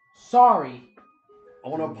 Sorry. I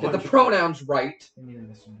want to Get punch the pronouns right. I need a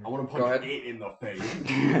messenger. I want to Go punch ahead. it in the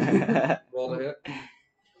face. Roll to hit.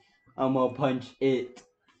 I'm gonna punch it.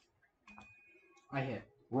 I hit.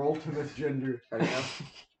 Roll to misgender. Ready now?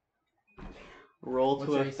 Roll What's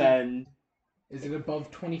to your AC? offend. Is it above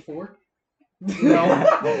 24? No.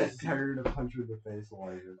 It's tired to punch you in the face,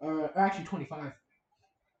 Elijah. Actually 25.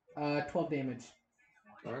 12 damage.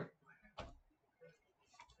 Alright.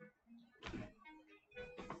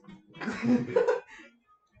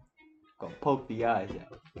 Go poke the eyes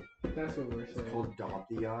out. That's what we're It's saying. called dot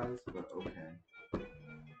the eyes, but okay.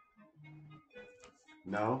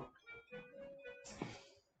 No?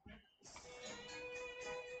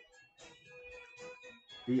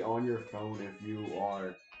 Be on your phone if you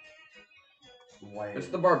are laying. It's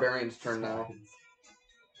the barbarian's turn now.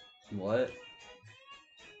 What?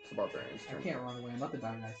 It's the barbarian's I turn. can't run away. I'm about to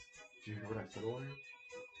die, guys. Did you hear what I said earlier?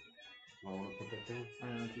 I want to put that down. I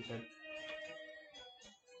don't know what you said.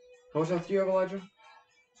 How much health do you have, Elijah?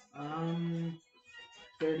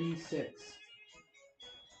 36.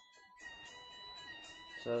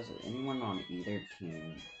 So has anyone on either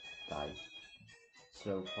team died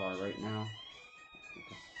so far right now?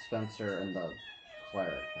 Because Spencer and the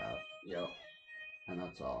cleric have, Yep. and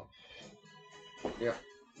that's all. Yep.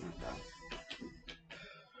 Okay.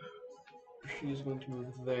 She's going to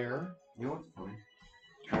move there. You know what's funny?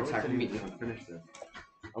 How I was attacking saying me? to finish this.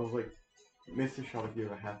 I was like, Mr. Shot, if you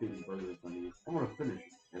have a half eaten burger in front of you, I'm gonna finish it.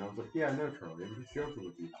 And I was like, yeah, I know, Charlie. I'm just joking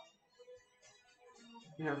with you.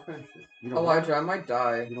 You never finished it. You know why? Elijah, I might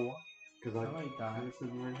die. You know what? Because I I might die. finished it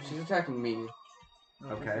right She's here. attacking me.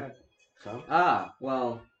 Okay. So? Ah,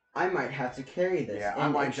 well, I might have to carry this. Yeah, I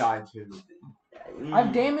and might it's- die too.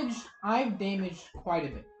 I've damaged quite a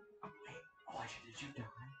bit. Elijah, did you die?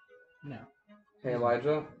 No, Hey,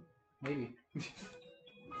 Elijah. maybe. You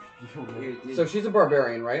don't know. You're, So she's a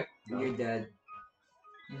barbarian, right? you're dead.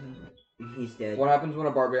 Mhm. He's dead. What happens when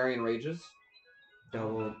a barbarian rages?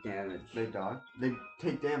 Double damage. They die. They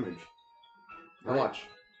take damage. How much?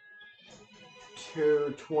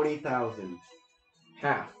 To 20,000.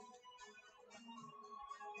 Half.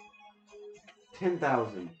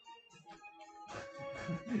 10,000.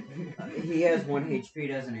 He has 1 HP,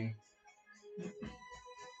 doesn't he?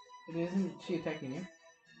 It isn't she attacking you?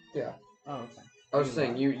 Yeah. Oh, okay. I was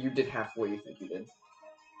saying you did half what you think you did.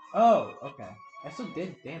 Oh, okay. I still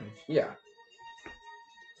did damage. Yeah.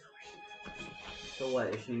 So what,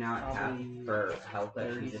 is she not half Probably for health that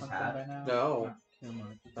she 30 just something had? by now. No. Not too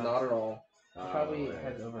much. Not at all. Probably Oh,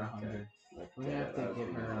 has over 100. We're gonna have to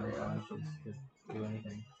get her unconscious to do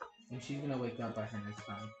anything, and she's gonna wake up by her next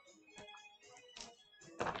time.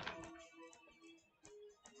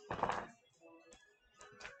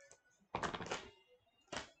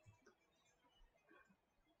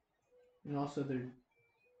 And also, they're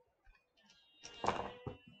I'm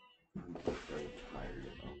so tired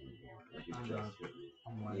of I'm just not.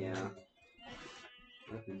 I'm like, Yeah.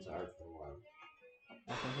 I've been tired for a while.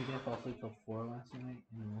 I think we didn't fall asleep till 4 last night,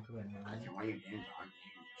 and then woke up at 9. Why you didn't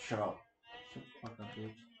Shut up. Shut the fuck up,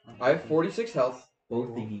 bitch. I have 46 health.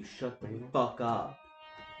 Both of you shut the fuck up.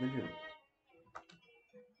 Maybe.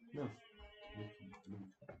 No.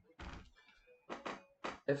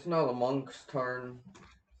 It's now the monk's turn.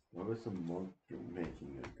 What was the monk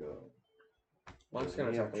making it go? Monk's Does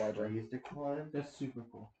gonna he attack have Elijah. trees to climb? That's super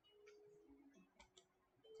cool.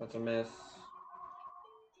 That's a miss.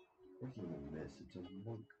 This is a miss. It's a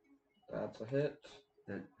monk. That's a hit.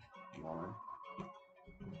 That lie.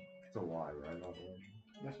 It's a lie, right? Not a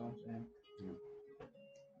lie. That's what I'm saying.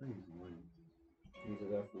 I think he's lying. He's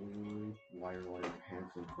a definitely Liar, liar,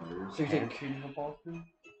 pants and fires. So you take- Pants in the Boston?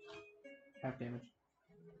 Half damage.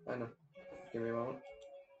 I know. Give me a moment.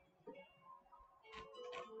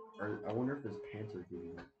 Or, I wonder if his pants are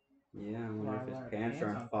heating up. Yeah, I wonder if Liar, his pants are pants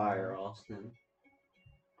on on fire, fire. Austin.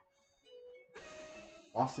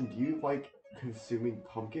 Austin, do you like consuming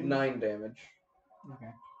pumpkins? 9 damage.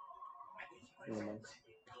 Okay. From the monk.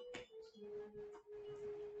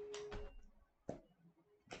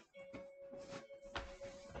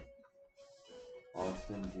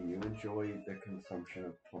 Austin, do you enjoy the consumption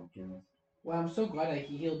of pumpkins? Well, I'm so glad that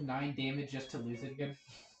he healed 9 damage just to lose it again.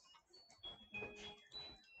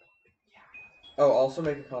 Oh, also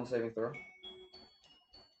make a con saving throw.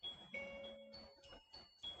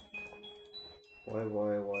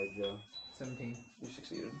 Why, Joe? 17. You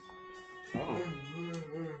succeeded. Oh.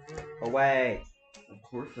 Away! Of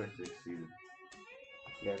course I succeeded.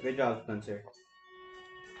 Yeah, good job, Spencer.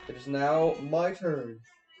 It is now my turn.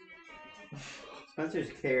 Spencer's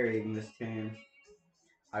carrying this team.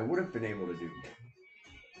 I would have been able to do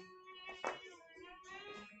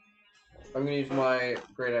I'm gonna use my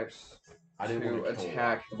great axe I didn't to want to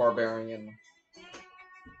attack the barbarian.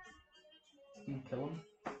 You can kill him?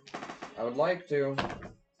 I would like to.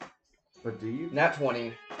 But do you? Nat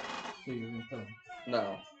 20. So you're gonna kill him.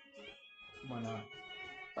 No. Why not?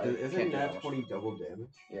 I Isn't can't do that damage. 20 double damage?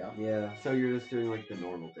 Yeah. Yeah. So you're just doing like the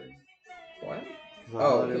normal damage. What? 'Cause I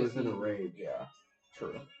Oh, thought it because was in a he- rage. Yeah.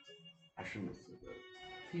 True. I shouldn't have said that.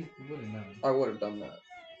 He would have known. I would have done that.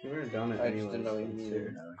 He would have done it I just anyways. didn't know he then, needed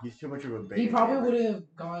too. No, he's too much of a baby. He probably would have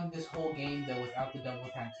gone this whole game though without the double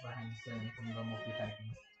attacks behind the ceiling from the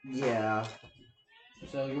multi-attacking. Yeah.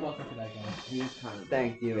 So you're welcome for that, guys. He is kind of.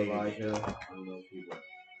 Thank you, baby. Elijah. I don't know if he would.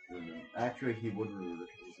 Remember. Actually, he would remember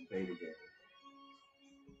because he's a beta gamer.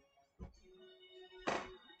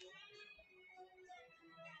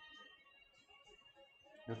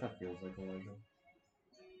 You know what that feels like, Elijah?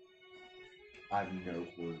 I have no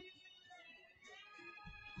clue.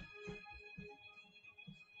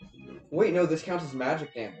 Wait, no, this counts as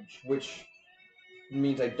magic damage, which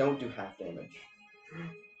means I don't do half damage.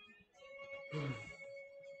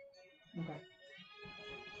 Okay.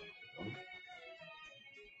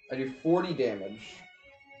 I do 40 damage.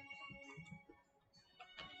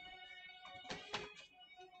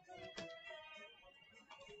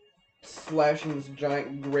 Slashing this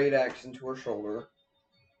giant great axe into her shoulder.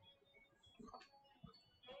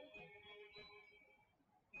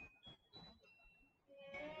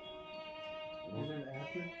 Is it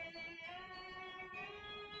after?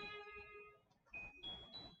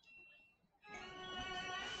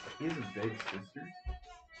 He has a big sister.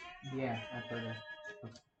 Yeah, I've heard her.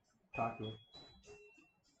 Let's talk to her.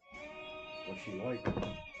 What's she like?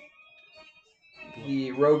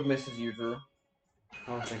 The rogue misses you, Drew.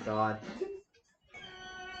 Oh, thank God.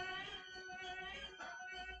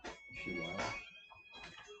 Is she loud?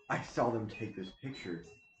 I saw them take this picture.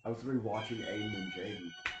 I was literally watching Aiden and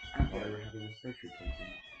Jaden while they were having this picture taken.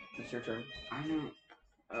 It's your turn. I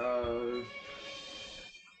know.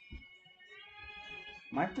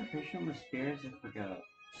 My proficient with spears, I forgot.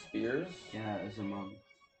 Spears? Yeah, as a monk.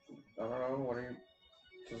 I don't know, what are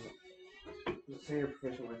you... Just say you're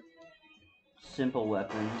proficient with. Simple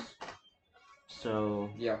weapons. So,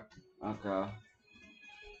 Yeah. okay.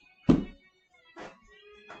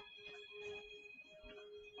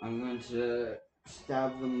 I'm going to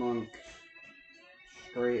stab the monk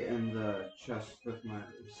straight in the chest with my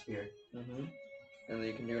spear. Mm-hmm. And then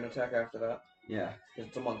you can do an attack after that. Yeah. Because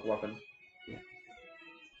it's a monk weapon.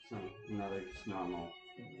 So another just normal.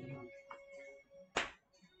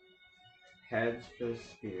 Heads for the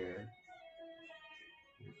spear.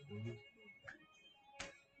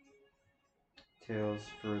 Tails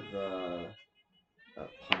for the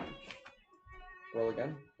punch. Roll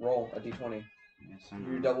again. Roll a d20. Yes, I You know.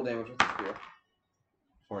 do double damage with the spear.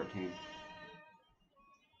 14.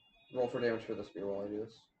 Roll for damage for the spear while I do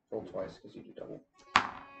this. Roll twice because you do double.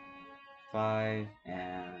 5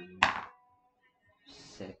 and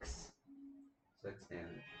 6. 6 damage.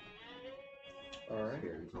 Alright.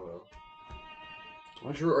 Spear in total.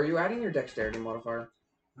 Drew, are you adding your dexterity modifier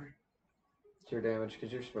to your damage?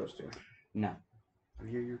 Because you're supposed to. No. Are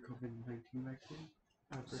you your COVID-19 vaccine?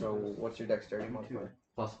 So, what's your dexterity Me too. modifier?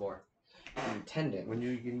 Plus 4. 10 damage. When are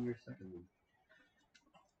you getting your second one?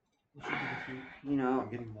 You know, I'm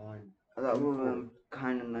getting mine. that would have been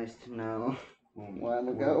kind of nice to know a while Well,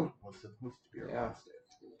 ago. was supposed to be our Yeah. last day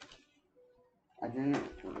of school. I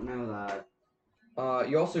didn't know that.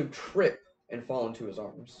 You also trip and fall into his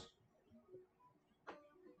arms.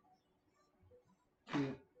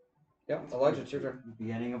 Yeah, Elijah, it's your turn.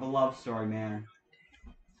 Beginning of a love story, man.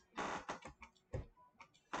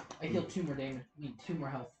 I heal 2 more damage. Need 2 more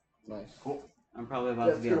health. Nice. Cool. I'm probably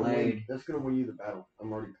about to get gonna laid. win. That's gonna win you the battle.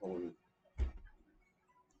 I'm already calling it.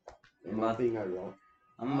 Am I About- being ironic?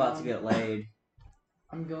 I'm about to get laid.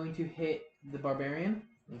 I'm going to hit the barbarian.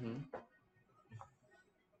 Mm-hmm.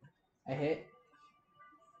 I hit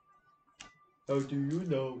How do you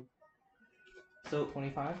know? So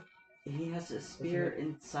 25. he has a spear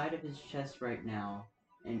inside of his chest right now,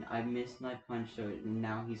 and I missed my punch, so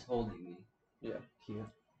now he's holding me. Yeah. Cute.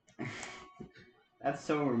 That's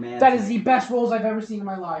so romantic. That is the best rolls I've ever seen in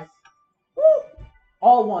my life. Woo!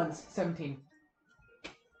 All ones. 17.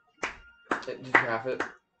 Did you half it?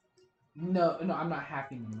 No, I'm not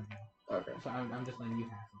halving them right now. Okay. So I'm just letting you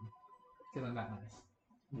half them. Because I'm that nice.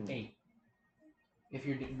 Hmm. 8. If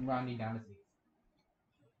you're rounding down to 8.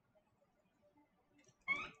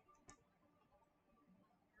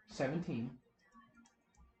 $17.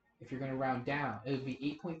 If you're going to round down, it would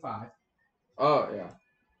be 8.5. Oh, yeah.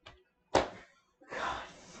 God,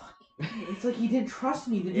 fuck. It's like he didn't trust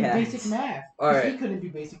me to do Yeah, basic it's- math. Alright. He couldn't do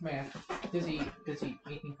basic math. Does he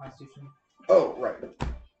 18 Constitution? Oh, right.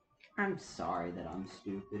 I'm sorry that I'm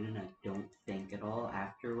stupid and I don't think at all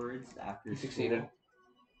afterwards. After You school. succeeded.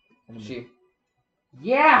 She.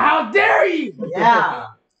 Yeah, how dare you! Yeah.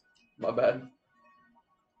 My bad.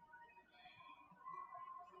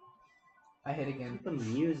 I hit again. The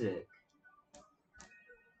music.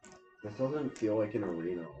 This doesn't feel like an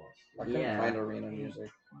arena almost. I couldn't Yeah. find arena music.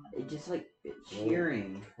 It just like it's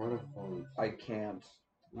cheering. Trying to find. I can't.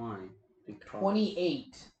 Why? Because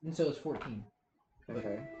 28, and so it's 14.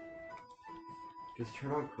 Okay. Just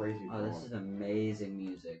turn on crazy. Oh, for this one. is amazing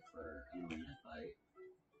music for an arena fight.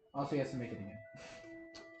 Also, he has to make it again.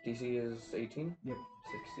 DC is 18? Yep.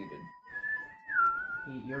 Succeeded.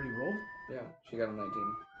 You already rolled? Yeah, she got a 19.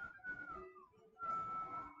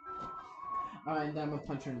 And then I'm gonna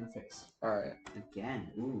punch her in the face. Alright.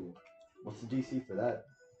 Again, ooh. What's the DC for that?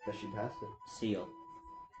 That she passed it. Seal.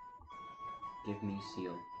 Give me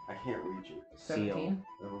seal. I can't reach it. 17?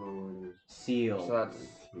 I don't know where it is. Seal. So that's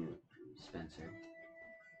I can't. Spencer.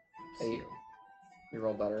 8. Seal. You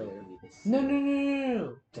rolled that earlier. Give me the seal.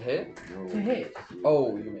 No. To hit? No, To hit.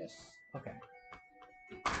 Oh, you miss. Okay.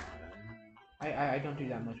 I don't do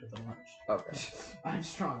that much with a punch. Okay. I'm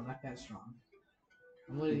strong, not that strong.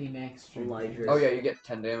 I'm literally max strength. Elijah. Oh yeah, you get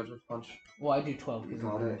 10 damage with punch. Well, I do 12 You because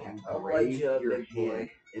I'm gotta a cat. raise Elijah, your big boy. hand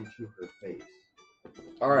into her face.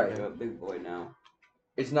 Alright. You're a big boy now.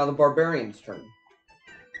 It's now the barbarian's turn.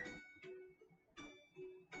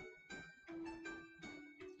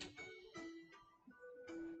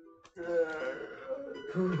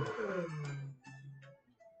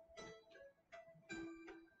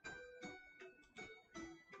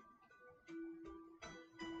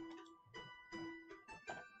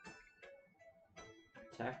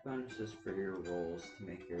 Attack bonuses for your rolls to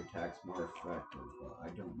make your attacks more effective, but I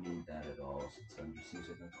don't need that at all since I'm just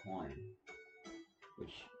using a coin.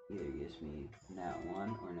 Which either gives me nat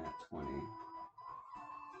 1 or nat 20.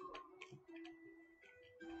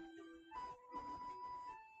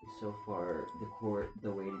 So far,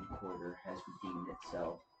 the weighted quarter has redeemed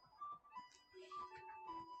itself.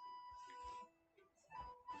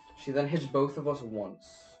 She then hits both of us once.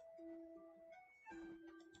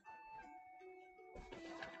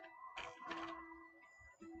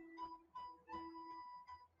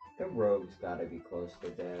 The rogue's gotta be close to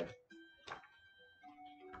dead.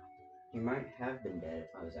 He might have been dead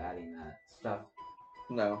if I was adding that stuff.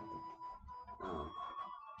 No. Oh,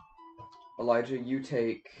 Elijah, you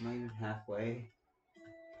take not even halfway.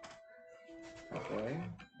 halfway,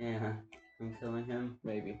 Yeah, I'm killing him.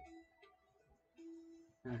 maybe.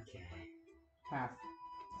 Okay. Half.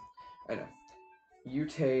 I know. You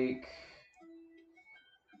take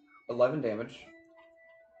 11 damage.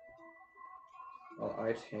 While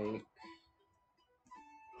I take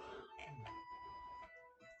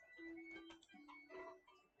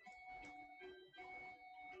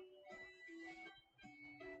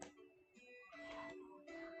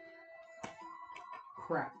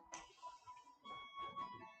Crap.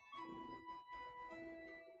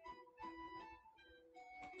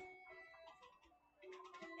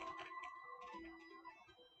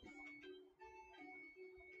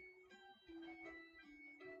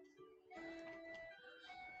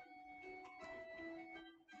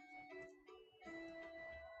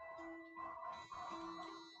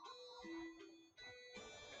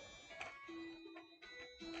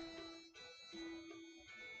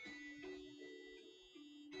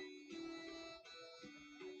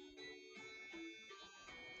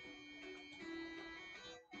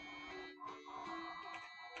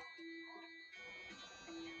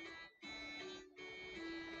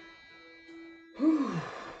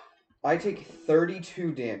 I take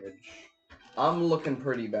 32 damage. I'm looking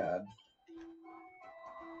pretty bad.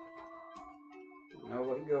 I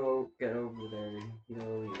would go get over there and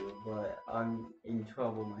heal you, but I'm in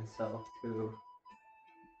trouble myself too.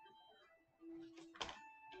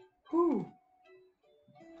 Whew.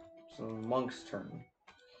 So monk's turn.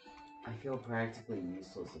 I feel practically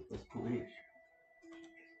useless at this point.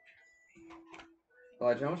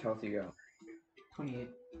 Elijah, how much health you got? 28.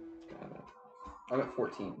 Got it. I'm at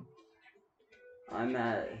 14. I'm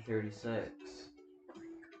at 36.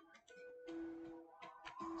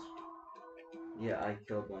 Yeah, I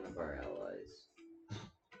killed one of our allies.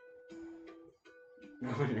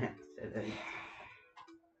 On accident.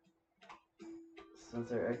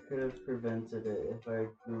 Spencer, I could have prevented it if I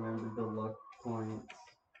remembered the luck points.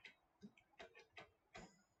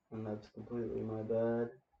 And that's completely my bad.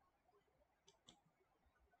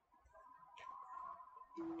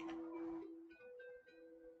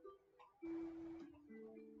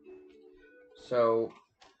 So,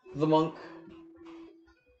 the monk,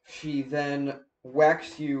 she then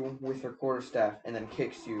whacks you with her quarterstaff and then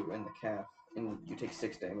kicks you in the calf, and you take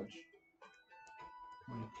 6 damage.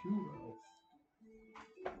 22 rolls.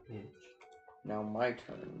 Bitch. Now my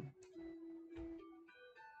turn.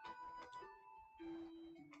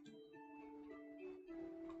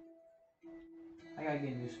 I gotta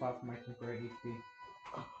get a new spot for my temporary HP.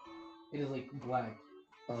 It is like black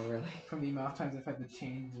Oh, really? from the amount of times I've had to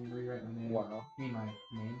change and rewrite my name. Wow. I mean my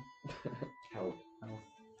name. Help. Health.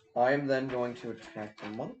 I am then going to attack the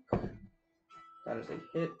monk. That is a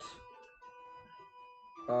hit.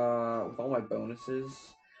 With all my bonuses,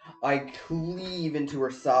 I cleave into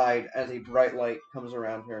her side as a bright light comes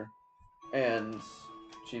around her, and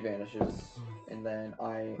she vanishes. And then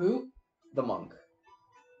I, Who? the monk,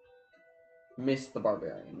 miss the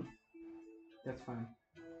barbarian. That's fine.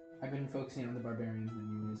 I've been focusing on the barbarians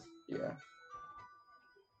anyways. Yeah.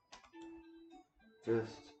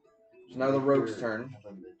 Just. So now the rogue's You're turn. a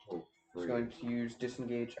mental She's freak. going to use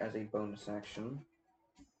disengage as a bonus action,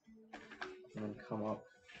 and then come up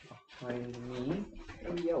behind me.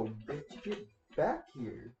 Hey, yo, bitch, get back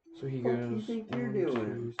here. So he What goes. do you think you're 1, doing?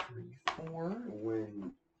 2, 3, 4.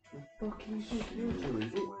 When the fuck you think you're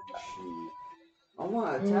doing? I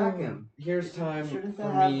want to attack him. Here's time Shouldn't for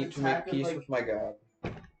that have me to make attack of, peace like- with my god.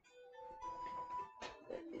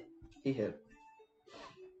 He hit.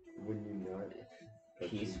 When you nut.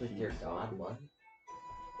 Peace with your god? What?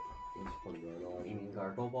 He's putting right on. You mean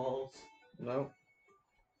gargle balls? No.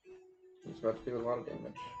 He's about to do a lot of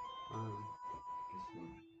damage. Guess not.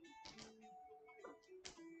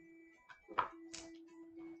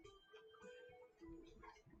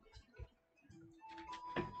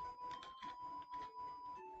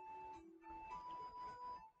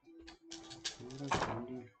 What is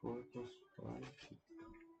 1d4 plus 5?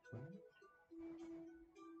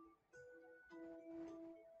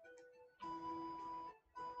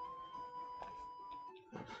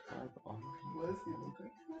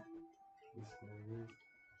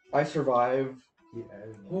 I survive.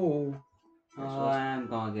 Oh. Oh, I'm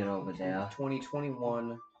gonna get over there.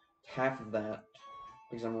 2021. Half of that.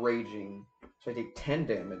 Because I'm raging. So I take 10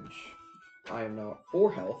 damage. I am now at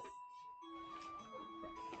 4 health.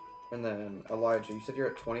 And then Elijah, you said you're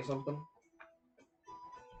at 20 something?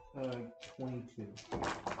 22.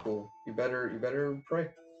 Cool. You better pray.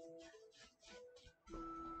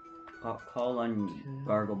 Call on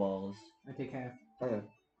gargle balls. I take half. Okay.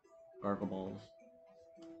 Gargle balls.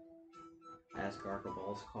 As Gargle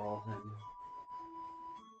Balls call him.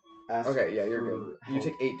 Ask Okay, yeah, you're for good. You help.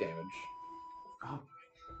 take 8 damage.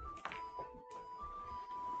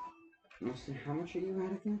 Mostly, how much are you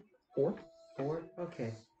at again? 4? 4?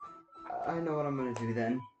 Okay. I know what I'm gonna do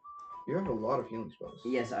then. You have a lot of healing spells.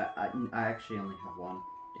 Yes, I actually only have one.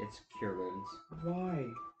 It's Cure Wounds. Why?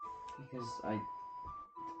 Because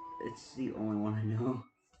it's the only one I know.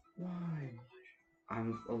 Why?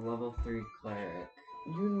 I'm a level 3 cleric.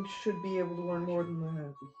 You should be able to learn more than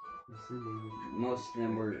that. Most of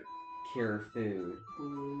them were Cure Food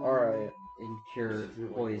Alright. and Cure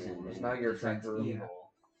Poison. It's and now your turn Detect for- Evil.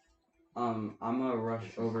 I'm gonna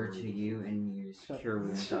rush over to you and use Cure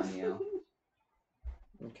Wounds on you.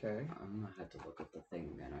 Okay. I'm gonna have to look up the thing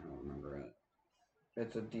again. I don't remember it.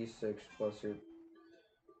 It's a d6 plus your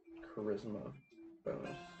charisma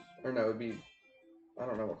bonus. Or no, it'd be... I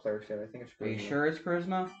don't know what clerics get. I think it's charisma. Are you sure it's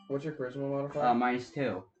Charisma? What's your charisma modifier?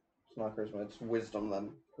 -2. It's not charisma, it's wisdom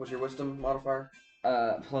then. What's your wisdom modifier?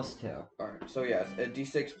 +2. Alright, so yeah, it's a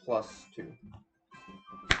d6 plus 2.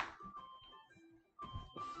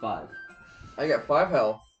 5. I got 5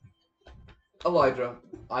 health. Elijah,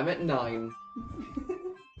 I'm at 9.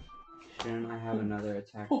 Shouldn't I have another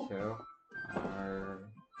attack too? Or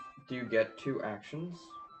Do you get 2 actions?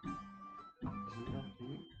 isn't that a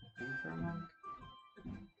thing for a monk?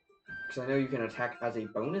 Because I know you can attack as a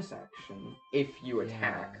bonus action if you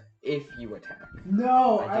attack. If you attack.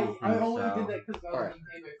 No, I do I think only so. did that because I was Alright. being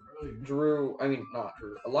paid by earlier. Drew, I mean, not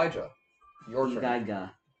Drew. Elijah, your turn.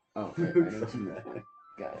 Igaiga. Oh, okay, I need to.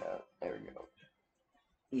 Gaia. There we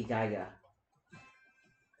go. Igaiga.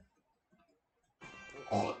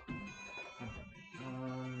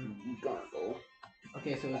 Gargle.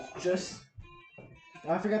 Okay, so it's just.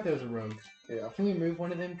 Oh, I forgot there was a rogue. Yeah. Can we move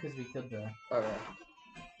one of them because we killed Okay.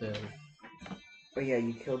 the? Oh yeah,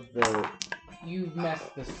 you killed the. You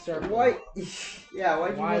messed the circle. Why? Yeah,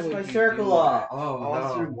 why'd you Why mess would my you do circle that? up? Oh,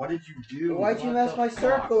 Austin, what did you do? Why'd you What mess the my fuck?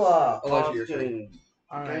 circle up? Elijah, your turn. Austin,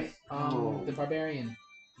 All right. No. The barbarian.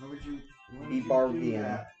 how would you? why Be would you Barbian. do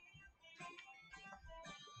that?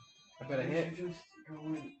 I bet I Why would hit. you just go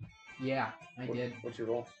in? Yeah, I did. What's your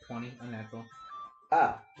roll? 20 unnatural.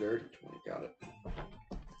 Ah, Dirty 20. Got it.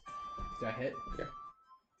 Did I hit?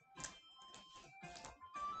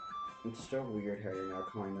 It's still weird how you're now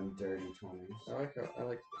calling them dirty 20s. I like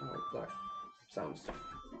that. Sounds.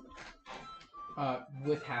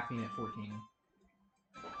 With halving at 14.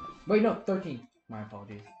 Wait, no, 13. My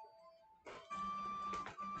apologies.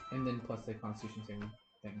 And then plus the Constitution saving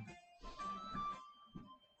thing.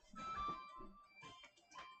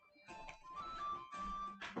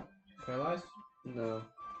 Paralyzed? No.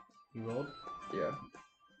 You rolled? Yeah.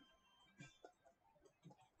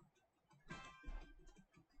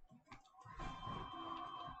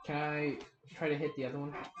 Can I try to hit the other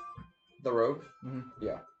one? The rogue?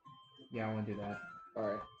 Yeah, I want to do that.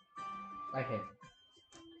 Alright. I hit.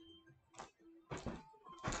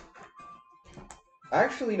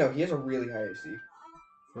 Actually, no, he has a really high AC.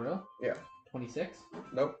 For real? Yeah. 26?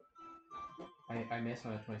 Nope. I missed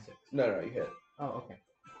on a 26. No, you hit. Oh, okay.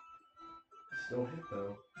 Still hit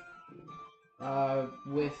though.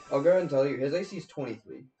 With... I'll go ahead and tell you, his AC is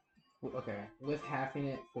 23. Okay, with halving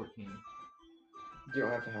it, 14. You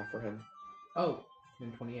don't have to have for him. Oh,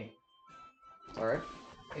 then 28. Alright.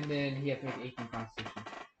 And then he has to make 18 constitution.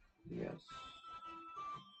 Yes.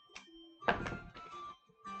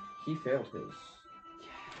 He failed his.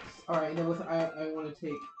 Alright, then with I want to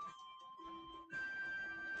take...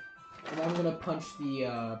 And I'm going to punch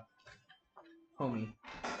the, homie.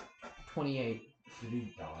 28. Did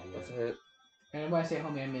he die That's a yet? hit. And when I say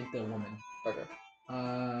homie, I meant the woman. Okay.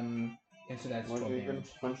 And so that's What 12 are you gonna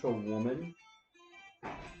damage. punch a woman?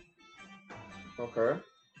 Okay.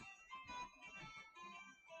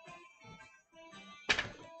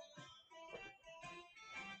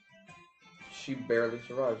 She barely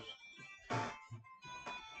survives. I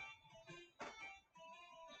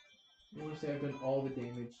want to say I've done all the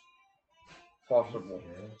damage. Possible.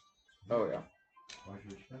 Yeah. Oh, yeah. Why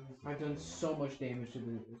should we spend this? I've done so much damage to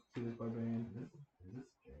this barbarian. Is this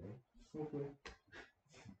scary? Okay.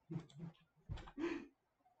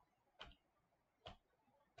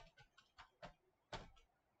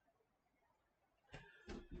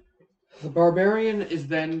 The barbarian is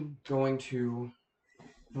then going to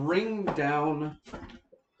bring down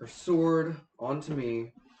her sword onto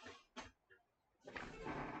me.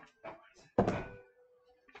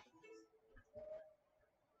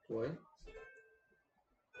 What?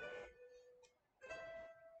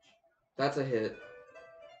 That's a hit.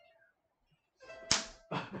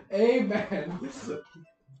 Amen.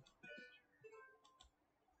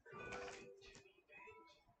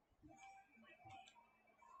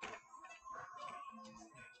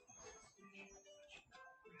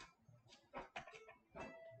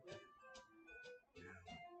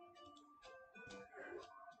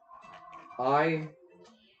 I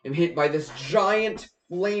am hit by this giant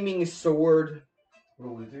flaming sword, What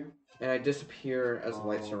do we do? and I disappear as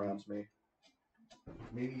light surrounds me.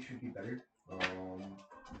 Maybe you should be better.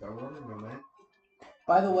 Got one in my mind.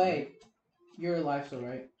 By the way, you're alive still,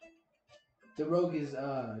 right? The rogue is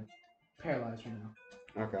paralyzed right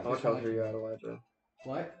now. Okay. How much health are you at, Elijah?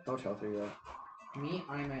 What? How much health are you at? Me?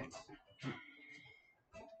 I'm at...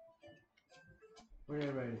 Where did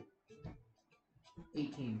I write it?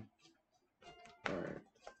 18. Alright.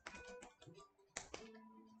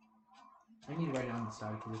 I need to write it on the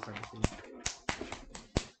side because it's hard to see.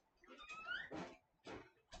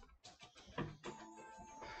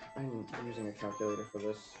 I'm using a calculator for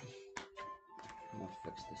this. I'm gonna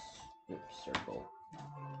fix this circle.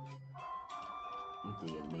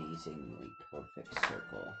 The amazingly perfect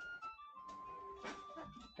circle.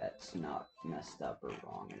 That's not messed up or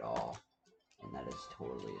wrong at all. And that is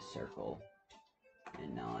totally a circle.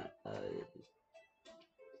 And not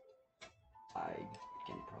I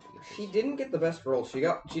can probably get this. She didn't get the best roll. She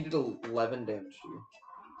did 11 damage to you.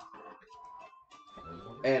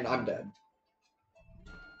 And I'm dead.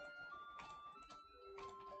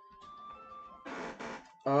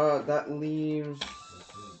 That leaves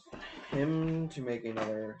him to make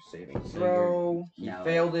another saving So throw. He now-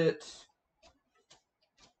 failed it. So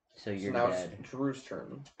So you're now dead. it's Drew's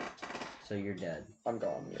turn. So you're dead. I'm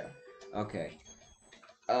gone, yeah. Okay.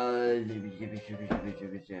 I'm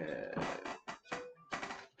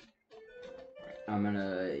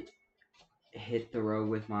gonna hit the rogue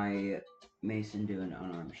with my mace and do an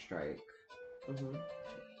unarmed strike, Mm-hmm.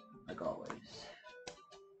 like always.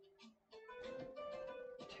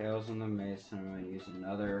 Tails on the mace, and I'm gonna use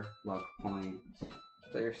another luck point. Is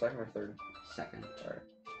that your second or third? Second. Alright.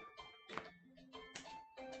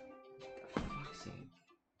 For fuck's sake.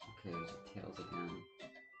 Okay, there's the tails again.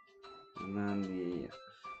 And then the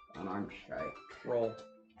unarmed strike. Roll.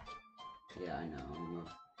 Yeah, I know.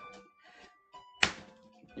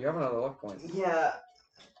 You have another luck point. Yeah.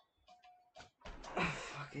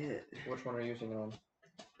 Fuck it. Which one are you using it on?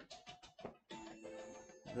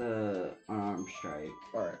 The unarmed strike.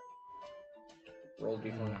 Alright. Roll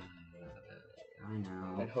d20. I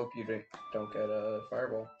know. And hope you don't get a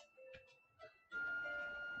fireball.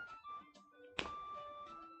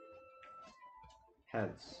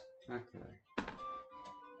 Heads. Okay.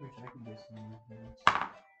 Which I can get some.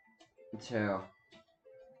 2.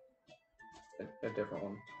 A different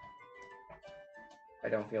one. I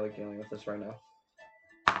don't feel like dealing with this right now.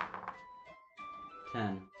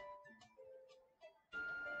 10.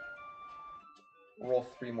 roll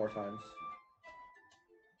 3 more times.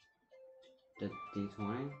 The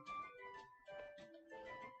D20.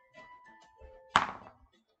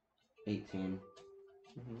 18.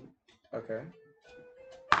 Okay.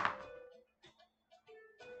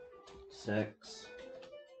 6.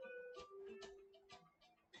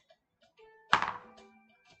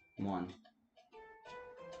 1.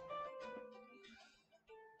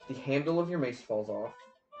 The handle of your mace falls off.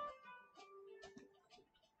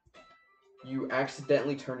 You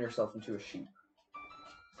accidentally turn yourself into a sheep.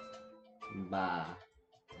 Bah.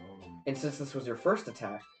 And since this was your first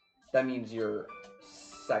attack, that means your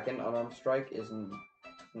second unarmed strike is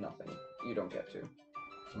nothing. You don't get to.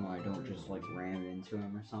 So I don't just like ram into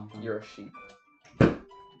him or something. You're a sheep.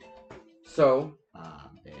 So,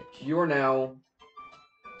 bitch. you are now...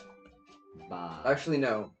 Bah. Actually,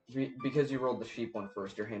 no. Because you rolled the sheep one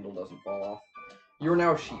first, your handle doesn't fall off. You are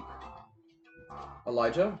now a sheep.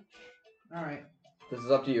 Elijah, Alright. this is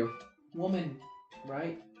up to you. Woman,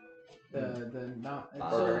 right? The not. So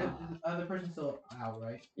Barbarian. the other person's still out,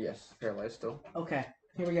 right? Yes, paralyzed still. Okay.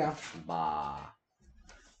 Here we go. Bah.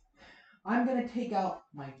 I'm gonna take out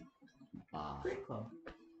my Bah. great club.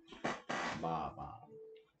 Bah. Bah.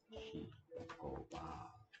 Sheep. Go bah.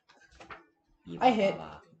 I hit.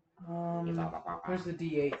 Bah, bah. Where's the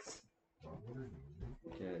D8s?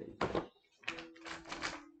 Okay.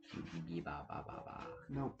 Bah, bah, bah, bah.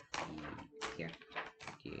 Nope. Here.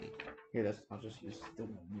 Okay. Here, that's. I'll just use the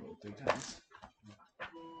one roll 3 times.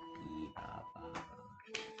 Bah, bah,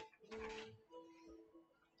 bah.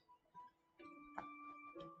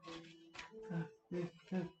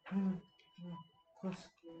 Plus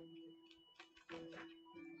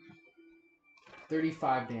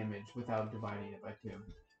 35 damage without dividing it by 2.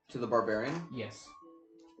 To the barbarian. Yes,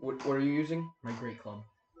 What are you using? my great club.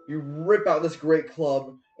 You rip out this great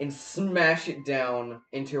club and smash it down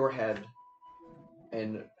into her head.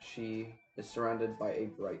 And she is surrounded by a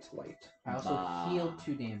bright light. I also heal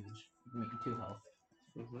 2 damage, 2 health.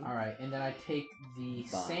 Alright, and then I take the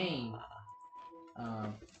same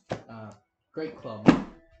great club,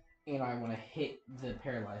 and I want to hit the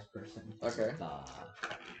paralyzed person. Okay. Bah.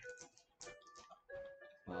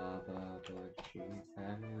 Bah, bah, but she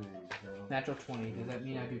had Natural 20. Does that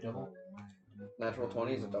mean I do double? Natural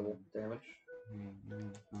 20 is a double damage.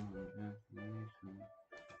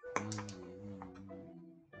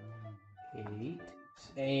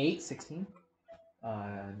 8, 16.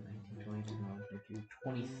 19, 20, 22,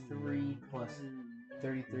 23 plus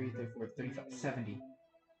 33, 34, 35, 70.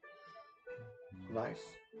 Nice.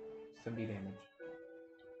 70 damage.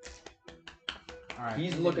 Alright.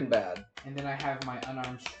 He's and looking then, bad. And then I have my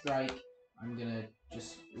unarmed strike. I'm gonna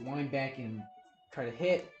just wind back and try to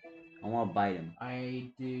hit. I want to bite him. I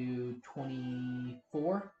do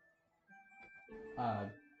 24.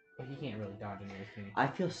 But he can't really dodge anyways, can he? I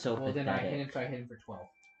feel so Well, pathetic. then I hit him, so I hit him for 12.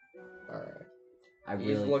 Alright. I He's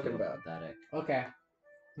really looking feel bad. pathetic. Okay.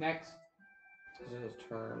 Next. This is his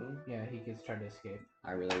turn. Yeah, he gets tried to escape.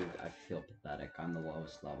 I feel pathetic. I'm the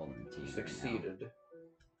lowest level in the team. right now. Succeeded.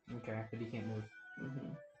 Okay, but he can't move.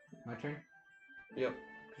 My turn? Yep.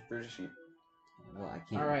 Because you're a sheep. Well, I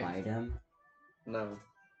can't Alright. bite him. No,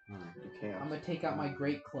 Oh, you can't. I'm gonna take out my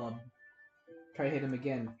great club. Try to hit him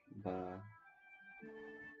again. bah.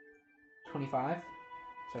 25.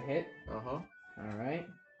 So hit. Uh-huh. Alright.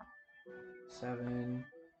 7.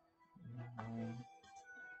 9.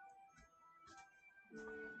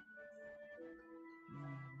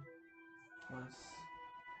 Plus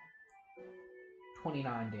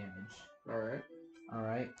 29 damage. Alright.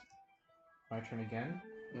 Alright. My turn again.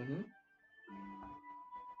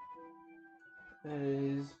 That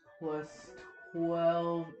is plus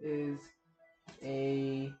 12 is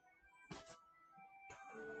a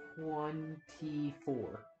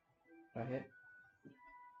 24. Did I hit?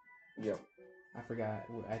 Yep. I forgot.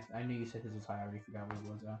 I knew you said his was high. I already forgot what it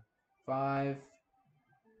was. 5,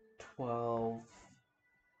 12,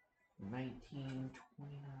 19, 29,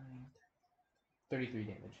 33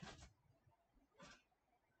 damage.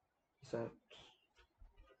 Is that...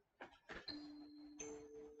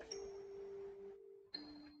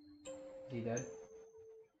 Is he dead?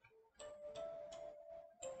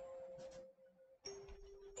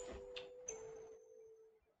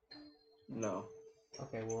 No.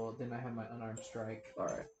 Okay, well, then I have my unarmed strike.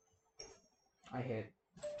 Alright. I hit.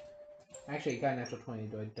 Actually, it got a natural 20.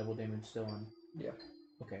 Do I double damage still on? Yeah.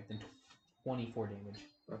 Okay, then 24 damage.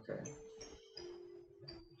 Okay.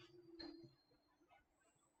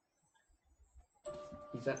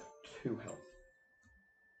 He's at 2 health.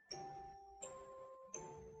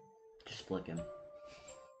 Just flick him.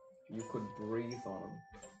 You could breathe on him.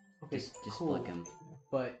 Okay, Just cool. flick him.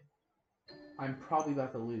 But I'm probably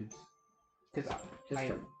about to lose. Because His I have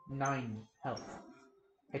turn. 9 health.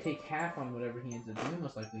 I take half on whatever he ends up doing,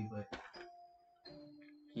 most likely, but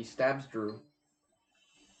He stabs Drew.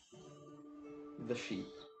 The sheep.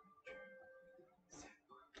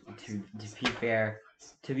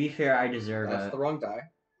 To be fair, I deserve That's it. the wrong die.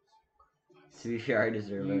 To be fair, I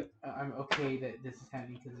deserve it. I'm okay that this is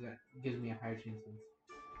happening because that gives me a higher chance of.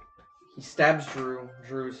 He stabs Drew.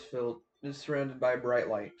 Drew is surrounded by bright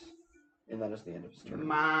light. And that is the end of his turn.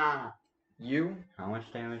 Ma. You How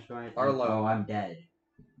much damage do I? Are low. Oh, I'm dead.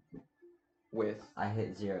 with I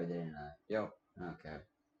hit 0, didn't I? Yep. Okay.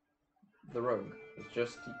 the rogue.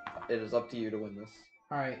 It is up to you to win this.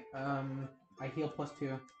 Alright, I heal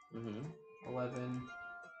 +2. Mm-hmm. 11.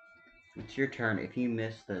 It's your turn. If you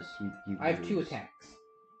miss this, you I have 2 lose. attacks.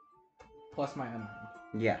 Plus my unarmed.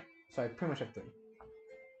 Yeah. So I pretty much have 3.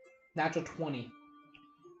 Natural 20.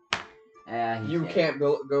 You can't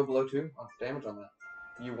go below 2 damage on that.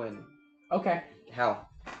 You win. Okay. How?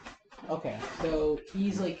 Okay. So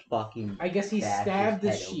he's like, fucking. I guess he bash stabbed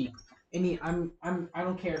his the head sheep, and I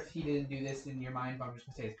don't care if he didn't do this in your mind, but I'm just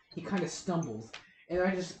gonna say this. He kind of stumbles, and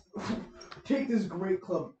I just take this great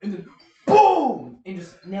club and then boom, and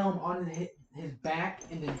just nail him on his back,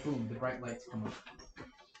 and then boom, the bright lights come up.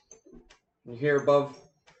 You hear above.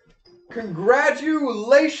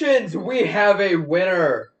 Congratulations! We have a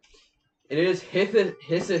winner! It is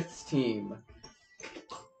Hissith's team.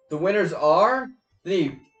 The winners are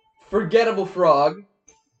the Forgettable Frog,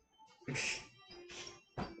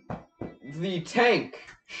 the Tank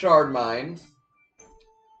Shardmind,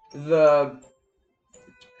 the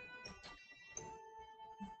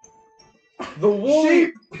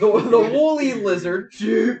woolly the woolly lizard,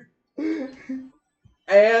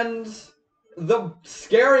 and the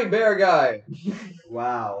scary bear guy.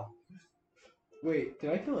 Wow. Wait,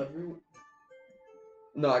 did I kill everyone?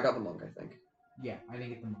 No, I got the monk, I think. Yeah, I didn't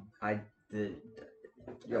get the monk. I did.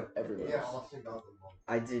 Yep, everyone Yeah, else. also got the one.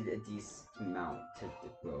 I did a decent amount to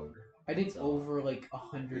the rogue. I did So- over like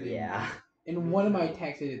 100. Yeah. In one of my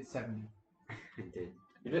attacks, I did 70. I did.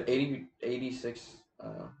 You did 86.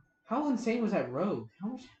 How insane was that rogue? How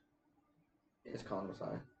much? His con was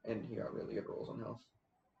high, and he got really good rolls on health.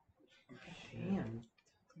 Damn.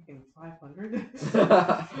 Fucking 500?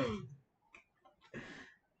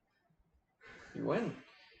 You win.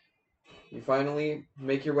 You finally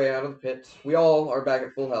make your way out of the pit. We all are back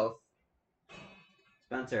at full health,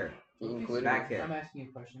 Spencer. including. Back here. I'm asking you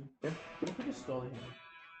a question. Yeah. What if we just stole him?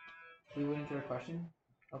 We went into a question?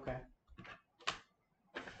 Okay.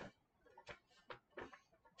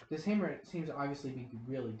 This hammer seems to obviously be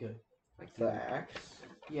really good. Like The axe.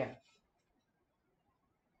 Yeah.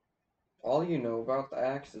 All you know about the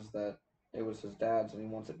axe is that it was his dad's, and he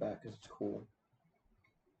wants it back because it's cool.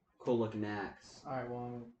 cool looking axe. Alright,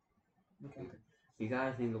 well, okay. You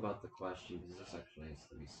gotta think about the question because this actually has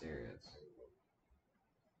to be serious.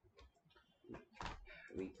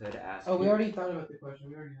 We could ask. Oh, we you already thought about the question.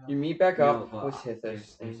 We already know. You meet back No, up but with Hithis,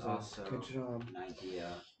 there's and he says, also "Good job. an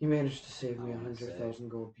idea. You managed to save me I wanna say. 100,000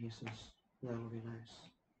 gold pieces. That would be nice."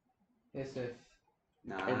 Yes, if.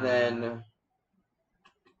 Nah. And then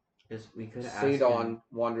Because we could ask. Sadon him-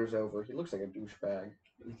 wanders over. He looks like a douchebag.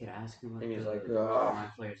 We could ask him what And he's the like, my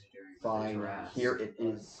players are doing. with their Fine, giraffes. here it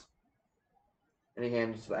is. And he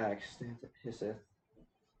hands the axe to Hissith.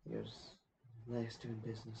 He goes, "Nice doing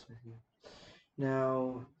business with you.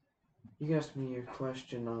 Now, you asked me your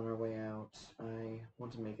question on our way out. I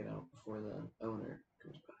want to make it out before the owner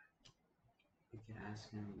comes by." We could ask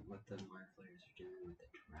him what the Mark players are doing with the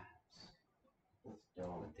giraffes.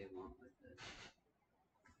 What they want with it.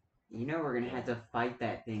 You know we're gonna have to fight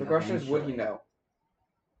that thing. The question is, would he eventually. know?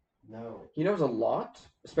 No, He knows a lot,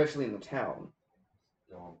 especially in the town.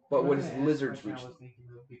 don't. But I'm when not his gonna ask lizards the reach... question I was thinking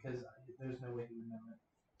of because there's no way he would know it.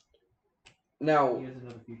 Now, He doesn't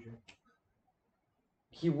know the future.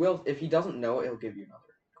 he will... If he doesn't know it, he'll give you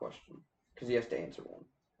another question. Because he has to answer one.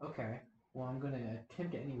 Okay. Well, I'm gonna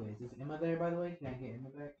attempt it anyways. Is Emma there, by the way? Can I get Emma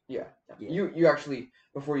back? Yeah. Yeah. You actually,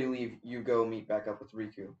 before you leave, you go meet back up with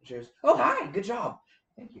Riku. She goes, "Oh, hi! Good job!"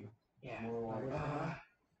 Thank you. Yeah. More like I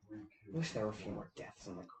wish there were a few more deaths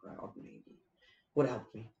in the crowd, maybe. Would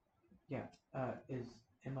help me. Is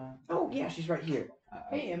Emma? Oh, yeah, she's right here.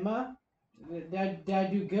 Hey, Emma. Did I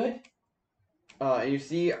do good? And you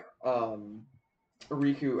see,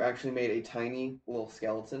 Riku actually made a tiny little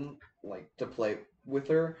skeleton, like, to play with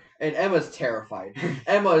her. And Emma's terrified.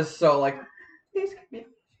 Emma is so, like, "Please come in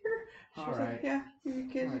here." She was Alright. like, "Yeah, your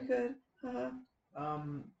kids are good."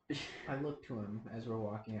 I look to him as we're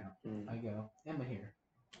walking out. Mm. I go, Emma here.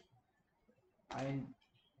 I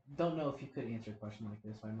don't know if you could answer a question like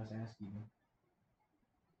this, so I must ask you.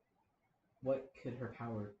 what could her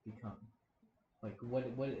power become? Like what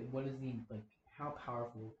is the like how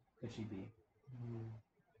powerful could she be?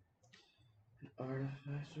 An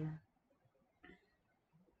artificer?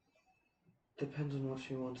 Depends on what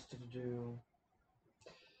she wants to do.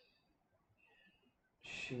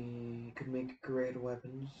 She could make great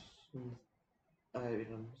weapons and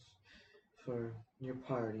items for your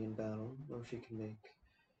party in battle, or she can make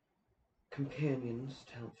companions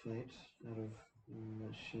to help fight out of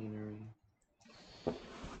machinery.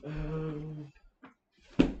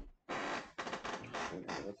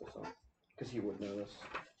 Because he would know this.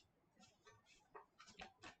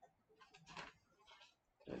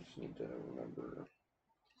 I just need to remember.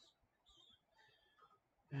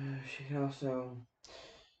 She can also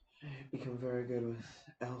become very good with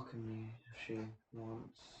alchemy if she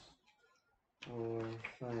wants. Or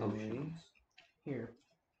finally, Potions. Here,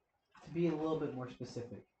 to be a little bit more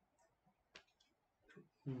specific,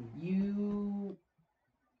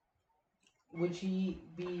 would she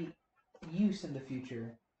be used in the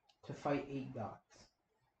future to fight 8 gods?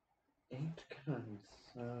 8 gods.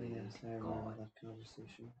 Oh yes, I remember God. that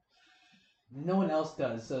conversation. No one else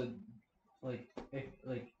does, so like if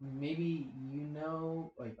like maybe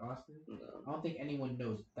like Austin. No. I don't think anyone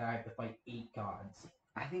knows that I have to fight 8 gods.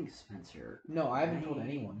 I think Spencer. No, I haven't told Right.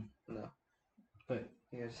 anyone. No. But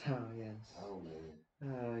Yes, oh yes. Oh man.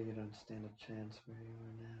 Oh, you don't stand a chance where you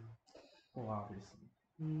are now. well, obviously.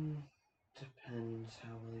 Depends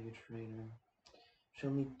how well you train her.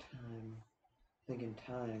 She'll need time. I think in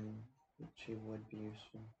time she would be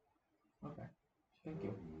useful. Okay. Thank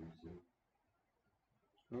you.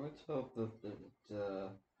 I would tell the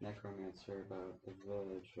necromancer about the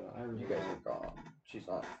village. I really You guys are gone. She's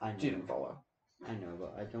not. I know. She didn't follow. I know,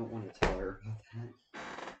 but I don't want to tell her about that.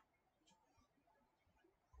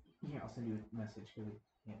 Yeah, I'll send you a message because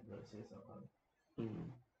I can't really say so loud.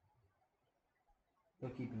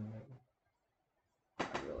 They'll keep me right.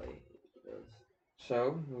 I really does.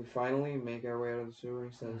 So we finally make our way out of the sewer.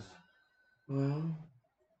 He says, "Well,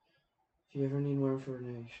 if you ever need more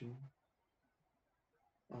information,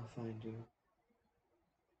 I'll find you."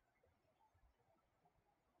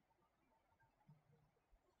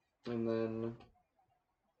 And then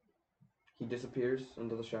he disappears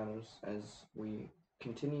into the shadows as we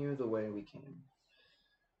continue the way we came.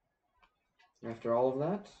 After all of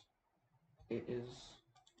that,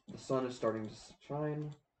 the sun is starting to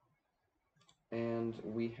shine, and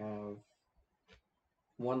we have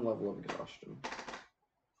 1 level of exhaustion.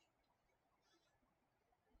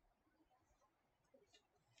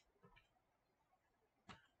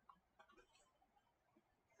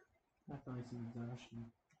 That's nice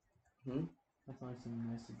exhaustion. Hmm? That's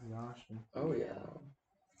nice exhaustion. Oh yeah.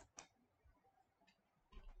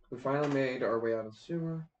 We finally made our way out of the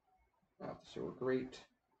sewer. Out the sewer, great.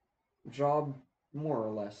 Job more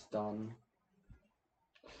or less done.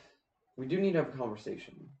 We do need to have a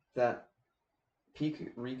conversation. That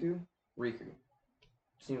Riku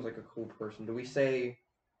seems like a cool person. Do we say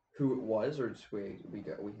who it was, or just we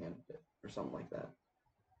handed it, or something like that?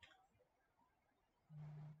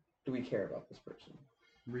 Do we care about this person?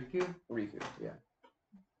 Riku? Riku, yeah.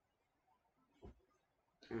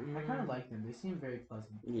 I kind of like them. They seem very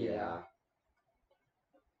pleasant. Yeah.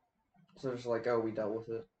 So it's like, oh, we dealt with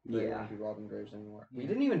it. They Yeah. won't be robbing graves anymore. We Yeah.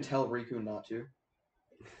 didn't even tell Riku not to.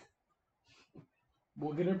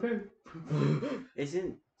 We'll get her paid.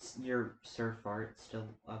 Isn't your Sir Fart still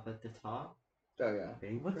up at the top? Oh yeah.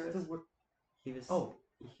 Waiting What's for us? the word? He was. Oh.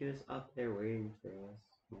 He was up there waiting for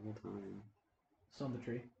us the whole time. Still on the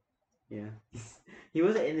tree. Yeah. He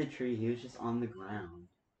wasn't in the tree. He was just on the ground.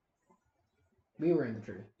 We were in the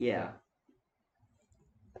tree. Yeah.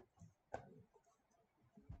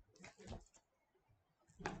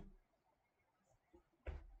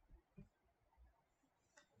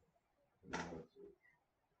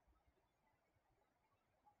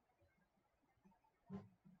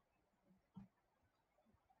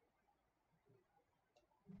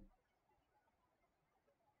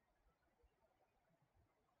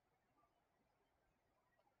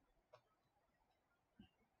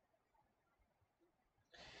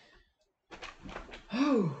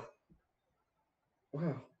 Oh.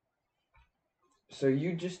 Wow. So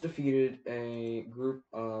you just defeated a group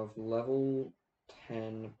of level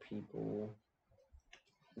 10 people.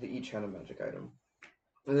 They each had a magic item.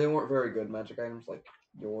 And they weren't very good magic items like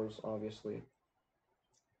yours, obviously.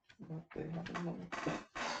 But they had them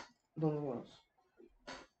nonetheless.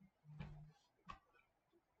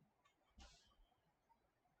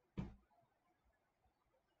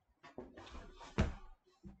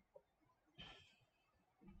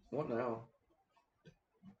 What now?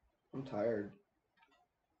 I'm tired.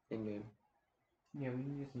 In game. Yeah, we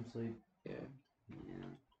can get some sleep. Yeah. Yeah.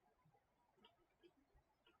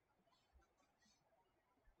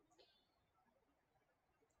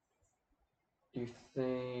 Do you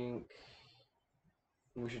think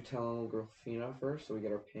we should tell Grafina first so we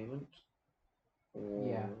get our payment? Or...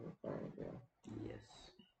 Yeah. Alright, yeah. Yes.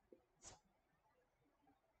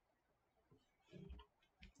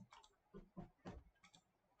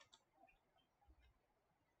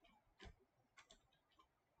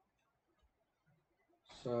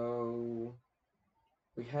 So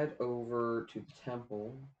we head over to the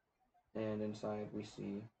temple, and inside we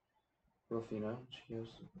see Rufina. She goes,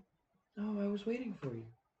 "Oh, I was waiting for you.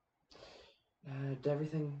 Did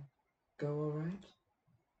everything go all right?"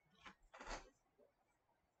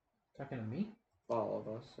 Talking to me? All of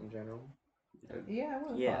us in general. Yeah,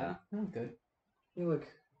 I was Yeah. fine. I'm good. You look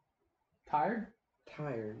Tired?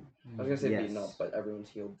 tired. I was gonna say beaten up, Yes. but everyone's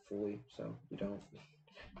healed fully, so you don't.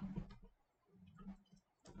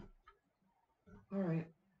 All right.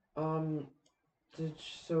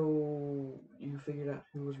 So you figured out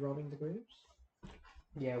who was robbing the graves?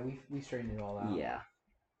 Yeah, we straightened it all out. Yeah.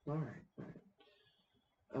 All right.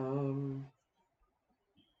 All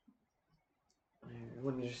right.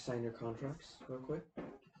 Let me just sign your contracts real quick.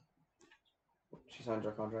 She signs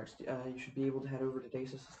our contracts. You should be able to head over to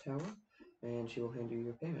Dasis' tower, and she will hand you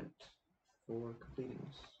your payment for completing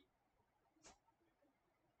this.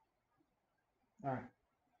 All right.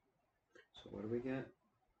 So what do we get?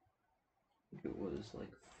 I think it was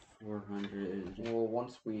like 400. Well,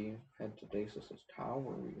 once we head to Dasis'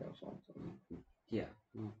 tower, we got something. Yeah.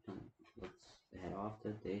 Well, then let's head off to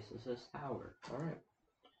Dasis' tower. All right.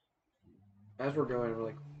 As we're going, we're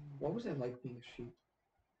like, what was it like being a sheep?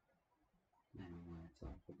 I don't want to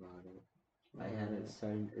talk about it. I had a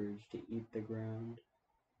sudden urge to eat the ground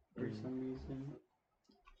for some reason.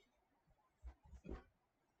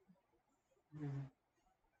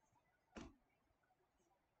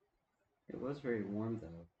 It was very warm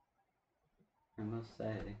though, I must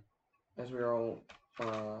say. As we're all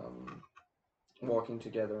walking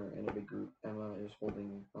together in a big group, Emma is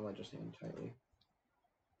holding Elijah's hand tightly.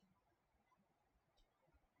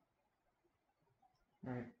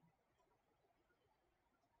 All right.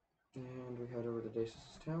 And we head over to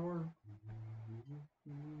Dasis' tower.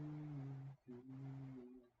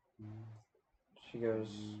 She goes,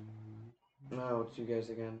 "No, it's you guys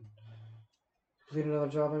again. Complete another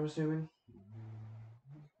job, I'm assuming?"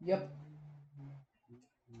 Yep.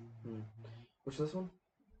 What's this one?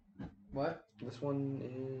 What? This one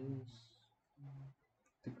is...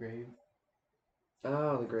 The grave.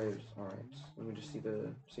 Oh, the graves. Alright. Let me just see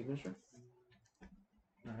the signature.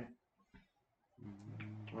 All right.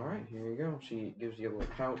 Alright, here you go. She gives you a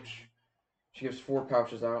little pouch. She gives 4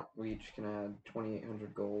 pouches out. We each can add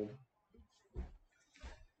 2,800 gold.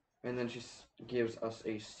 And then she gives us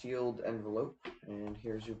a sealed envelope. And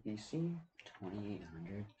here's your BC.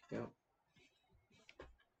 2,800. Yep.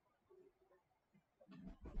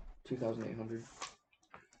 2,800.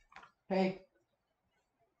 Hey.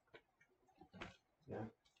 Yeah.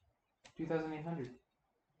 2,800.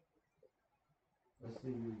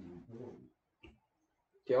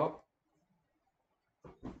 Yup.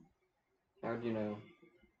 How'd you know?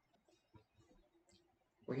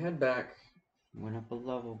 We head back. Went up a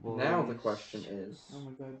level, boys. Now the question is... Oh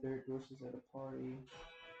my god, Barrett Gross is at a party.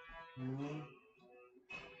 Oh,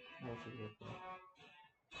 she's right there.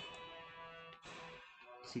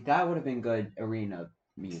 See, that would have been good arena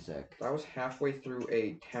music. I was halfway through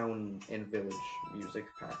a town and village music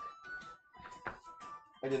pack.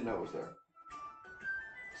 I didn't know it was there.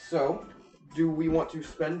 So, do we want to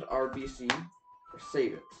spend our BC or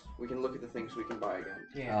save it? We can look at the things we can buy again.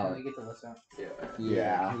 Yeah, can we get the list out? Yeah.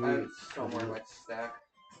 Yeah. I have it somewhere in my stack.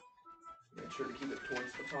 Make sure to keep it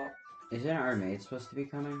towards the top. Isn't our maid supposed to be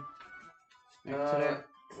coming today?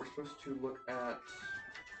 We're supposed to look at...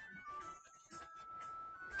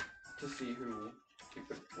 to see who...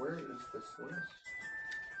 Where is this list?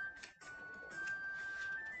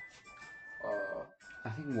 I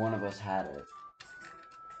think one of us had it.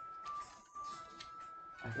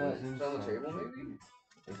 I thought It's on the table, maybe?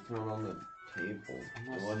 It's not on the table.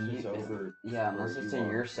 Unless Unless it's you- over. Yeah, unless where it's you in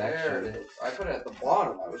are. your There section. it is. I put it at the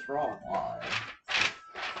bottom. I was wrong. Why?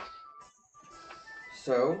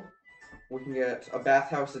 So, we can get a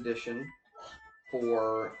bathhouse edition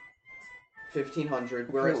for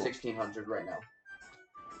 1,500. We're at Cool. 1,600 right now.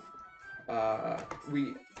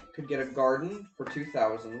 We could get a garden for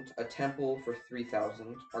 2,000, a temple for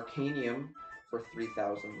 3,000, Arcanium for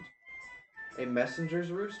 3,000, a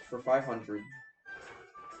messenger's roost for 500,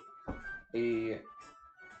 a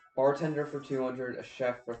bartender for 200, a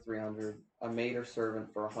chef for 300, a maid or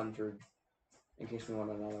servant for 100, in case we want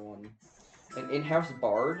another one. An in-house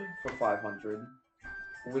bard for 500.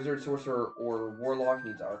 Wizard, sorcerer, or warlock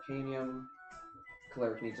needs arcanium.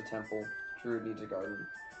 Cleric needs a temple. Druid needs a garden.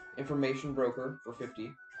 Information broker for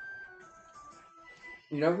 50.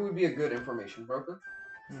 You know who would be a good information broker?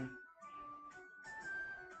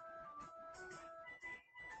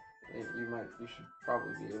 You should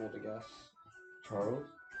probably be able to guess. Charles?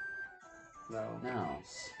 No. No.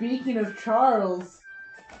 Speaking of Charles,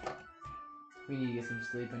 we need to get some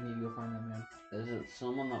sleep. I need to go find that man. Is it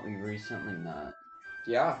someone that we recently met?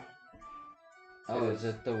 Yeah. Oh, It is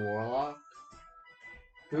is. it the warlock?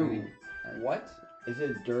 Who? I mean, What? Is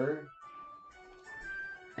it Dur?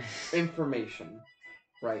 Information.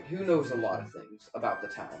 Right. Who knows a lot of things about the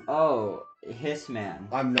town? Oh, Hissman.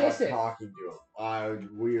 I'm not Is it? talking to him.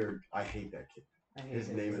 Weird. I hate that kid. I hate His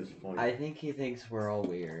this. name is funny. I think he thinks we're all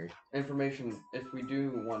weird. Information. If we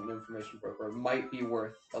do want an information broker, it might be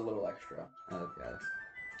worth a little extra. Okay.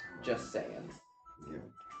 Just saying. Yeah.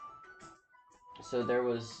 So there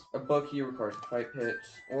was. A bookie requires a fight pit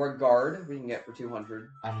or a guard we can get for 200.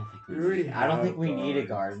 I don't think We we. already Need, I don't have think we need a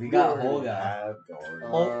guards. guard. We got already Holga. have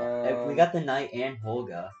guards. We got the knight and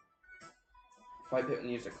Holga. Fight pit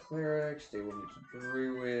needs a cleric. Stable needs a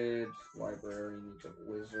druid. Library needs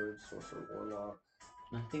a wizard. Sorcerer, warlock.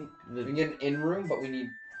 I think We can the. get an in room, but we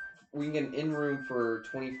can get an in room for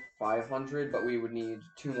 2,500, but we would need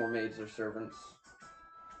 2 more maids or servants.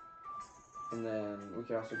 And then we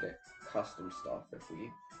could also get custom stuff if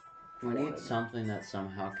we. We need wanted. something that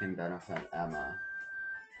somehow can benefit Emma.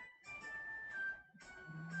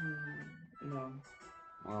 No.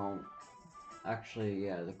 Well, actually,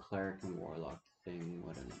 yeah, the cleric and warlock thing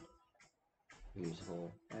wouldn't be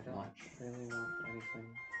useful I don't much. really want anything.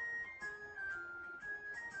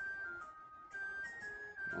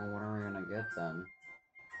 Well, what are we gonna get then?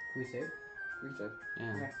 Can we save? We said.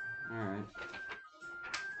 Yeah. Okay. Alright.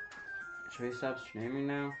 Should we stop streaming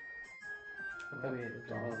now? I mean,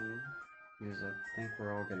 it's all- Because I think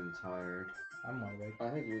we're all getting tired. I'm wide awake. I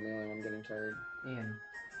think you're the only one getting tired. And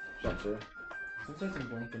Gotcha. since there's some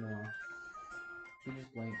blink in a while, he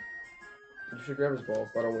just blinked. You should grab his balls.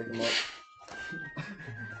 That'll wake him up.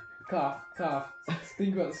 Cough, cough.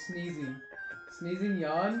 Think about sneezing. Sneezing,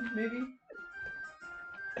 yawn, maybe?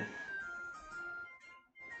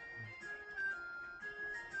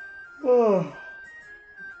 Oh.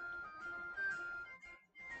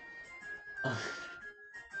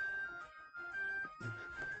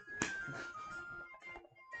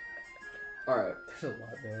 Alright. There's a lot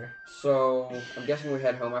there. So, I'm guessing we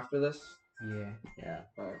head home after this? Yeah. Yeah.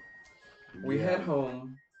 Alright. We Yeah. head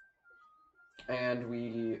home, and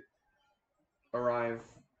we arrive.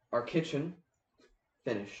 Our kitchen,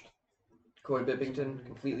 finished. Coy Bippington,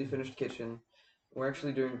 completely finished kitchen. We're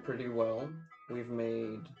actually doing pretty well. We've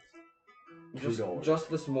made... $2. Just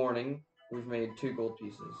this morning, we've made 2 gold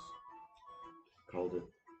pieces. Called it.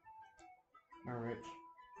 Are rich.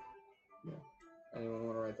 Anyone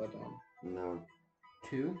want to write that down? No.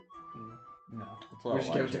 2? Mm. No. It's a We lot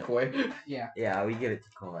just give it to Coy. Yeah, Yeah, we give it to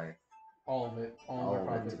Koi. all of it. All, All our of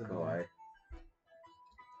profits it to of the Koi. day.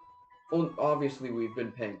 Well, obviously, we've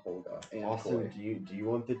been paying Holga and Austin, Coy. do you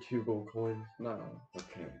want the 2 gold coins? No.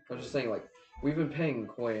 Okay. I'm just saying, like, we've been paying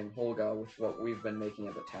Coy and Holga with what we've been making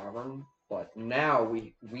at the tavern, but now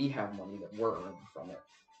we have money that we're earning from it.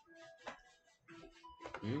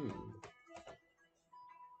 Mm.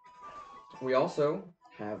 We also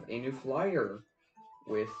have a new flyer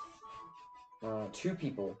with 2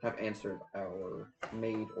 people have answered our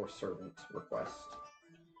maid or servant request.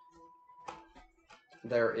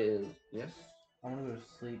 There is, yes? I want to go to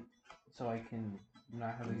sleep so I can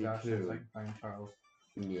not have Me exhaustion too. so I can find Charles.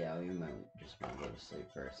 Yeah, we might just want to go to sleep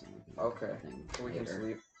first. And we can do Okay, things so we can later.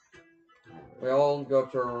 sleep. We all go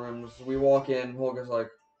up to our rooms. We walk in. Holga's like,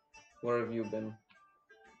 "Where have you been?"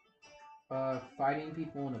 Fighting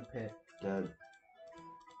people in a pit. Dead.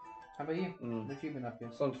 How about you? Mm, What you been up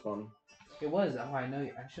to? sounds fun. It was. Oh, I know.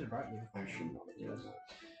 I should have brought you. I should not. Yes.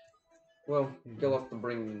 Well, you'll have to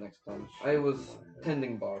bring me next time. I was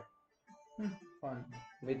tending bar. Fun.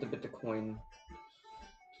 Made a bit of coin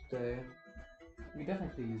today. We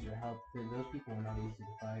definitely could use your help. Those people were not easy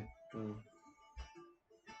to fight. Mm.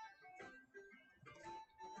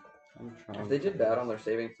 I'm trying If they to did do bad this. on their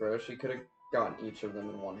saving throws, she could have gotten each of them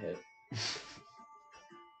in 1 hit.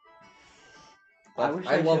 I But wish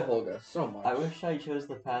I I love cho- Holga so much. I wish I chose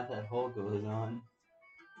the path that Holga was on.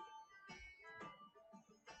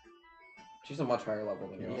 She's a much higher level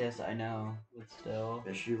than you. Yes, I know, but still.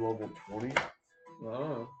 Is she level 20? I don't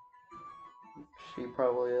know. She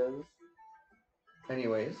probably is.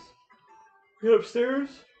 Anyways, Get upstairs?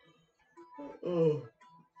 Oh.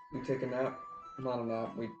 we take a nap. Not a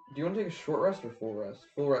nap. Do you want to take a short rest or full rest?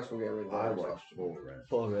 Full rest will get rid of I the like exhaustion. full rest.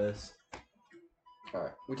 Full rest.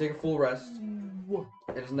 Alright, we take a full rest.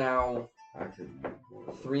 It is now Actually,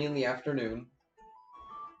 3 in the afternoon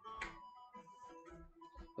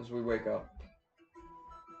as we wake up.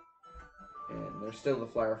 And there's still the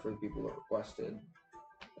flyer for the people that requested.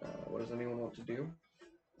 What does anyone want to do?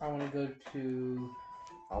 I want to go to.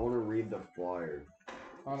 I want to read the flyer.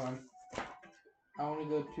 Hold on. I want to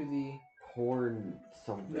go to the. Porn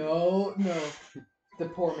something. No. The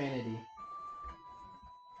poor manatee.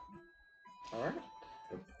 Alright.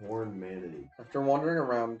 The porn manatee. After wandering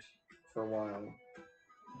around for a while.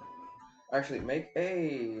 Actually, make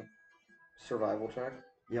a survival check.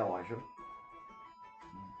 Yeah, Elijah.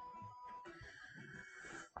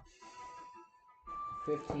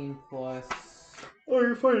 15 plus. Oh,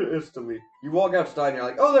 you find it instantly. You walk outside and you're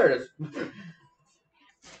like, oh, there it is.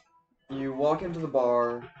 You walk into the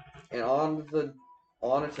bar, and on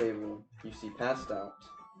a table, you see passed out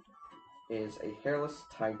is a hairless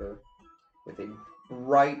tiger with a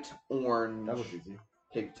bright orange That was easy.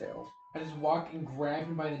 pigtail. I just walk and grab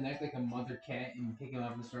him by the neck like a mother cat and pick him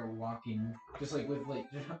up and start walking, just like with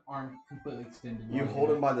like just arm completely extended. You hold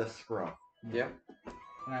him by the scruff. Yep.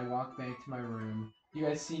 And I walk back to my room. You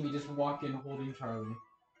guys see me just walk in holding Charlie.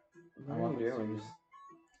 I What walk are you doing? upstairs.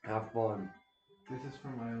 Have fun. This is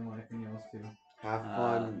from my own life and yours too. Have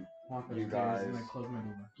fun. Walk You upstairs and I guys. close my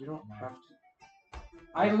door. You don't have to.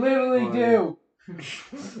 I literally Fine. do.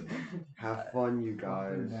 Have fun, you Walk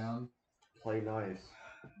them guys. down. Play nice.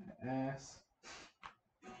 Ass.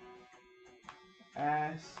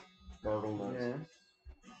 Ass. Gargle nuts.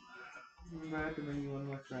 Yes. I'm glad to bring you one of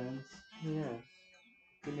my friends. Yes.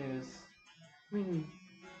 Good news. I mean,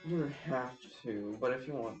 you don't have to, but if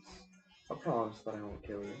you want, I promise that I won't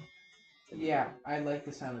kill you. Yeah, I like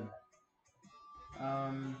the sound of that.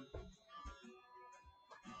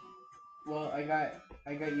 Well, I got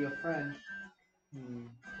you a friend.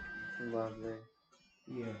 Lovely.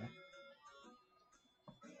 Yeah.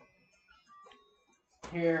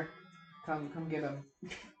 Here, come get him.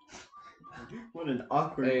 What an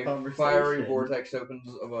awkward A conversation. fiery vortex opens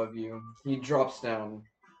above you. He drops down,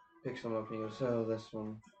 picks him up, and he goes, "Oh, this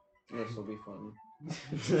one. This will be fun."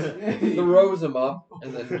 Throws him up,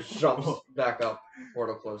 and then jumps back up.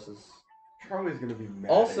 Portal closes. Charlie's gonna be mad.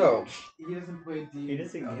 Also, at He doesn't play D. He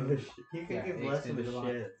doesn't give a shit. He could Yeah, give he less of a extended a lot.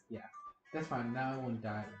 shit. That's fine. Now I won't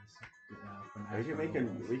die. From you.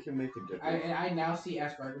 We can make a difference. I now see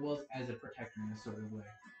Ash Gargoyles as a protector in this sort of way.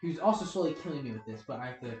 He was also slowly killing me with this, but I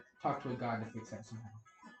have to talk to a god to fix that somehow.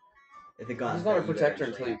 If the gods he's not a that you protector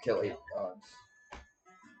eventually until you kill have to 8 gods.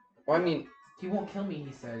 Well, I mean, He won't kill me,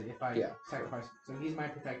 he said, if I Yeah, sacrifice. So he's my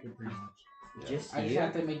protector pretty much. Just I just you?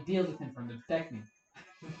 have to make deals with him for him to protect me.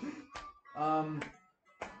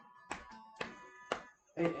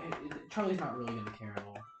 Charlie's not really gonna care at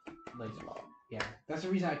all. Like, yeah, that's the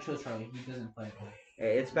reason I chose Charlie. He doesn't play at all.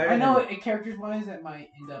 Hey, it's better. I know than, characters wise that might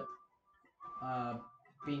end up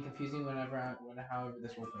being confusing however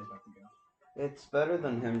this role play is about to go. It's better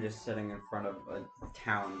than him just sitting in front of a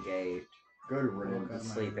town gate, Good riddance. Woke up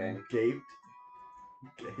my sleeping. Gaped.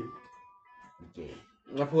 Gaped. Gate.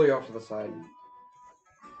 I'll pull you off to the side.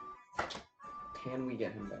 Can we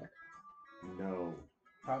get him back? No.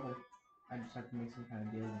 Probably. I just have to make some kind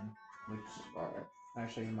of deal with him. Which Alright.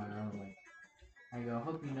 actually in my own like I go, I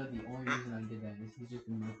hope you know the only reason I did that is he's just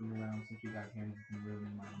been moping around since we got here and he's been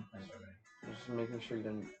ruining my own place already. Just making sure you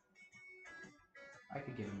didn't. I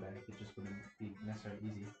could get him back, it just wouldn't be necessarily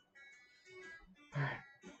easy.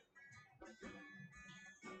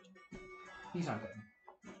 He's not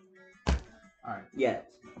dead. Alright. Yet.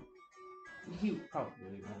 He probably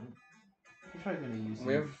won't. He's probably gonna use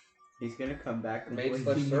We have He's gonna come back made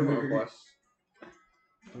completely slash servant nerd. requests.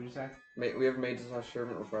 What'd you say? We have made slash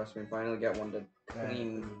servant requests. We finally get one to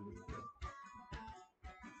clean.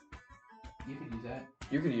 You could use that.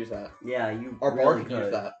 You could use that. Yeah, you. Our bar really could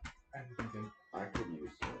use that. I think you I could use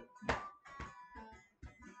it. could.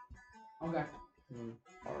 Okay.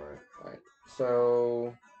 Alright.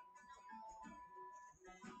 So.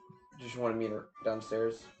 Just want to meet her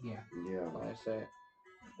downstairs. Yeah. Yeah. I say,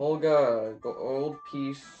 Olga, gold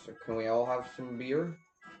piece. Can we all have some beer?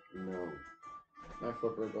 No. I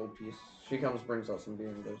flip her a gold piece. She comes, brings out some beer,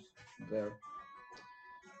 and goes there.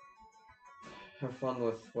 Have fun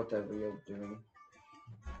with whatever you're doing.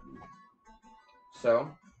 So,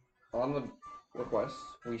 on the request,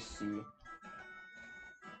 we see.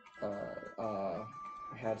 I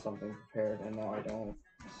had something prepared, and now I don't.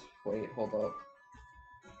 Wait, hold up.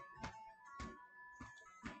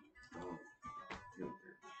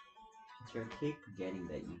 You keep forgetting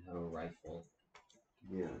that you have a rifle.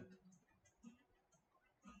 Yeah.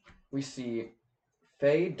 we see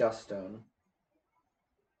Faye Dustone,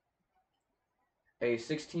 a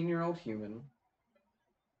 16-year-old human.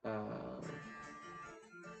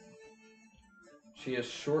 She has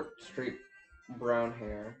short, straight brown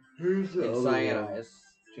hair Who's the and other cyan one? eyes.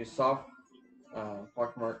 She's soft,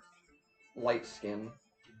 pockmarked, light skin,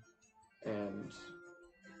 and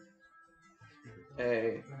a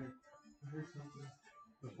I heard something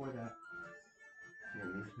before that. Yeah,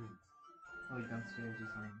 me too. Like downstairs or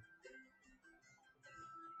something.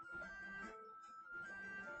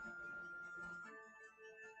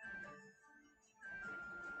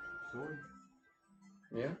 Sorry.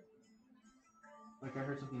 yeah, Like I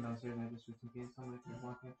heard something downstairs and I just was thinking somebody was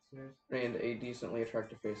walking upstairs. and a decently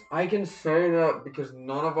attractive face. I can say that because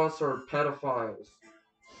none of us are pedophiles.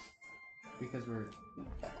 Because we're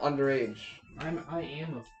Underage. I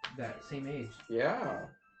am of that same age. Yeah.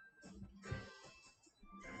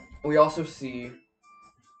 We also see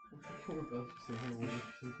We're both sitting here waiting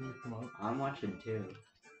for something to come up. I'm watching too.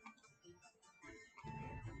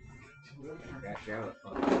 Scratch out.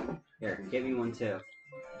 Here, give me one too.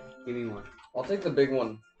 Give me one. I'll take the big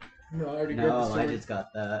one. No, I already grabbed the No, I sword. just got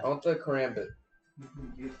that. I want the karambit.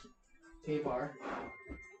 K-bar.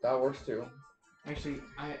 That works too. Actually,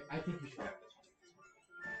 I think we should grab this one.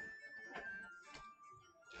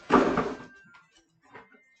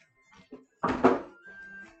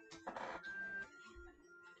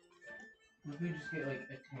 We could just get like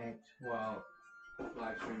attacked while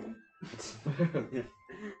live streaming.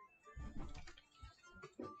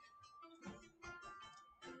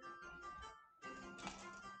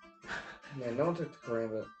 Man, no one took the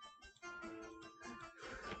karambit.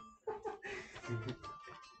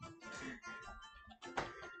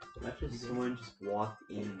 Imagine someone just walked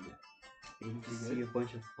in and you just see a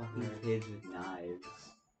bunch of fucking kids with knives.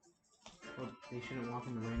 Well, they shouldn't walk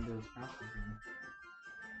into Rando's house again.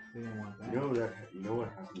 They didn't want that. You know what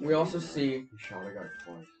happened? We also see He shot a guy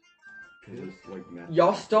twice. Cause it's like meth.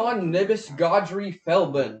 Yoston Nibis Godry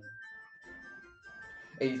Felbin,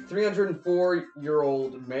 a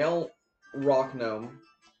 304-year-old male rock gnome.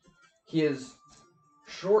 He has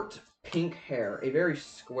short pink hair, a very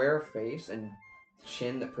square face, and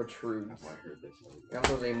chin that protrudes. Have I heard this? He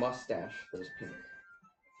also has a mustache that is pink.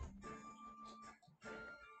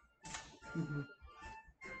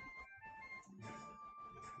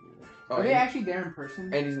 Oh, Are they and- actually there in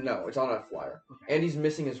person? And he's no, it's on a flyer. And he's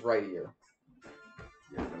missing his right ear.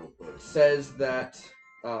 Yeah, no, but It says that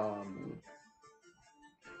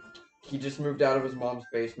he just moved out of his mom's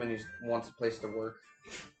basement. He wants a place to work.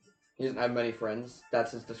 He doesn't have many friends.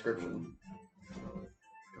 That's his description.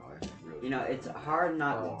 God, really. You know, it's hard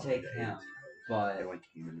not to take him, but I like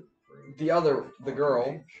human brain. The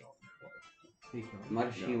girl, why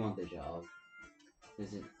does she want the job?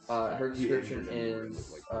 Is it? her description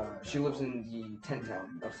is she lives in the tent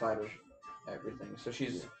town outside of everything. So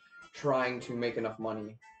she's trying to make enough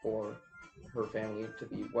money for her family to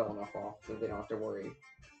be well enough off that they don't have to worry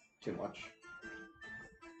too much.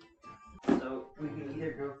 So we can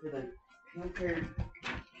either go for the pink-haired,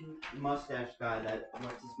 pink mustache guy that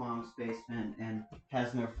left his mom's basement and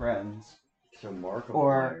has no friends. So Markiplier.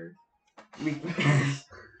 Or- We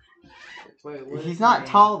Wait, what He's is not his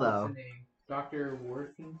name? tall, What's though. the name? Dr.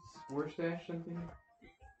 Warstash something?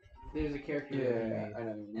 There's a character that he Yeah, made. I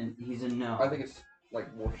know. And he's a no. I think it's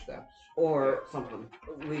like Warstaff. or Something.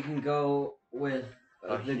 we can go with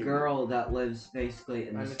A the human. girl that lives basically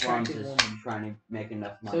in the An slums, attractive is woman. trying to make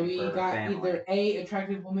enough So money we for her got family. either A,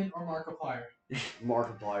 attractive woman, or Markiplier.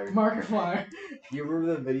 Markiplier. Markiplier. You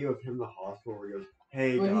remember the video of him in the hospital where he goes,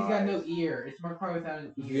 "Hey But guys." he's got no ear. It's Markiplier without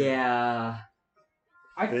an ear. Yeah.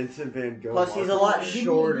 Vincent Van Gogh. Plus, he's a lot Give me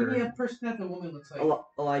shorter. a person that the woman looks like.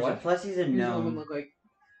 Elijah. What? Plus, he's a Who does the woman gnome. look like?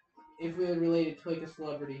 If we had related to like a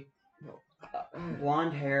celebrity.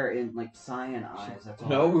 Blonde hair and like cyan eyes. That's all. I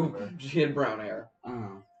No, remember. she had brown hair. Oh.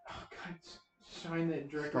 Oh god, shine that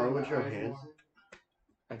directly Scarlett in the eyes Johansson?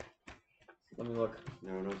 more. Let me look.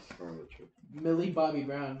 No, not Scarlett Johansson. Millie Bobby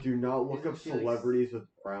Brown. Do not look Isn't up she, like- celebrities with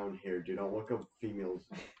brown hair. Do not look up females.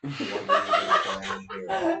 Celebrities with brown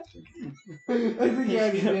hair. I think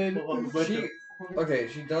I already did. She, okay,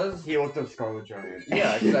 she does. He looked up Scarlett Johansson.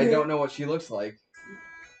 Yeah, because I don't know what she looks like.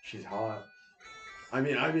 She's hot. I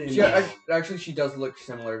mean. She actually she does look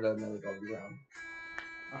similar to Millie Bobby Brown.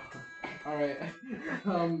 Alright.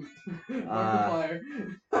 Markiplier.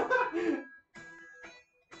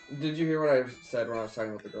 Did you hear what I said when I was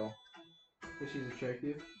talking with the girl? That she's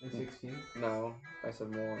attractive at 16. No, I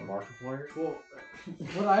said more. Markiplier. Well,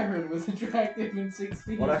 what I heard was attractive in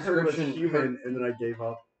 16. What I heard was Description- human, and then I gave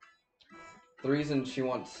up. The reason she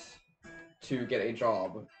wants to get a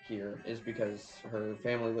job here is because her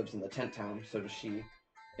family lives in the tent town, so does she.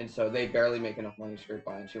 And so they barely make enough money to scrape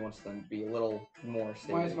by, and she wants them to be a little more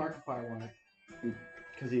stable. Why does Markiplier want it?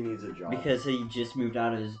 Because he needs a job. Because he just moved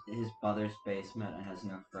out of his mother's basement and has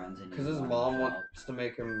no friends. Because his mom wants to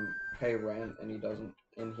make him pay rent, and he doesn't,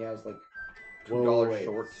 and he has like Whoa, $2 wait.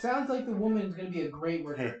 short. Sounds like the woman's gonna be a great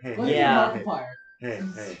worker. Hey, Let's yeah. get Markiplier.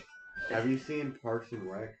 Hey. Have you seen Parks and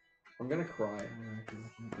Rec? I'm gonna cry.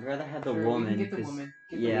 I'd rather have the Sure, woman. We can get the 'cause- woman.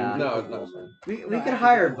 Get the yeah. woman. No, it's fine. We No, could actually,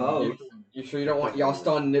 hire get the woman. both. You sure you don't want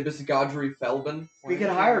Yaston Nibis Godry Felbin? We could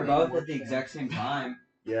hire both at the exact same time.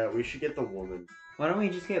 Yeah, we should get the woman. Why don't we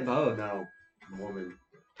just get both? No, woman.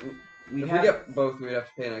 We If have, we get both, we'd have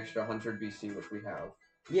to pay an extra 100 BC, which we have.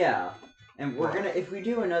 yeah, and we're gonna. If we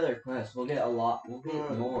do another quest, we'll get a lot. We'll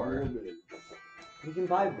get more. Woman. We can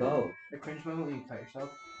buy both. The cringe moment when you cut yourself.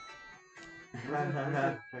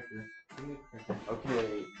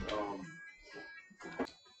 Okay,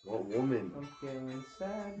 what woman? I'm feeling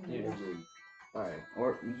sad. Yeah. Woman. Alright.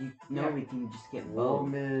 Or Yeah. we can just get both.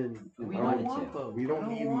 Woman. We I don't wanted want to. both. We don't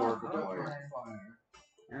need want Markiplier.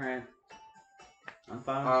 All right. I'm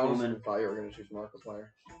fine I with honestly woman. thought you were gonna choose Markiplier.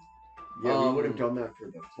 Yeah, we would have done that for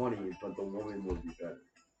the funny, but the woman would be better.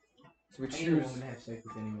 So we I need a choose. woman to have sex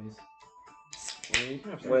with anyways. Well, you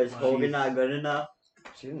can have sex Was with her. Hogan not good enough?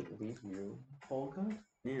 She didn't leave you. Olga?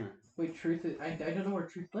 Yeah. Wait, Truth is... I don't know where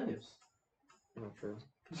Truth lives. Not true.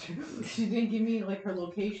 She didn't give me, like, her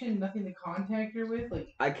location, nothing to contact her with, like...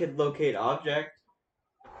 I could locate object.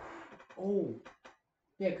 Oh.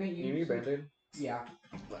 Yeah, couldn't You you... need a band-aid? Yeah.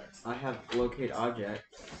 I have locate object.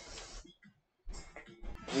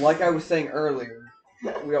 Like I was saying earlier,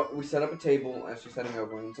 we set up a table as she's heading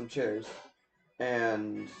over and some chairs,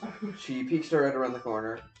 and she peeks her head around the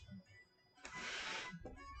corner.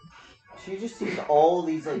 She just sees all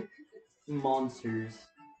these like monsters.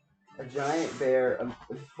 A giant bear, a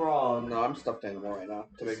frog, No, I'm stuffed animal right now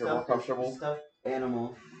to make her more stuffed- comfortable. stuffed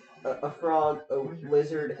animal, a frog, a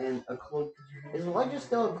lizard, and a cloaked. Is Elijah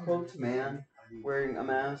still a cloaked man wearing a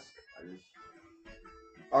mask?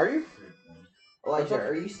 Are you? Elijah,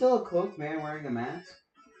 are you still a cloaked man wearing a mask,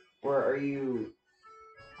 or are you?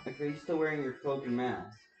 Like, are you still wearing your cloak and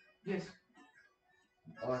mask? Yes.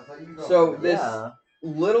 Oh, I thought you got So this Yeah.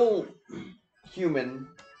 little human,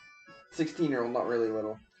 16-year-old, not really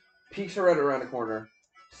little, peeks her head around a corner,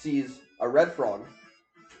 sees a red frog,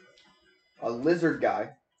 a lizard guy,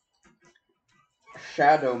 a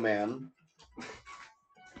shadow man,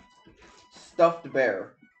 stuffed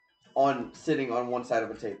bear, sitting on one side of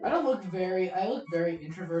a table. I look very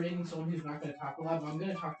introverted and someone who's not going to talk a lot, but I'm going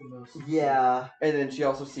to talk the most. Yeah. And then she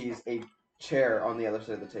also sees a chair on the other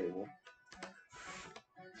side of the table.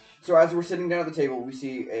 So as we're sitting down at the table, we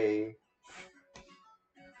see a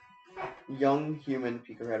young human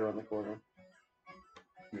peek her head around the corner.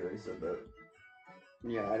 You already said that.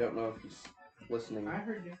 Yeah, I don't know if he's listening. I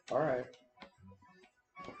heard you. Alright.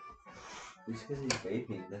 Just because he's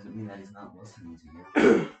vaping doesn't mean that he's not listening to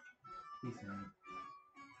you. He's not.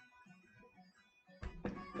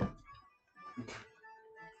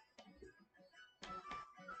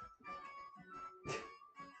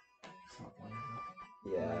 Stop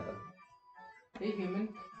playing. Yeah. Hey, human.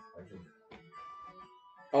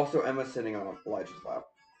 Also, Emma's sitting on Elijah's lap.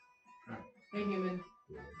 Hey, human.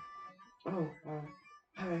 Oh,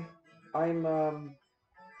 hi. I'm,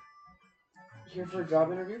 here for a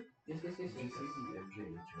job interview? Yes, yes, yes, yes. yes. MJ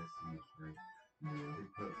interesting for Mm. they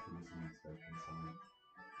put police inspection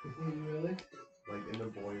sign Really? Like in the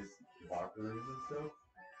boys' locker rooms and stuff.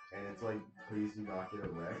 And it's like, please do not get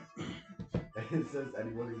erect. And it says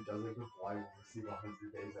anyone who doesn't comply will receive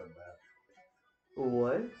 100 days at that.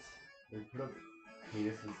 What? They put up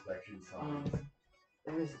penis inspection signs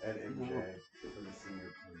There's at MJ for the senior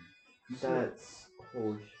team. that's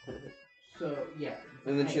holy shit. So, yeah.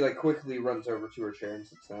 And then she, like, quickly runs over to her chair and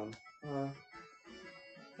sits down.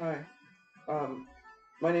 Hi.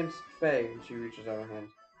 My name's Faye, and she reaches out her hand.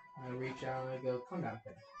 I reach out and I go, calm down,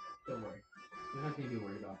 Faye. Don't worry. There's nothing to be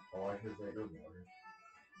worried about. Oh, I could take her water.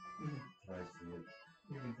 Mhm. Can I see it?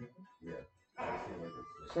 You can do it. Yeah. I see it like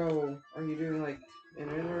this. So, are you doing, like, an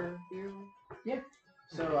interview?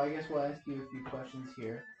 So I guess we'll ask you a few questions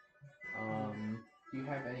here. Do you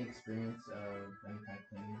have any experience of any kind of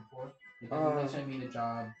cleaning before? It doesn't necessarily mean a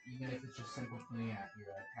job, even if it's just simple cleaning at your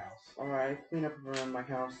house. Alright, I clean up around my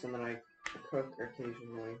house, and then I cook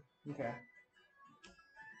occasionally. Okay.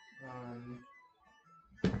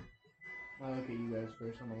 I'll look at you guys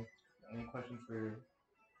first. Any questions for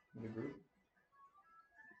the group?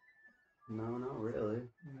 No, not really.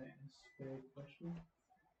 Nice. Fair question.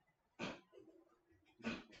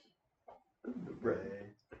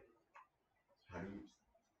 Ray.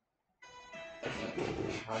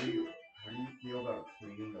 How do you feel about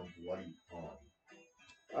cleaning a bloody pond?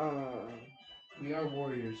 We are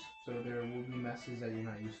warriors, so there will be messes that you're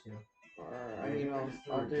not used to. I mean,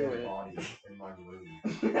 I'll do it. Body in my room.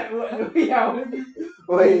 Yeah, what if you...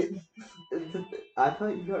 Wait, I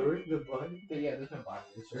thought you got rid of the body. Yeah, there's no body.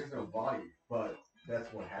 There's no body, but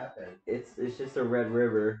that's what happened. It's just a red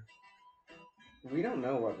river. We don't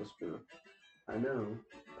know what Whisper. I know.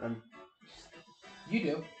 You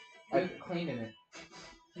do. You got clean in it.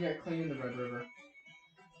 You got clean in the Red River.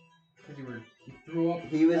 Because you threw up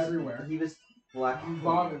everywhere. He was black. You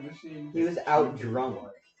vomited machine. He was out drunk.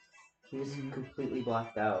 He was completely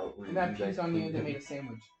blacked out. And that piece on you, they made a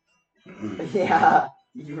sandwich. Yeah,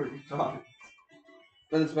 you were drunk.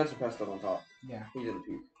 And then Spencer passed out on top. Yeah. He didn't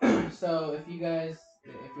puke. So if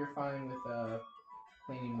you're fine with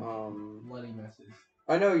cleaning bloody messes.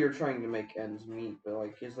 I know you're trying to make ends meet, but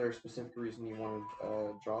like, is there a specific reason you wanted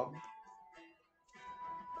a job?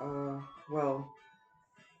 Well,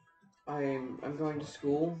 I'm going to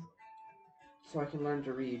school so I can learn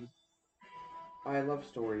to read. I love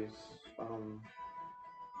stories.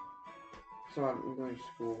 So I'm going to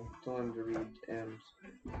school to learn to read, and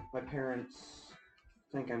my parents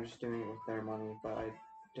think I'm just doing it with their money, but I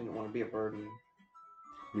didn't want to be a burden.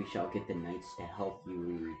 We shall get the knights to help you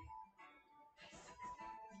read.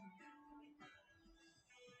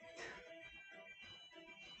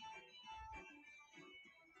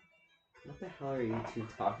 What the hell are you two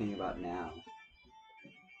talking about now?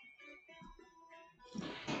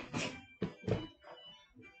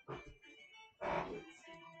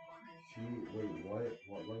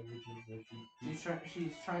 What language is that she?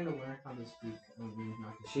 She's trying to learn how to speak.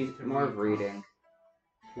 Not to She's speak, to more read. of reading.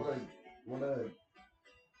 What a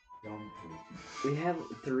dumb person. We have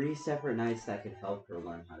 3 separate knights that could help her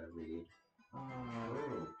learn how to read.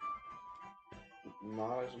 True.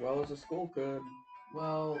 Not as well as a school could.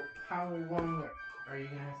 Well, how long are you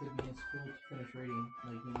gonna have to be in school to finish reading?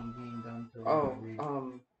 Like being done to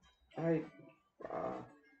learn to read?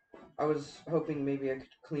 I was hoping maybe I could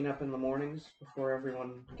clean up in the mornings before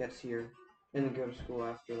everyone gets here, and then go to school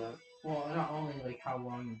after that. Well, not only like how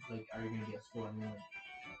long are you gonna be at school? I mean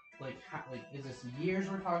is this years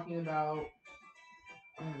we're talking about?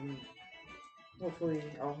 Hopefully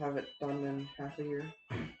I'll have it done in half a year,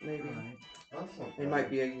 maybe. Right. That's not It bad. might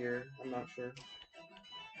be a year. I'm not sure.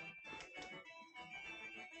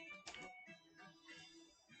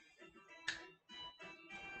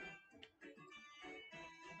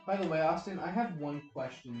 By the way, Austin, I have one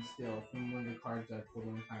question still from one of the cards I pulled a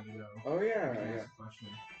long time ago. Oh yeah, I can yeah. ask a question.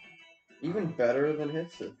 Even better than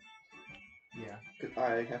Hitsu. Yeah. 'Cause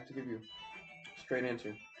I have to give you a straight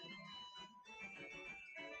answer.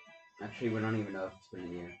 Actually, we don't even know if it's been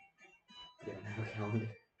a year. We don't have a calendar.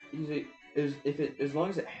 As long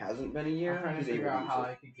as it hasn't been a year, I'm trying to he's figure able out to how use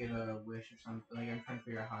I could get a wish or something. Like I'm trying to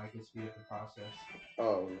figure out how I could speed up the process it.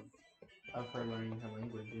 Oh, of her learning her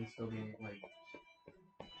language and still being like.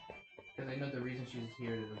 Because I know the reason she's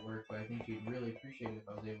here to work, but I think she'd really appreciate it if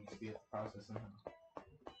I was able to speed up the process somehow.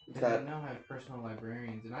 Because I now have personal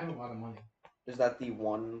librarians, and I have a lot of money. is that the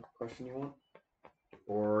one question you want?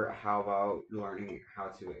 Or how about learning how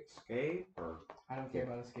to escape? Or I don't care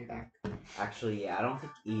about escaping. actually, yeah, I don't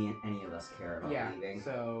think any of us care about leaving.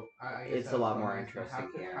 So I guess It's a that's lot what more I'm asking. interesting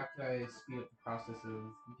here. How could I speed up the process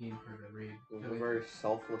of getting her to read? It's a very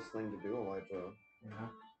selfless thing to do, Elijah. You know?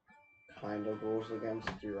 Kind of goes against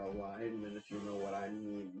your alignment, if you know what I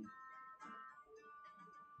mean.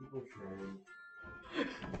 People train.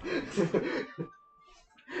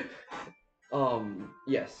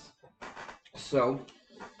 Yes. So,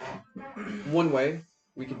 one way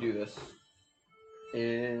we could do this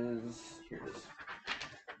is here's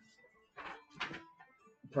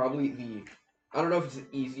probably I don't know if it's the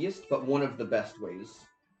easiest, but one of the best ways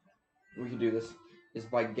we could do this is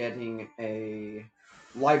by getting a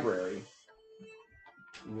library.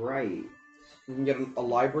 Right. We can get a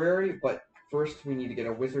library, but first we need to get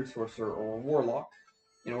a wizard, sorcerer, or a warlock.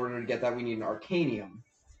 In order to get that, we need an arcanium.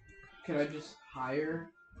 Could I just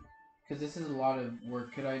hire? Because this is a lot of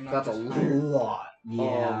work. Could I not That's a just hire? lot.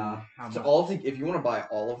 Yeah. How So much? if you want to buy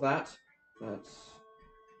all of that, that's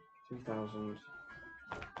 3,000.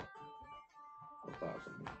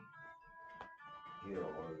 4,000. You don't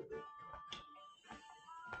want it.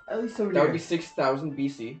 At least over That would be 6,000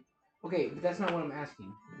 BC. Okay, but that's not what I'm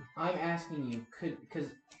asking. I'm asking you, because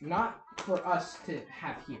not for us to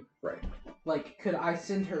have here. Right. Like, could I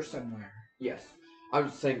send her somewhere? Yes. I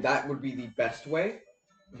was saying that would be the best way,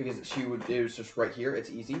 because it was just right here. It's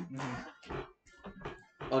easy.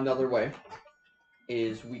 Another way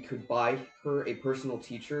is we could buy her a personal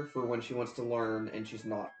teacher for when she wants to learn and she's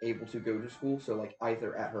not able to go to school. So like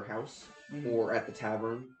either at her house or at the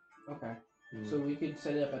tavern. Okay. So we could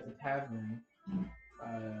set it up at the tavern.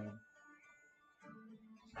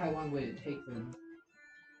 How long would it take them?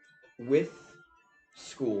 With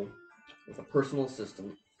school, with a personal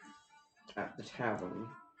assistant at the tavern.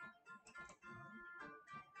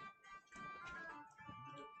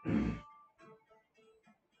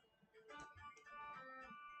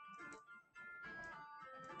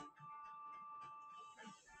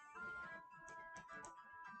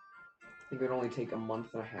 I think it would only take a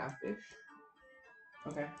month and a half-ish.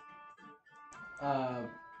 Okay.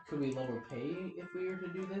 Could we lower pay if we were to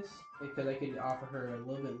do this? Because I could offer her a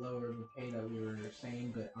little bit lower of the pay that we were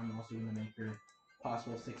saying, but I'm also going to make her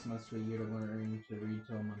possible 6 months to a year to learn to read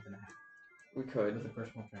to a month and a half We with could, a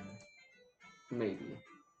personal trainer. maybe.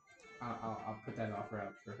 I'll put that offer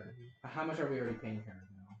out for her. How much are we already paying her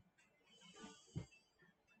now?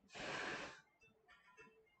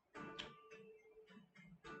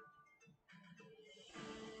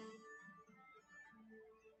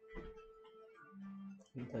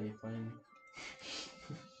 I can tell you plain.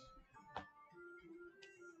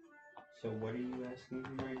 So what are you asking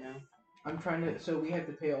him right now? I'm trying to. So we have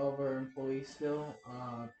to pay all of our employees still.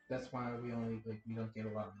 That's why we don't get a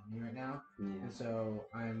lot of money right now. Yeah. And so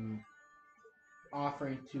I'm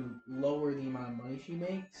offering to lower the amount of money she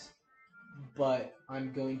makes, but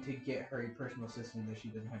I'm going to get her a personal assistant that she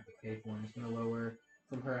doesn't have to pay for. And it's going to lower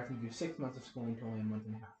from her having to do 6 months of schooling to only a month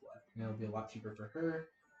and a half left. And it'll be a lot cheaper for her.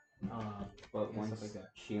 But and once stuff like that.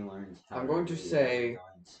 she learns how I'm going to read, say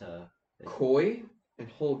I'm going to- Koi and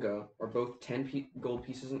Holga are both 10 gold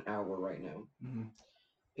pieces an hour right now. Mm-hmm.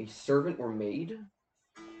 A servant or maid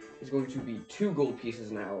is going to be 2 gold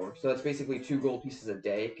pieces an hour. So that's basically 2 gold pieces a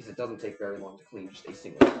day because it doesn't take very long to clean just a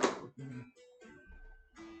single hour. Mm-hmm.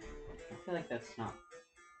 I feel like that's not.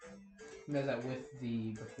 And is that with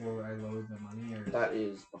the before I lowered the money, or That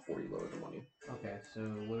is before you lower the money. okay? So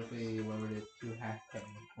what if we lowered it to half pay,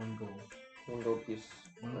 1 gold, 1 gold piece.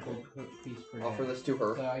 1 gold piece per Offer day. this to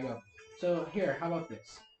her. So I go. So here, how about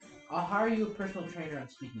this? I'll hire you a personal trainer on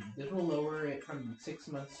speaking. This will lower it from 6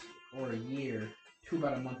 months or a year to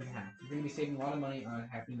about a month and a half. You're going to be saving a lot of money on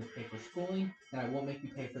having to pay for schooling, and I won't make you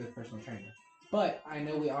pay for the personal trainer. But I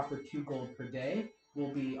know we offer 2 gold per day.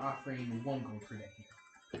 We'll be offering 1 gold per day here.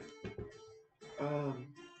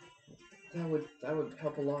 That would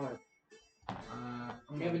help a lot.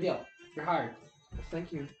 We have a deal. You're hired.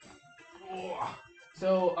 Thank you.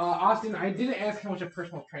 So, Austin, I didn't ask how much a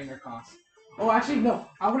personal trainer costs. Oh, actually, no.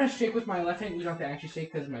 I want to shake with my left hand. You don't have to actually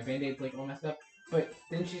shake because my band-aid's like all messed up. But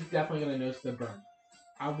then she's definitely going to notice the burn.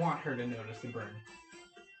 I want her to notice the burn.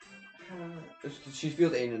 She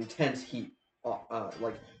feels an intense heat.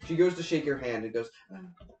 Like she goes to shake your hand and goes,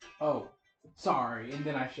 Oh, sorry. And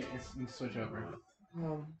then I switch over.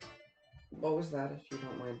 what was that? If you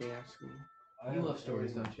don't mind me asking. You love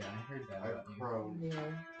stories, don't you? I heard that about you. Crow. Yeah.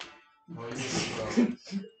 Oh,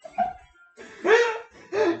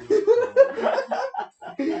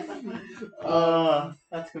 you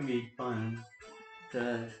That's gonna be fun.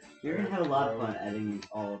 You're gonna have a lot of fun editing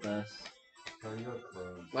all of this.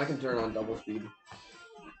 I can turn on double speed.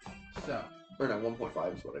 So, Or no,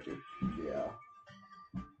 1.5 is what I do. Yeah.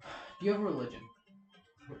 do you have a religion?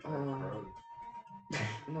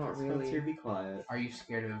 Not really. Spencer, be quiet. Are you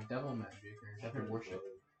scared of devil magic or devil worship?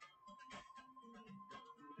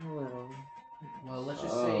 Hello. Well, let's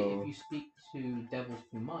just say if you speak to devils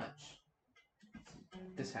too much,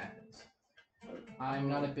 this happens. I'm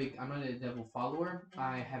not a devil follower.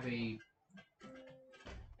 I have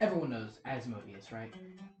everyone knows Asmodeus, right?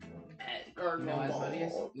 You know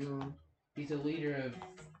Asmodeus? No. He's a leader of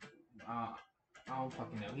I don't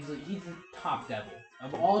fucking know. He's the top devil.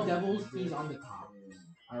 Of all devils, he's on the top.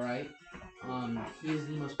 Alright? He is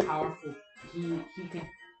the most powerful. He can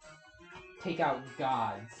take out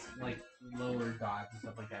gods, like lower gods and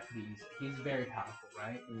stuff like that pretty easily. He's very powerful,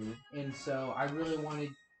 right? Mm-hmm. And so I really wanted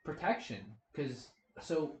protection, because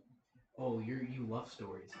you love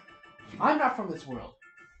stories. I'm not from this world.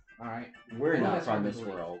 Alright? We're I know not that's hard from to this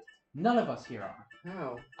believe. world. None of us here are.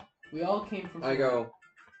 How? We all came from I go,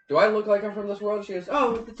 do I look like I'm from this world? She goes,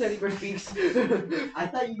 oh, the teddy bear speaks. I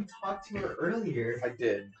thought you talked to her earlier. I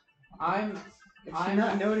did. I'm Did she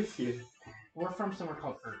not notice you? we're from somewhere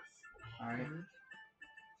called Earth. Alright?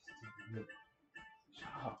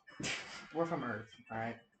 Shut up. We're from Earth,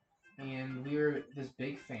 alright? And we were this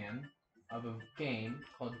big fan of a game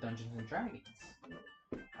called Dungeons and Dragons.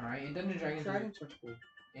 Alright? And Dungeons and Dragons Dragons are cool.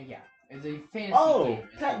 yeah. It's a fantasy Oh, game.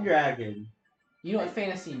 It's Pet like- Dragon. You know what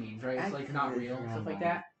fantasy means, right? It's like not real and stuff like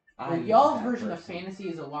that. I use y'all's that version of person. fantasy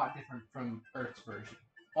is a lot different from Earth's version.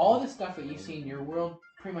 All the stuff that you see in your world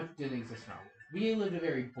pretty much didn't exist in our world. We lived a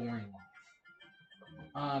very boring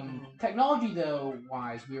life. Technology though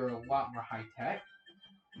wise, we were a lot more high tech,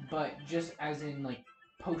 but just as in like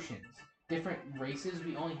potions, different races,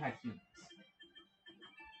 we only had humans.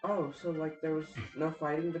 Oh, so like there was no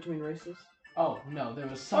fighting between races? Oh no, there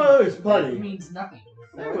was some. Oh, there was plenty. That means nothing.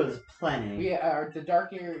 There was plenty. We are the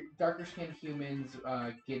darker skinned humans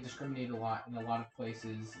get discriminated a lot in a lot of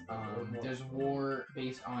places. There's war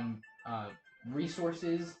based on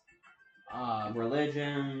resources,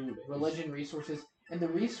 Religion, resources, and the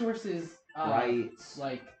resources Rights.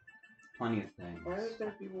 like Plenty of things. Why would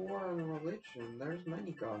there be war on religion? There's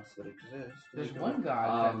many gods that exist. there's We one don't-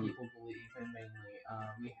 god that people believe in mainly.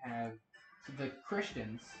 We have the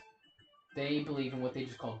Christians. They believe in what they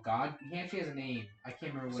just call God. He actually has a name. I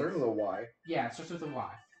can't remember what. Starts with a Y. Yeah, it starts with a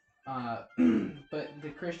Y. But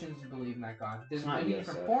the Christians believe in that God. There's It's not many Yosef.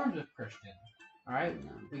 different forms of Christian. All right,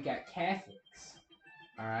 No. we got Catholics.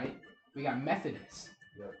 All right, we got Methodists.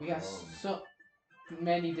 We got so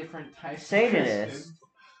many different types. Of Satanists. Christians.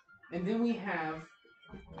 And then we have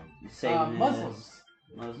Satanists, Muslims.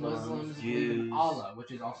 Muslims, Muslims believe in Jews, Allah,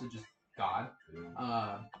 which is also just God.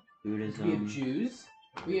 Buddhism. We have Jews.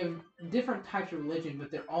 We have different types of religion,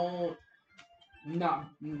 but they're all not.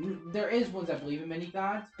 There is ones that believe in many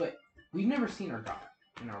gods, but we've never seen our God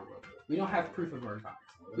in our world. We don't have proof of our gods.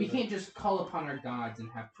 We can't just call upon our gods and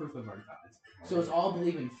have proof of our gods. So it's all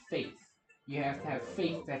believe in faith. You have to have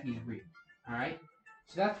faith that he's real. All right.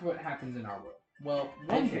 So that's what happens in our world. Well,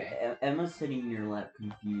 one day, Emma's sitting in your lap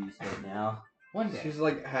confused right now. one day. She's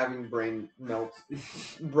like having brain melts,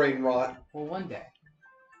 brain rot. Well, one day,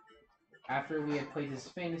 after we had played this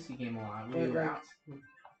fantasy game a lot, we But, were like, out.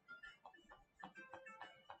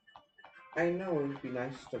 I know it would be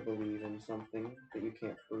nice to believe in something that you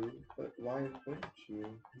can't prove, but why wouldn't you?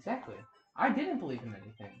 Exactly. I didn't believe in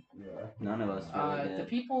anything. None of us really The did.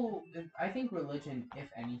 people, I think religion, if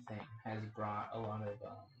anything, has brought a lot of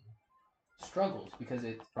struggles because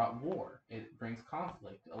it's brought war. It brings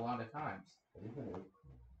conflict a lot of times.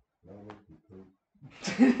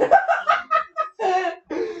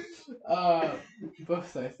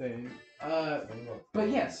 Both I think. But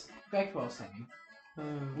yes, back to what I was saying.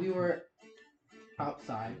 We were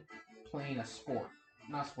outside playing a sport.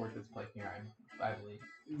 Not sport that's played here, I believe.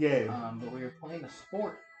 Yeah. But we were playing a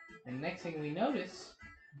sport, and next thing we notice,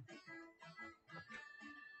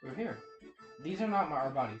 we're here. These are not our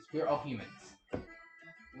bodies. We're all humans.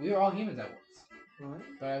 We were all humans at once. What?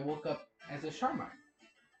 But I woke up as a Sharmite.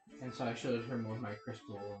 And so I showed her more of my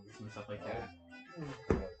crystals and stuff like that.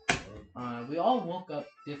 We all woke up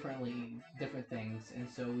differently, different things, and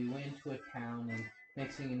so we went into a town, and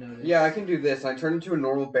next thing you notice... Yeah, I can do this. I turn into a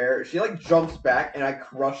normal bear. She like jumps back, and I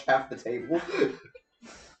crush half the table.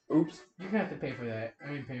 Oops. You're gonna have to pay for that.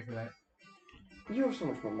 I ain't paying for that. You have so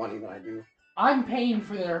much more money than I do. I'm paying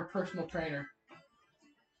for their personal trainer.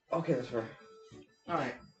 Okay, that's fair.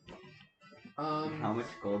 Alright. How much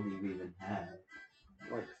gold do you even have?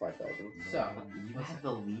 Like 5,000. So, You have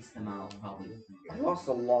the least amount, probably. I lost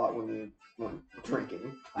a lot when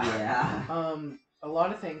drinking. Yeah. a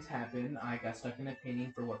lot of things happened. I got stuck in a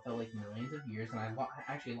painting for what felt like millions of years, and I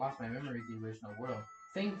actually lost my memory of the original world.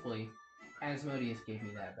 Thankfully, Asmodeus gave me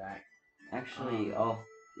that back. Actually,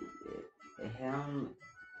 him,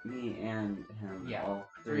 me, and him, Yeah, all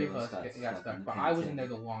Three of us got stuck, but I was in there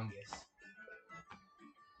the longest.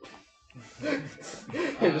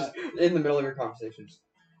 Just in the middle of your conversation. Just,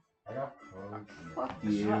 Fuck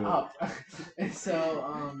Shut you. up. And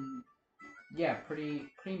so, yeah, pretty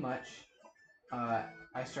much,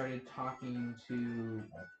 I started talking to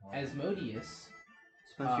Asmodeus.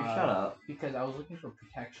 Spencer, shut up. Because I was looking for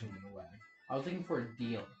protection in a way. I was looking for a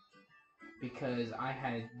deal. Because I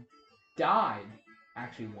had died,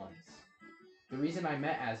 actually, once. The reason I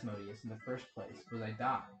met Asmodeus in the first place was I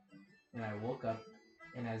died. And I woke up,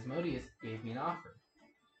 and Asmodeus gave me an offer.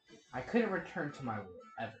 I couldn't return to my world,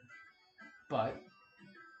 ever. But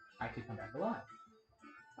I could come back alive.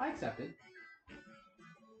 I accepted.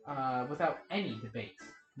 Without any debates.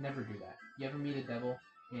 Never do that. You ever meet a devil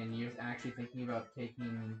and you're actually thinking about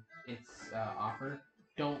taking its offer?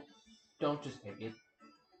 Don't just take it.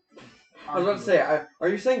 I was about to say, are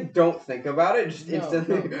you saying don't think about it? Just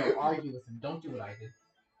instantly? No, argue with him. Don't do what I did.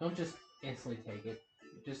 Don't just instantly take it.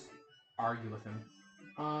 Just argue with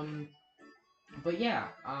him. But yeah,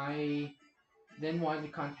 I then wanted to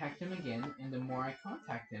contact him again, and the more I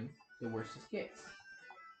contact him, the worse this gets.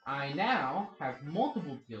 I now have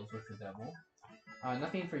multiple deals with the devil.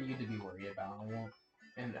 Nothing for you to be worried about. I won't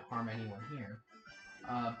harm anyone here.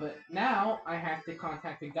 But now I have to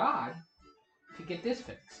contact a god to get this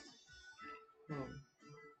fixed.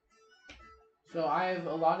 So I have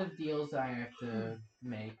a lot of deals that I have to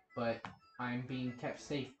make, but I'm being kept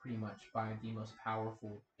safe pretty much by the most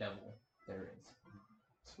powerful devil there is.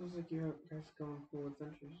 Sounds like you guys go on cool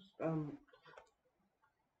adventures.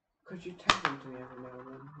 Could you tell them to me every now and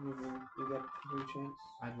then? Maybe you get a free chance.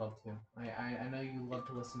 I'd love to. I know you love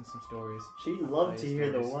to listen to some stories. She'd love to Play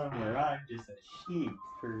hear the stories. one where I'm just a sheep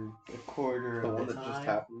for a quarter The of one the that time. just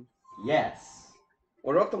happened. Yes.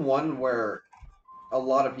 What about the one where a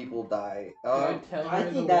lot of people die? Did I tell I her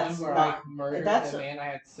think the one that's where not- I murdered that's the a- man I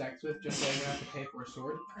had sex with just so I didn't have to pay for a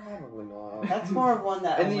sword? Probably not. That's more of one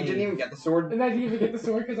that And then you only- didn't even get the sword. And I didn't even get the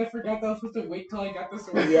sword because I forgot that I was supposed to wait till I got the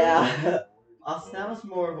sword. Yeah. Austin, that was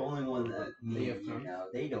more of only one that They me have and you tongues. know.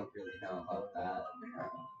 They don't really know about that.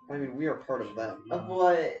 I mean, we are part of them.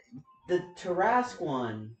 But the Tarask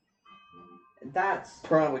one, that's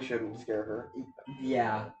Probably shouldn't scare her.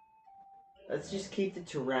 yeah. Let's just keep the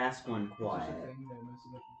Tarask one It's just quiet. a thing that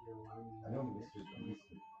messes up with your alignment.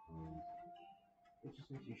 It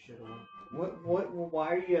just makes you shit a lot. Why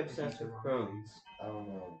are you obsessed with Crohn's? I don't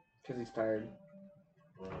know. Because he's tired.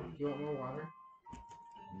 Do you want more water?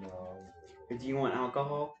 No. Do you want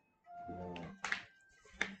alcohol? No.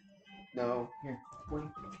 No. Here, 20.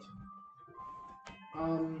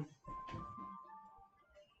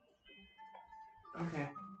 Okay.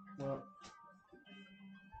 Well.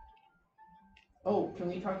 Oh, can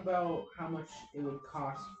we talk about how much it would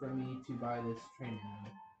cost for me to buy this trainer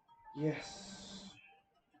now? Yes.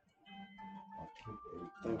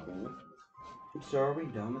 Thank you. So are we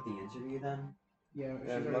done with the interview then? Yeah, she's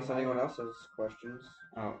Unless already anyone hired. else has questions.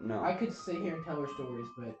 Oh no. I could sit here and tell her stories,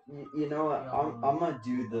 but You know what? Yeah. I'm gonna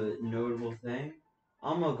do the notable thing.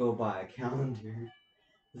 I'm gonna go buy a calendar.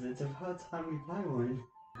 'Cause it's about time we buy one.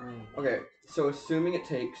 Okay, so assuming it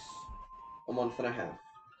takes a month and a half,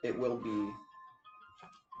 it will be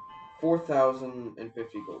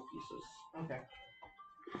 4,050 gold pieces. okay.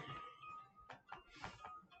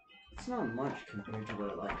 It's not much compared to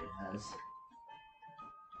what Elijah has.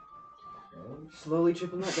 Slowly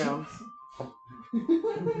chipping that down.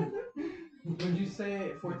 Would you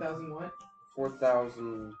say 4,000 what?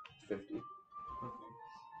 4,050.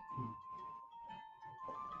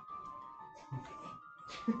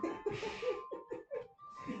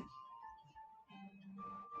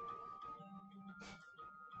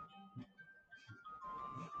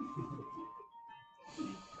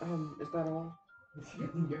 Is that all?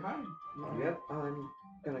 You're hired. Yep, I'm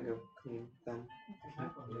gonna go clean then.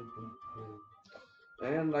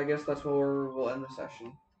 And I guess that's where we'll end the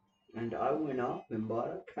session. And I went off and bought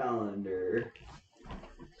a calendar.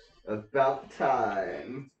 About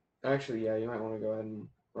time. Actually, yeah, you might want to go ahead and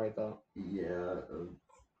write that. Yeah.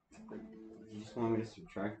 You just want me to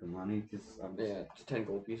subtract the money? Cause I'm just, Yeah, it's 10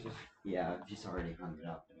 gold pieces. yeah, I've just already hung it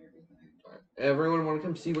up and everything. Everyone want to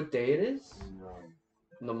come see what day it is?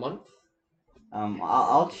 In the month?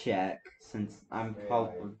 I'll check since I'm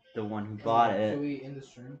probably the one who bought Should it. we end the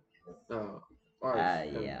stream?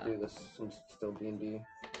 Alright, Yeah. do this since it's still D&D.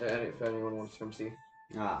 And if anyone wants to come see.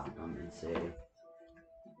 Ah, I'm gonna say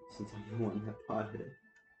since I'm the one that bought it.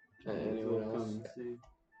 Anyone Come else? and see.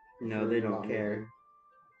 No, they don't Not care.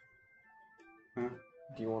 moving.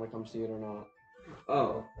 Do you want to come see it or not?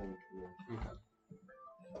 Oh.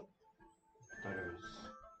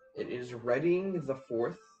 It is Reading the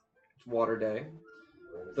 4th. It's Water Day.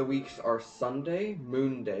 The weeks are Sunday,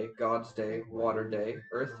 Moon Day, God's Day, Water Day,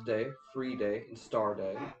 Earth Day, Free Day, and Star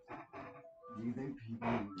Day. Do you think people?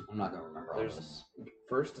 I'm not gonna remember all There's this.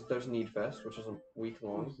 first there's Need Fest, which is a week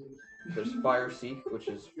long. There's Fire Seek, which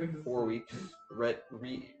is 4 weeks.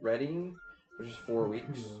 Reading, which is 4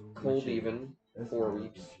 weeks. Cold Even, 4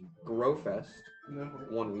 weeks. Grow Fest, No.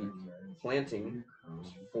 1 week. Planting,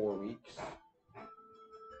 4 weeks.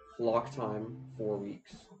 Flock Time, 4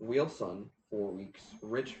 weeks. Wheel Sun, 4 weeks.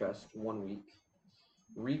 Rich Fest, 1 week.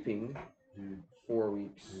 Reaping, 4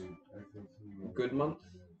 weeks. Good Month,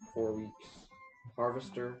 4 weeks.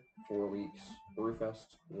 Harvester, 4 weeks.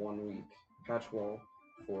 Brewfest, 1 week. Patchwall,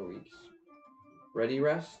 4 weeks. Ready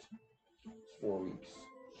Rest, 4 weeks.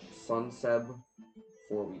 Sunseb,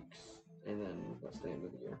 4 weeks. And then that's the end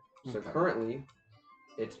of the year. So Okay. currently,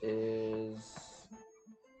 it is.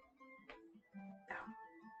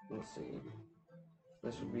 Let's see.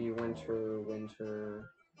 This would be winter.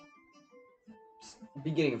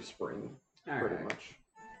 Beginning of spring, pretty Alright. much.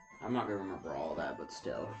 I'm not gonna remember all that, but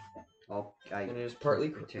still. And it is partly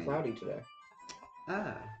pretend. cloudy today.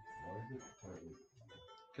 Ah.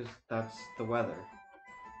 Because that's the weather.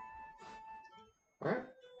 Alright.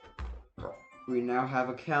 We now have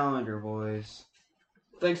a calendar, boys.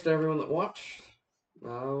 thanks to everyone that watched.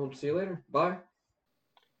 I'll see you later. Bye.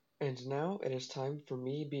 And now it is time for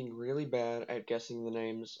me being really bad at guessing the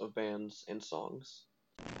names of bands and songs.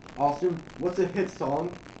 Austin, what's a hit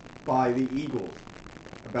song by the Eagles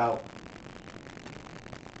about?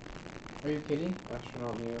 Are you kidding?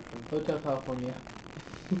 Astronaut in the Ocean. Hotel California.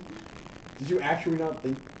 Did you actually not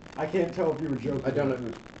think? I can't tell if you were joking. I don't know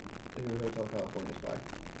who Hotel California is by.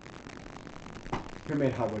 Who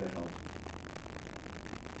made Highway to Hell?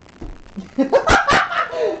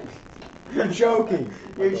 You're joking.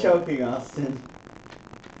 You're choking, Austin.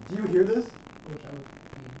 Do you hear this?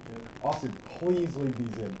 Austin, please leave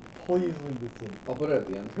these in. Please leave this in. I'll put it at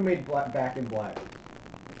the end. Who made Back in Black?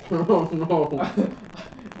 Oh no.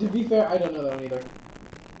 To be fair, I don't know that one either.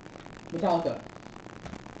 Metallica.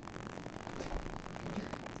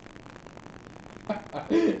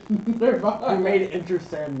 Nirvana. Who made Enter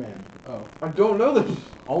Sandman? Oh. I don't know this.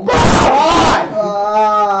 Oh my god!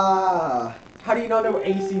 Ah! How do you not know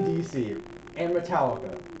AC/DC and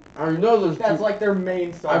Metallica? I know those That's two. like their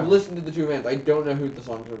main song. I've listened to the two bands. I don't know who the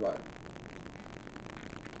songs are by.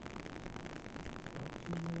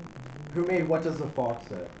 Who made What Does the Fox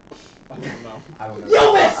Say? I don't know. I don't know.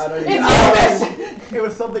 Elvis! I don't It's Elvis! It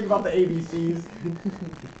was something about the ABCs.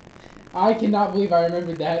 I cannot believe I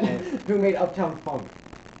remembered that. And who made Uptown Funk?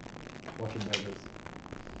 Watching Vegas.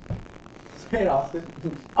 Say it, Austin.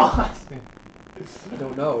 Austin. I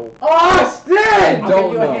don't know. Austin! don't I'll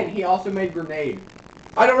give you know. a hint. He also made Grenade.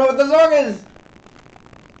 I don't know what the song is.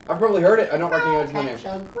 I've probably heard it. I don't recognize the name.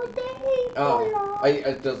 Oh,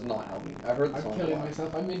 it does not help me. I've heard the I'm song. killing a lot.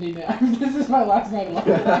 myself. I'm ending it. This is my last night alive.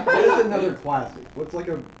 What is another classic? What's like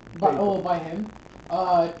a... By him?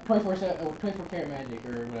 24 Karat Magic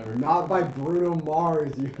or whatever. Not by Bruno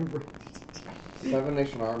Mars. You... Seven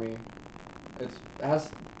Nation Army. It has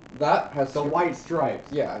The White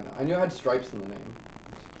Stripes. Yeah, I know. I knew it had stripes in the name.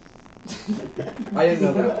 I didn't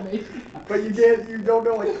know that. But you don't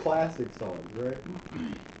know like classic songs, right?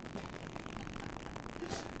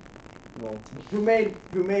 Well, Who made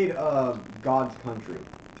God's Country?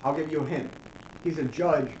 I'll give you a hint. He's a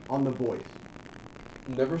judge on The Voice.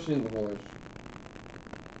 never seen The Voice.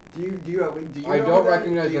 Do you I know don't that?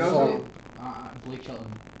 recognize Do you the know song. Blake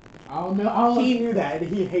Shelton. I don't know. He knew that, and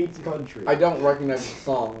he hates country. I don't recognize the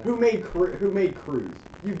song. Who made Cruise?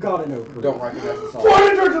 You've got to know Cruise. Don't recognize the song. Born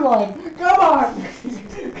in Georgia Line! Come on!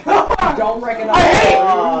 Come on! Don't recognize. I hate Come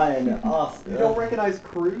on, Austin. You don't recognize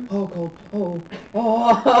Cruise? Oh, cold.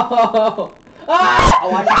 Oh. Oh,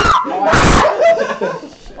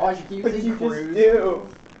 I should keep What saying did you Cruise. just do?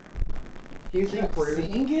 Keep saying Cruise.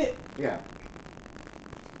 Sing it? Yeah.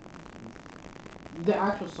 The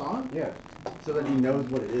actual song? Yeah. So that he knows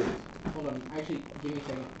what it is. Hold on. Actually, give me a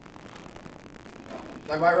second.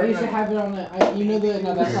 I might I used to recognize. have it on the,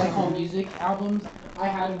 That's Like Home Music albums. I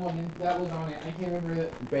had one and that was on it. I can't remember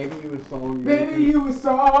it. Baby, you a song. Baby, you a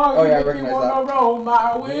song. Oh, yeah, I make me recognize wanna that. roll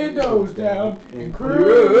my windows down and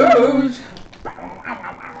Cruise. cruise.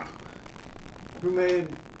 Who made?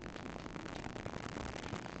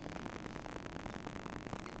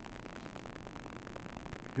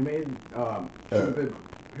 Who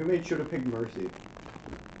made Should Have Picked Mercy?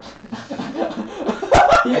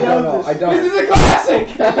 I don't know. I don't. This is a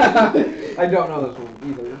classic. I don't know this one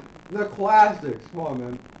either. The classics. Come on,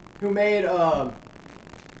 man. Who made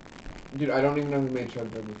Dude, I don't even know who made Shut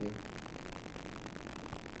Up Everything.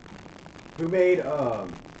 Who made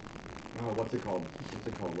what's it called?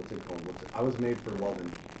 I Was Made for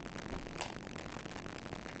Lovin'.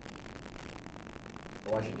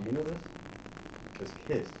 Elijah, do you know this? It's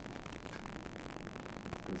Kiss.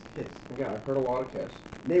 It's Kiss. Again, I've heard a lot of Kiss.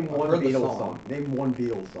 Name I've one heard the Beatles song. song. Name one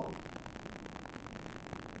Beatles song.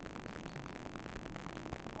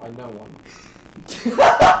 I know one.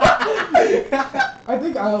 I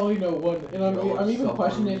think I only know one, and I'm No, even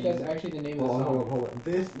questioning if that's submarine. actually the name of the Hold song. on.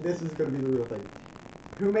 This is gonna be the real thing.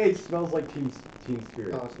 Who made Smells Like Teen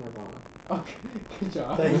Spirit? Oh, it's Nirvana. Okay, good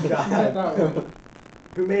job. Thank God. That one.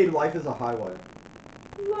 Who made Life Is a Highway?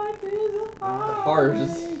 Life is a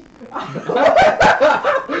Cars.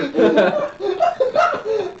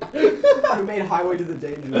 Who made Highway to the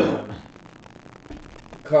Danger Zone?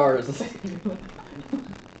 Cars. Do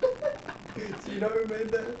you know who made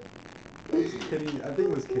that? It was Kenny. I think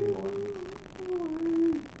it was Kenny Loggins.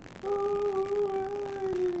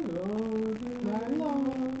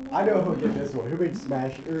 I know who did this one. Who made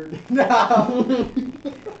Smash? No.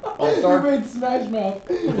 All-Star? Who made Smash Mouth?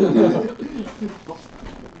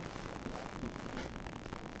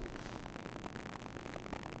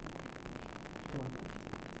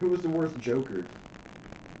 Who was the worst Joker?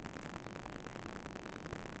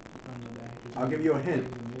 don't know that. I'll give you a hint.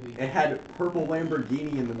 It was a movie. It had purple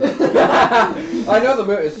Lamborghini in the middle. I know the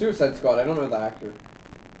movie. It's Suicide Squad. I don't know the actor.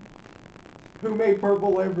 Who made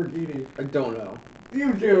purple Lamborghini? I don't know.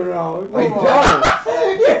 You do know. I Come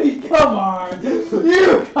on. don't. Come on!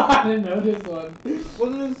 You gotta know this one.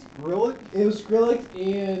 Wasn't it Skrillex? It was Skrillex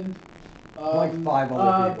and Like 5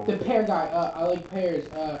 other people. the pear guy. I like pears.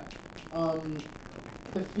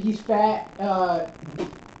 He's fat.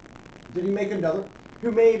 Did he make another?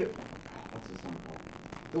 Who made? What's this song called?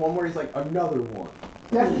 The one where he's like another one.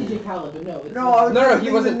 That's DJ Khaled, but no. It's No, I was No, no, trying he to think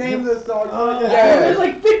of wasn't- the name of the song. Yeah. There's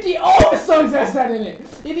like 50 all the songs that that in it,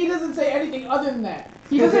 and he doesn't say anything other than that.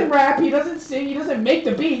 He doesn't rap. He doesn't sing. He doesn't make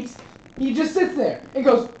the beats. He just sits there and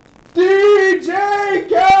goes, DJ And he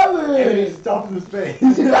Khaled. stuffs his face.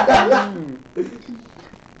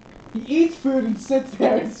 He eats food and sits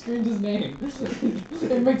there and screams his name.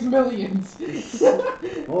 It makes millions.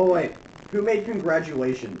 Oh wait, who made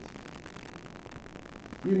Congratulations?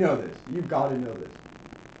 You know this. You've got to know this.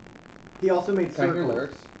 He also made Can I hear Circles.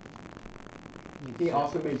 lyrics? He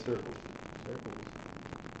also made Circles.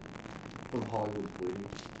 From Hollywood Bleeding.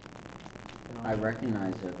 I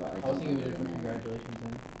recognize it, but I I was don't thinking we know did the for name. congratulations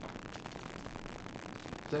then.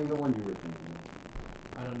 Sing the one you were thinking.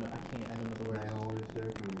 I don't know. I don't know the words. always say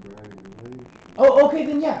congratulations. Oh, okay,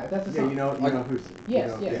 then yeah, that's a Yeah, song. you know who's. Yes,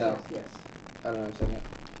 you know, yes, yeah. yes, yes. I don't know. Who sang it.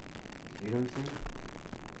 You don't sing?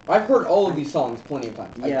 I've heard all of these songs plenty of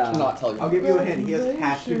times. Yeah. I cannot tell you. I'll give you a hint. He has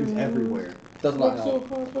tattoos everywhere. Does not help.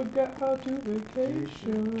 hard, forgot how to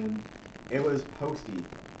vacation. It was Posty.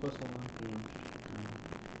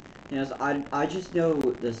 Yes, I just know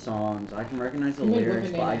the songs. I can recognize the You made lyrics,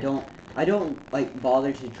 Whippin' but Nana. I don't like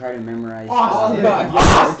bother to try to memorize. Austin! songs.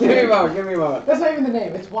 Austin! Give me a moment. Give me a moment. That's not even the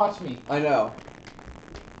name. It's Watch Me. I know.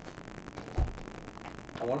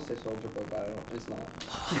 I want to say Soldier Boy, but I don't. It's not.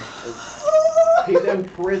 He's in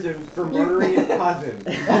prison for murdering his cousin.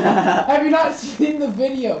 Have you not seen the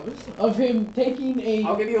video of him taking a...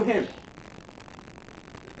 I'll give you a hint.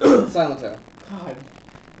 Silent Hill.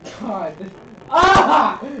 God.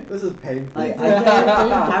 Ah! This is painful.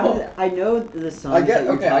 I know the songs. I get- that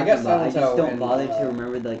you're okay, I get talking about. I Silent just Hill don't and, bother to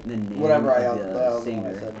remember like the name Whatever I of the the other one I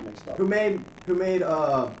singer. said mixed up. Who made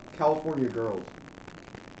California Girls?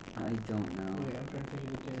 I don't know. Wait, I'm trying to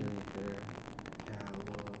figure it out.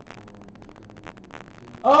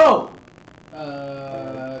 Oh!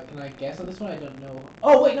 Can I guess on this one? I don't know.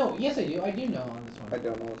 Oh, wait, no. Yes, I do. I do know on this I one.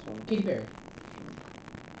 don't know this one. Katy Perry.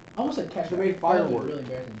 Almost like Kesha. Who made That was Fireworks? really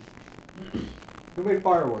embarrassing. Who made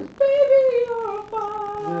Fireworks? Baby, you're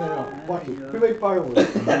fine. No. Watch it. Who made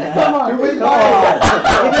Fireworks? Come on. Who made Come on.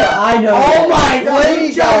 Fireworks? I know. Oh that. my God!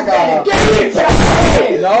 Lady Gaga.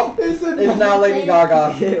 Nope. It's not Lady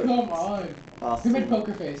Gaga. Come on. Who Austin. made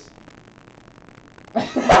Poker Face? Who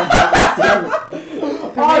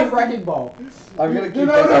I'm Wrecking Ball. I'm gonna keep. No,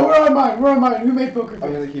 guessing. we're on mine. We're on mine. Who made Poker I'm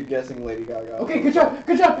Face? gonna keep guessing Lady Gaga. Okay, good job.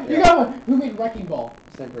 Good job. You Yeah. got one. Who made Wrecking Ball?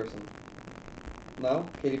 Same person. No,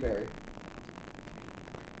 Katy Perry.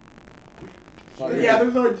 Not Yeah,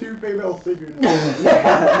 even- there's only 2 female singers.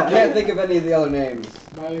 Can't think of any of the other names.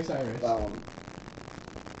 Miley Cyrus. That one.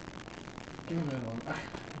 Give him another one.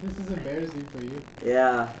 This is embarrassing for you.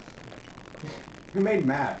 Yeah. Who made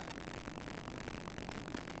Math?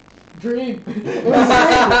 Dream. It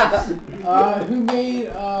was Dream. Who made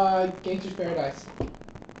Gangster's Paradise?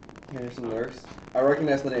 Here's some lyrics. I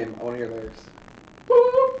recognize the name. I want to hear lyrics.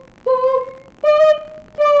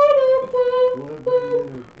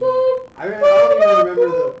 I don't even remember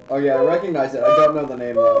the. Oh yeah, I recognize it. I don't know the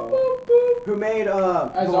name though. Who made As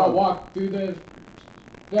I Blonde? walk through the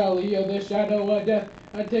valley of the shadow of death,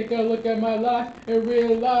 I take a look at my life and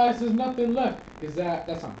realize there's nothing left. Is that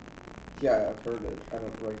song? Yeah, I've heard it. I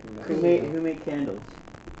don't recognize Who it. made candles?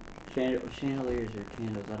 Chandeliers or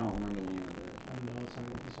candles? I don't remember the name of it. I don't know what song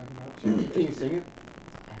you're talking about. Can you sing it?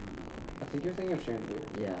 I don't know. I think you're thinking of Chandelier.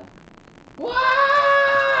 Yeah. Wah!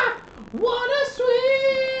 Wanna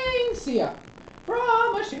swing? See ya.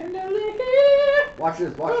 From a chandelier. Watch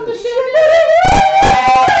this. Watch From the this. chandelier.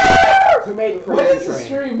 Who made What Crazy is the Train?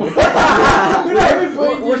 stream? We're not even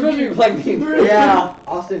playing We're supposed to be playing these. Yeah.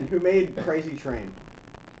 Austin, who made Crazy Train?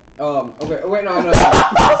 Okay. Wait, no, no.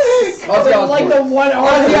 Ozzy like the one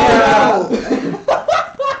Ozzy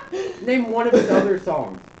artist. Name one of his other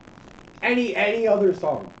songs. Any other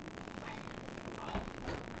song.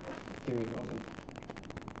 Give me a moment.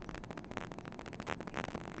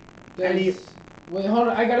 There's- Wait, hold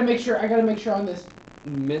on. I gotta make sure on this.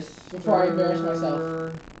 Mr. Before I embarrass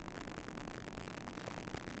myself.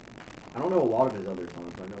 I don't know a lot of his other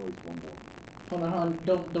songs. I know at least one more. Hold on.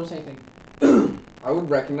 Don't say anything. I would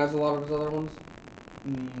recognize a lot of his other ones.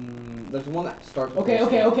 There's one that starts with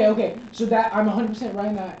Okay. So that I'm 100% right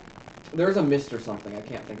in that. There's a mist or something. I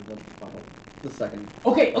can't think of the second.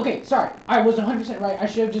 Okay. Sorry, I was 100% right. I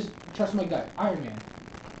should have just trusted my gut. Iron Man.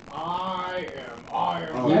 I am Iron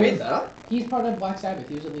Oh, You Man. made that up? He's part of Black Sabbath.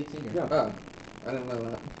 He was a lead singer. Yeah. Oh, I didn't know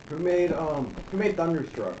that. Who made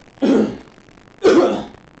Thunderstruck?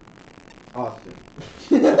 Austin.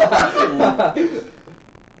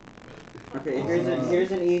 Okay,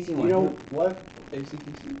 here's an easy one. You know what?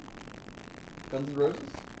 ACDC? Guns N' Roses?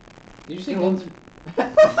 Did you say Guns? Okay,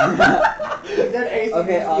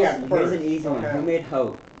 Austin, here's an easy one. Okay. Who made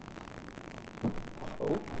Hope?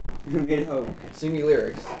 Hope? Who made Hope? Sing me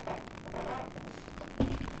lyrics.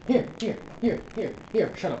 Here.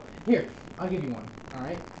 Shut up. Here, I'll give you one. All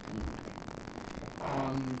right.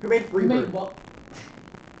 Who made Who made Freebird?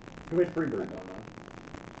 Who made Freebird?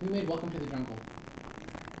 Who made Welcome to the Jungle?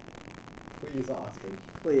 Please, Austin.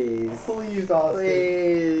 Please. Please, Austin.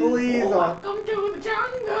 Please. Please, Austin. Welcome to the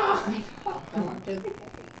jungle. Come on, just...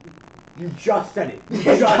 You just said it. You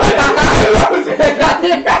just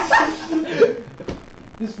said it.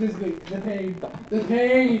 This physically, the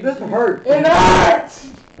pain. This hurt. It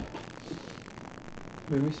hurts.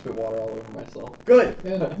 Made me spit water all over myself. Good.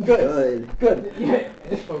 Good. Yeah,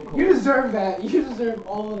 So cool. you deserve that. You deserve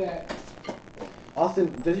all of that.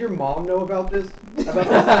 Austin, does your mom know about this? About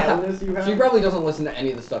this illness you have? She probably doesn't listen to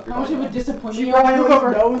any of the stuff you're How much talking of a about. disappointment She you are probably to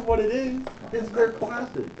over. knows what it is. It's their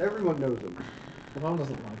classes. Everyone knows them. My mom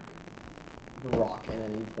doesn't like rock in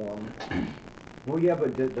any form. Well, yeah,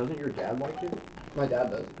 but doesn't your dad like it? My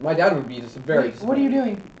dad does. My dad would be just very. Wait, what are you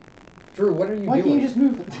doing? Drew, what are you Why doing? can't you just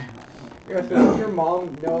move? Yeah, so does your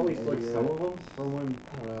mom know at least like some of them? For when...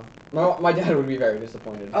 I don't know. My dad would be very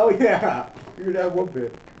disappointed. Oh yeah, your dad would be.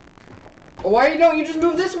 Why don't you just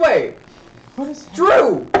move this way? What is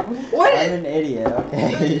Drew! What? I'm an idiot,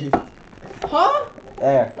 okay. Huh?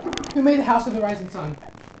 There. Who made the House of the Rising Sun?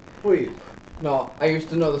 Please. No, I used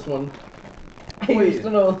to know this one. I Please. used to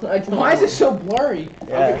know. I don't Why is know. it so blurry?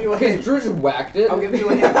 I'll give you a Because hint. Drew just whacked it. I'll give you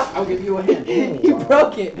a hint. I'll give you a hint. You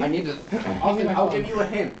broke it. I need to. I'll give you a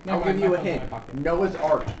hint. No, I'll give my you a phone's in hint. my pocket. Noah's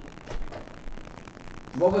Ark.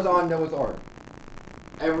 What was on Noah's Ark?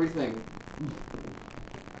 Everything.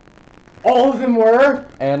 All of them were.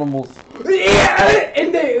 Animals. Yeah,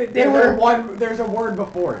 and they were. one. There's a word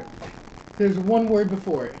before it. There's one word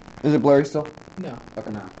before it. Is it blurry still? No,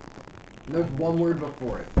 Okay. No. There's one word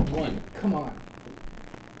before it. one. Come on.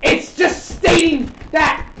 It's just stating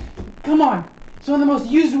that. Come on. It's one of the most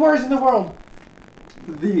used words in the world.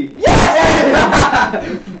 The.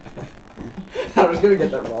 I was gonna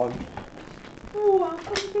get that wrong.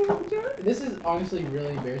 This is honestly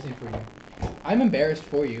really embarrassing for you. I'm embarrassed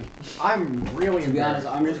for you. I'm really To be honest, embarrassed.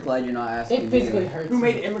 I'm just glad you're not asking It physically me. hurts. Who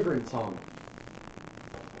me. made Immigrant Song?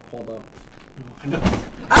 Hold up.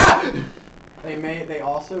 They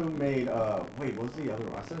also made wait, what's the other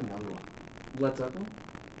one? I said another one. Led Zeppelin?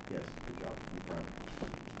 Yes, good job. I'm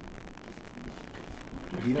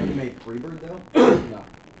proud. You know who made Freebird though? No.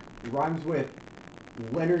 It rhymes with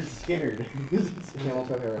Leonard Skinner. Camel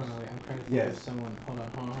Toe Harris. I'm trying to think Yes. of someone. Hold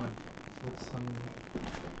on.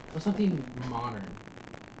 What's something modern?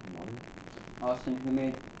 Austin, who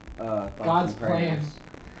made Thoughts God's and Prayers?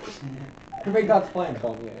 Plan. Who made God's Plan?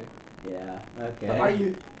 Kanye. Yeah. I Okay.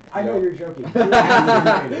 know you're joking.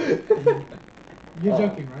 You're Oh.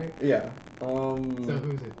 joking, right? Yeah. So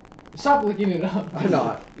who's it? Stop looking it up. I'm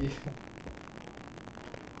not.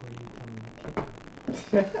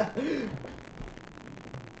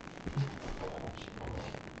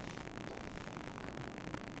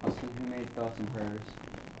 Austin, who made Thoughts and Prayers?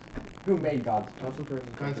 Who made God's Plan? Johnson Prayers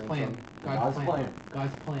is God's my plan. grandson. God's plan. Plan.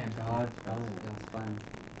 God's plan. God's plan.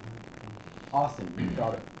 Austin, you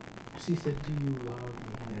got it. She said, "Do you love me?"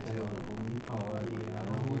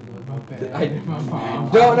 I My mom.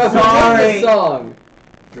 don't know Sorry. the song.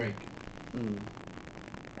 Drake. Mm.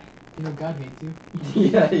 You know God hates you.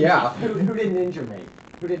 Yeah. Who did Ninja make?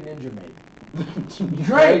 Who did Ninja make?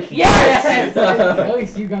 Drake. Yes. At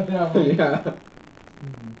least you got that one. Yeah.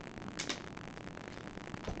 Mhm.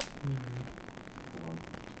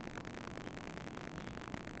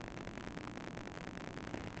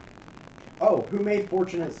 Oh, who made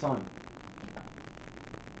Fortunate Son?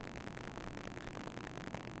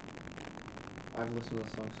 I've listened to the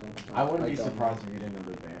song so much. I wouldn't be don't surprised if you didn't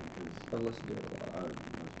know the band. know. I've listened to it a lot.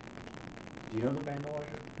 Do you know the band,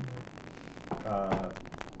 Elijah?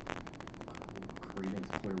 Creedence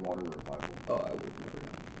Clearwater Revival. Oh, I would never.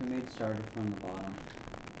 Who made Started from the Bottom?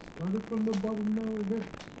 Started from the bottom, now we're there.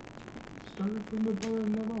 Started from the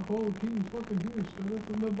bottom, now my whole team's fucking here. Started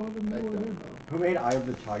from the bottom, I now we're don't there. know. Who made Eye of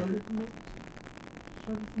the Tiger? Started from the...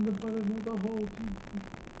 Shove it in the butt of the hole.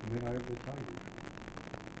 Made Eye of the Tiger.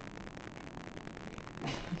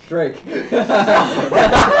 Drake. No,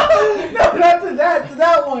 not to that. To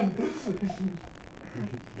that one.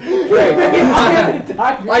 Drake. I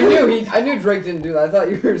I knew Drake didn't do that. I thought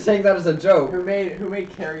you were saying that as a joke. Who made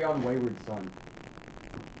Carry On Wayward Son?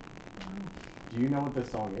 Do you know what this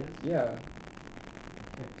song is? Yeah.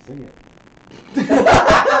 Yeah, sing it.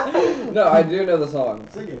 No, I do know the song.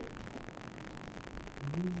 Sing it.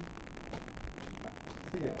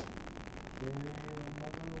 Sing it.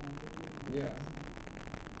 Yeah.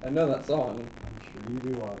 I know that song. I'm sure you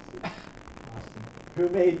do, Austin. Who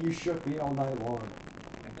made You Shook Me All Night Long?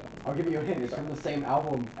 I'll give you a hint. It's from the same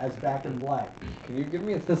album as Back in Black. Can you give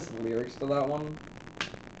me the lyrics to that one?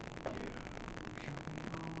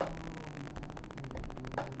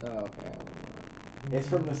 Oh, okay. It's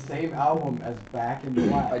from the same album as Back in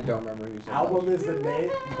Black. I don't remember who said Album that. is the name.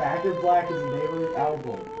 Back in Black is the name of the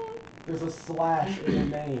album. There's a slash in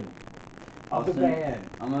the name of the Austin, band.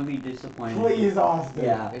 I'm gonna be disappointed. Please, Austin.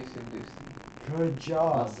 Yeah. Good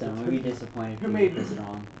job. Austin, I'm gonna be disappointed Who if you made get this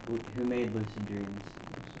wrong. Who made Lucid Dreams?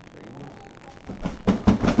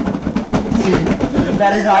 You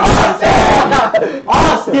better not be this.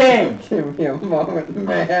 Austin! Give me a moment,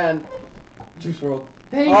 man. Juice WRLD.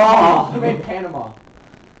 Oh, who made Panama?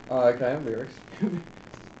 Can I have lyrics?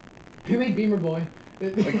 Who made Beamer Boy?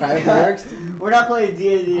 Like, can I have lyrics? We're not playing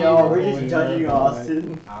D&D at all. We're Oh, just judging yeah,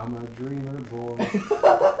 Austin. I'm a dreamer boy.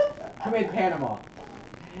 Who made Panama?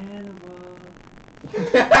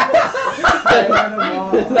 Is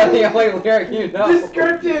that the only lyric you know?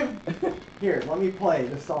 Descriptive. Here, let me play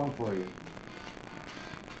the song for you.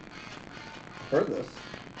 Heard this.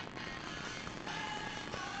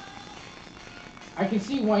 I can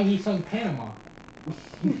see why he sung Panama.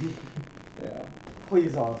 Yeah.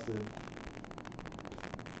 Please, Austin.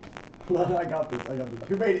 I got this.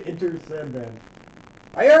 Who made Enter Sandman?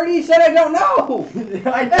 I already said I don't know!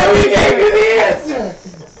 I And you gave me the answer!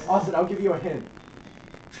 Austin, I'll give you a hint.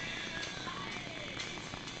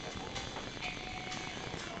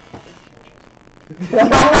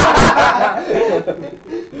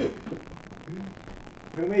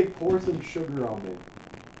 Who made Pour Some Sugar on Me?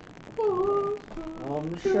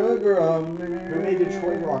 Sugar on me. Who made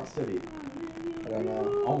Detroit Rock City? I don't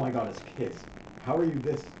know. Oh my god, it's Kiss. How are you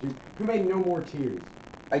this dude? Who made No More Tears?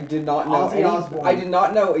 I did not know Ozzy Osbourne. I did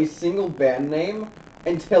not know a single band name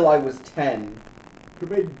until I was 10. Who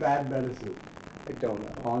made Bad Medicine? I don't know.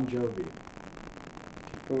 Bon Jovi.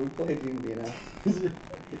 When we played D&D now.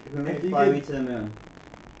 Who made If you Fly could- Me to the Moon?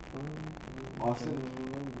 Austin.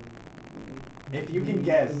 If you can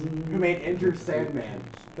guess who made Enter Sandman,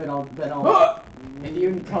 then I'll if you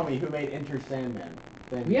can tell me who made Enter Sandman,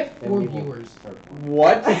 then We have then 4 we will viewers. start.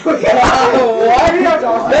 What? What?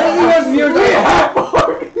 That is the most viewers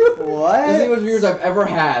What? This is the most viewers I've ever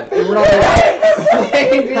had. And we're not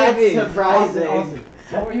playing That's D&D. surprising. Austin,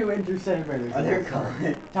 tell me who Enter Sandman is. Are there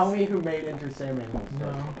comments? Tell me who made Enter Sandman.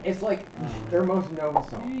 No. It's like their most known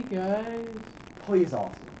song. Hey guys. Please,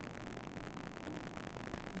 Austin.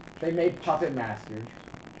 They made Puppet Master.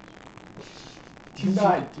 Do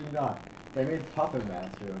not. They made Puppet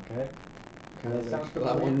Master, okay? That sounds For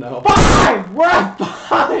that one, no. 5! We're at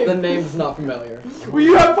 5! The name's not familiar. Well,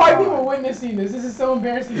 you have 5 people witnessing this. This is so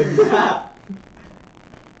embarrassing.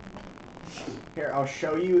 Here, I'll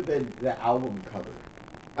show you the album cover.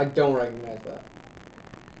 I don't recognize that.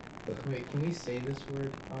 Wait, can we say this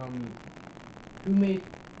word? Who made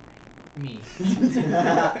me?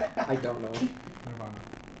 I don't know. Nirvana.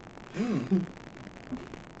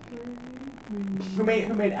 Who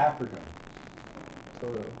made Africa?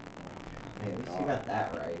 Totally. Hey, at least you got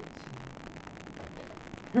that right.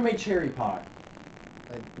 Who made Cherry Pie?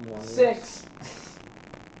 6.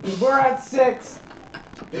 We're at 6.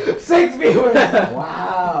 6 viewers.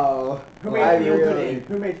 Wow. Who made I Feel Good really- Inc?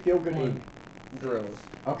 Who made Feel Good Inc? Drills.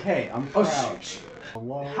 Okay, I'm Oh, proud.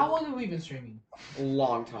 Hello. How long have we been streaming?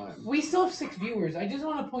 Long time. We still have 6 viewers. I just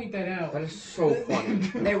want to point that out. That is so funny.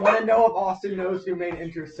 They want to know if Austin knows who made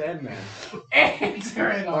Enter Sandman. Answer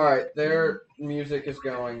it. Alright, their music is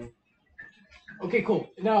going. Okay, cool.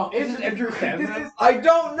 Now, This is Enter Sandman? I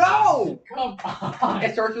don't know! Come on.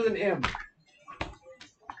 It starts with an M.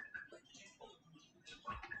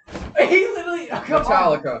 He literally. Come on.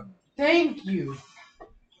 Metallica. Thank you.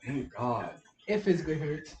 Thank God. It physically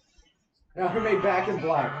hurts. Now, who made Back in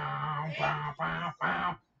Black? I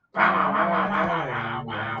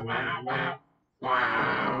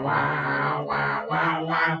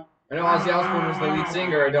know Ozzy Osbourne was the lead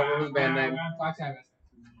singer. I don't remember the band name. Black Sabbath.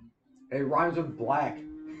 It rhymes with black.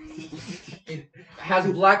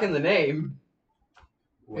 Has black in the name.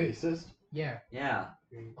 Racist? Yeah. Yeah.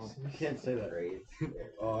 You can't say that. Great.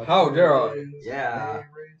 How dare I? Yeah.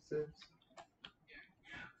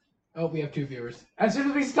 Oh, we have 2 viewers. As soon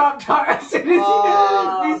as we stop talking, as soon as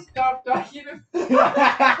we stop talking,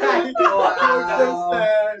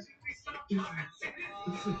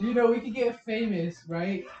 you know, we could get famous,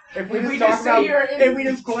 right? If we If just we talk just sit about, here and if we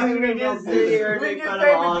just question we about just sit here and we make get fun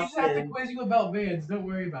famous, of we just have to Austin. quiz you about bands. Don't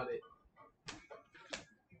worry about it.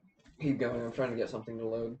 Keep going. I'm trying to get something to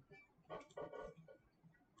load.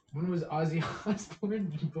 When was Ozzy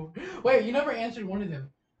Osbourne born? Wait, you never answered one of them.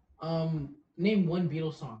 Name one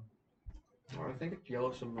Beatles song. Oh, I think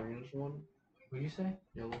Yellow Submarine is one. What did you say?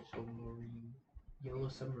 Yellow Submarine. Yellow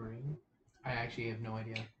Submarine? I actually have no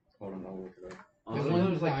idea. Hold on, I'll look it up. I The think one it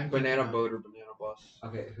was that I'm like thinking Banana of. Boat or Banana Bus.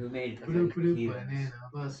 Okay, who made Ba-doop, ba-doop, Heathens? banana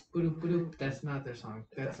bus, ba-doop, ba-doop. That's not their song.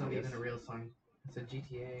 That's not Yes. even a real song. It's a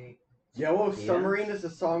GTA. Yellow Yeah. Submarine is a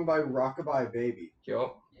song by Rockabye Baby.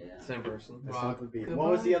 Yup. Yeah. Same person. That's not the beat.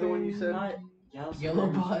 What was the other one you said? Not Yellow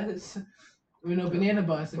Bus. We know Banana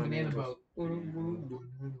Bus and Banana Banana Boat.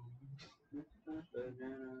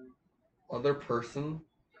 Other person.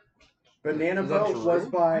 Banana Is that Boat true? was I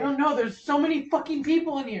by don't know. There's so many fucking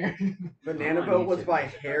people in here. Banana I'm on Boat was YouTube. by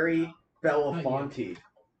Harry Belafonte.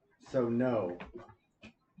 So no.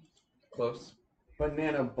 Close.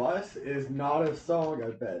 Banana Bus is not a song,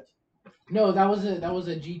 I bet. No, that was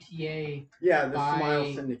a GTA. Yeah, the By-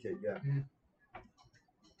 Smile Syndicate, yeah.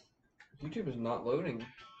 YouTube is not loading.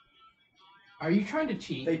 Are you trying to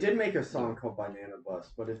cheat? They did make a song called Banana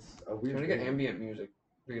Bus, but it's a I'm weird trying to get name. ambient music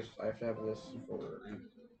because I have to have this for.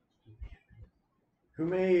 Who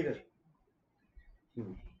made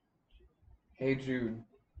Hey Jude.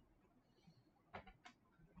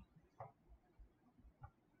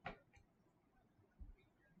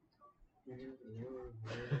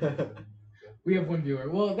 We have 1 viewer.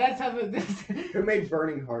 Well, that's how this. Who made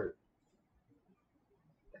Burning Heart?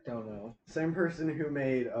 I don't know. Same person who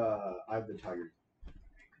made Eye of the Tiger.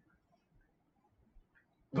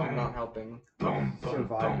 I'm not helping. Bum, bum,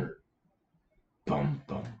 Survivor. bum,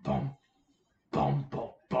 bum, bum, bum,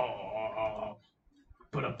 bum, bum,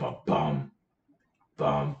 bum, bum,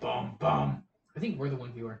 bum, bum, bum. I think we're the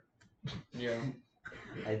 1 viewer. Yeah.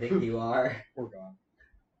 I think you are. Poor God.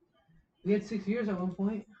 We had 6 viewers at one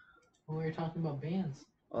point when we were talking about bands.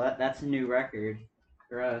 Well, that's a new record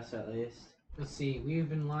for us, at least. Let's see. We've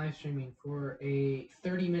been live streaming for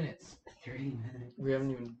 30 minutes. 30 minutes. We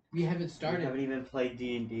haven't even We haven't We started. haven't even played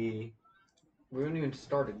D&D. we haven't even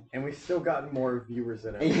started. And we still got more viewers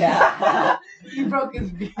than ever. Yeah. He broke his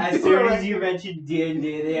viewer. As soon as you mentioned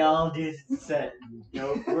D&D, they all just said,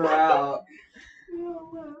 nope, we're out.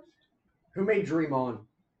 Who made Dream On?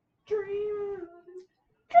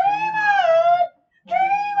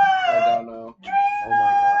 I don't know. Oh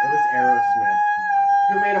my God. It was Aerosmith.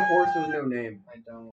 Who made A Horse with No Name? I don't.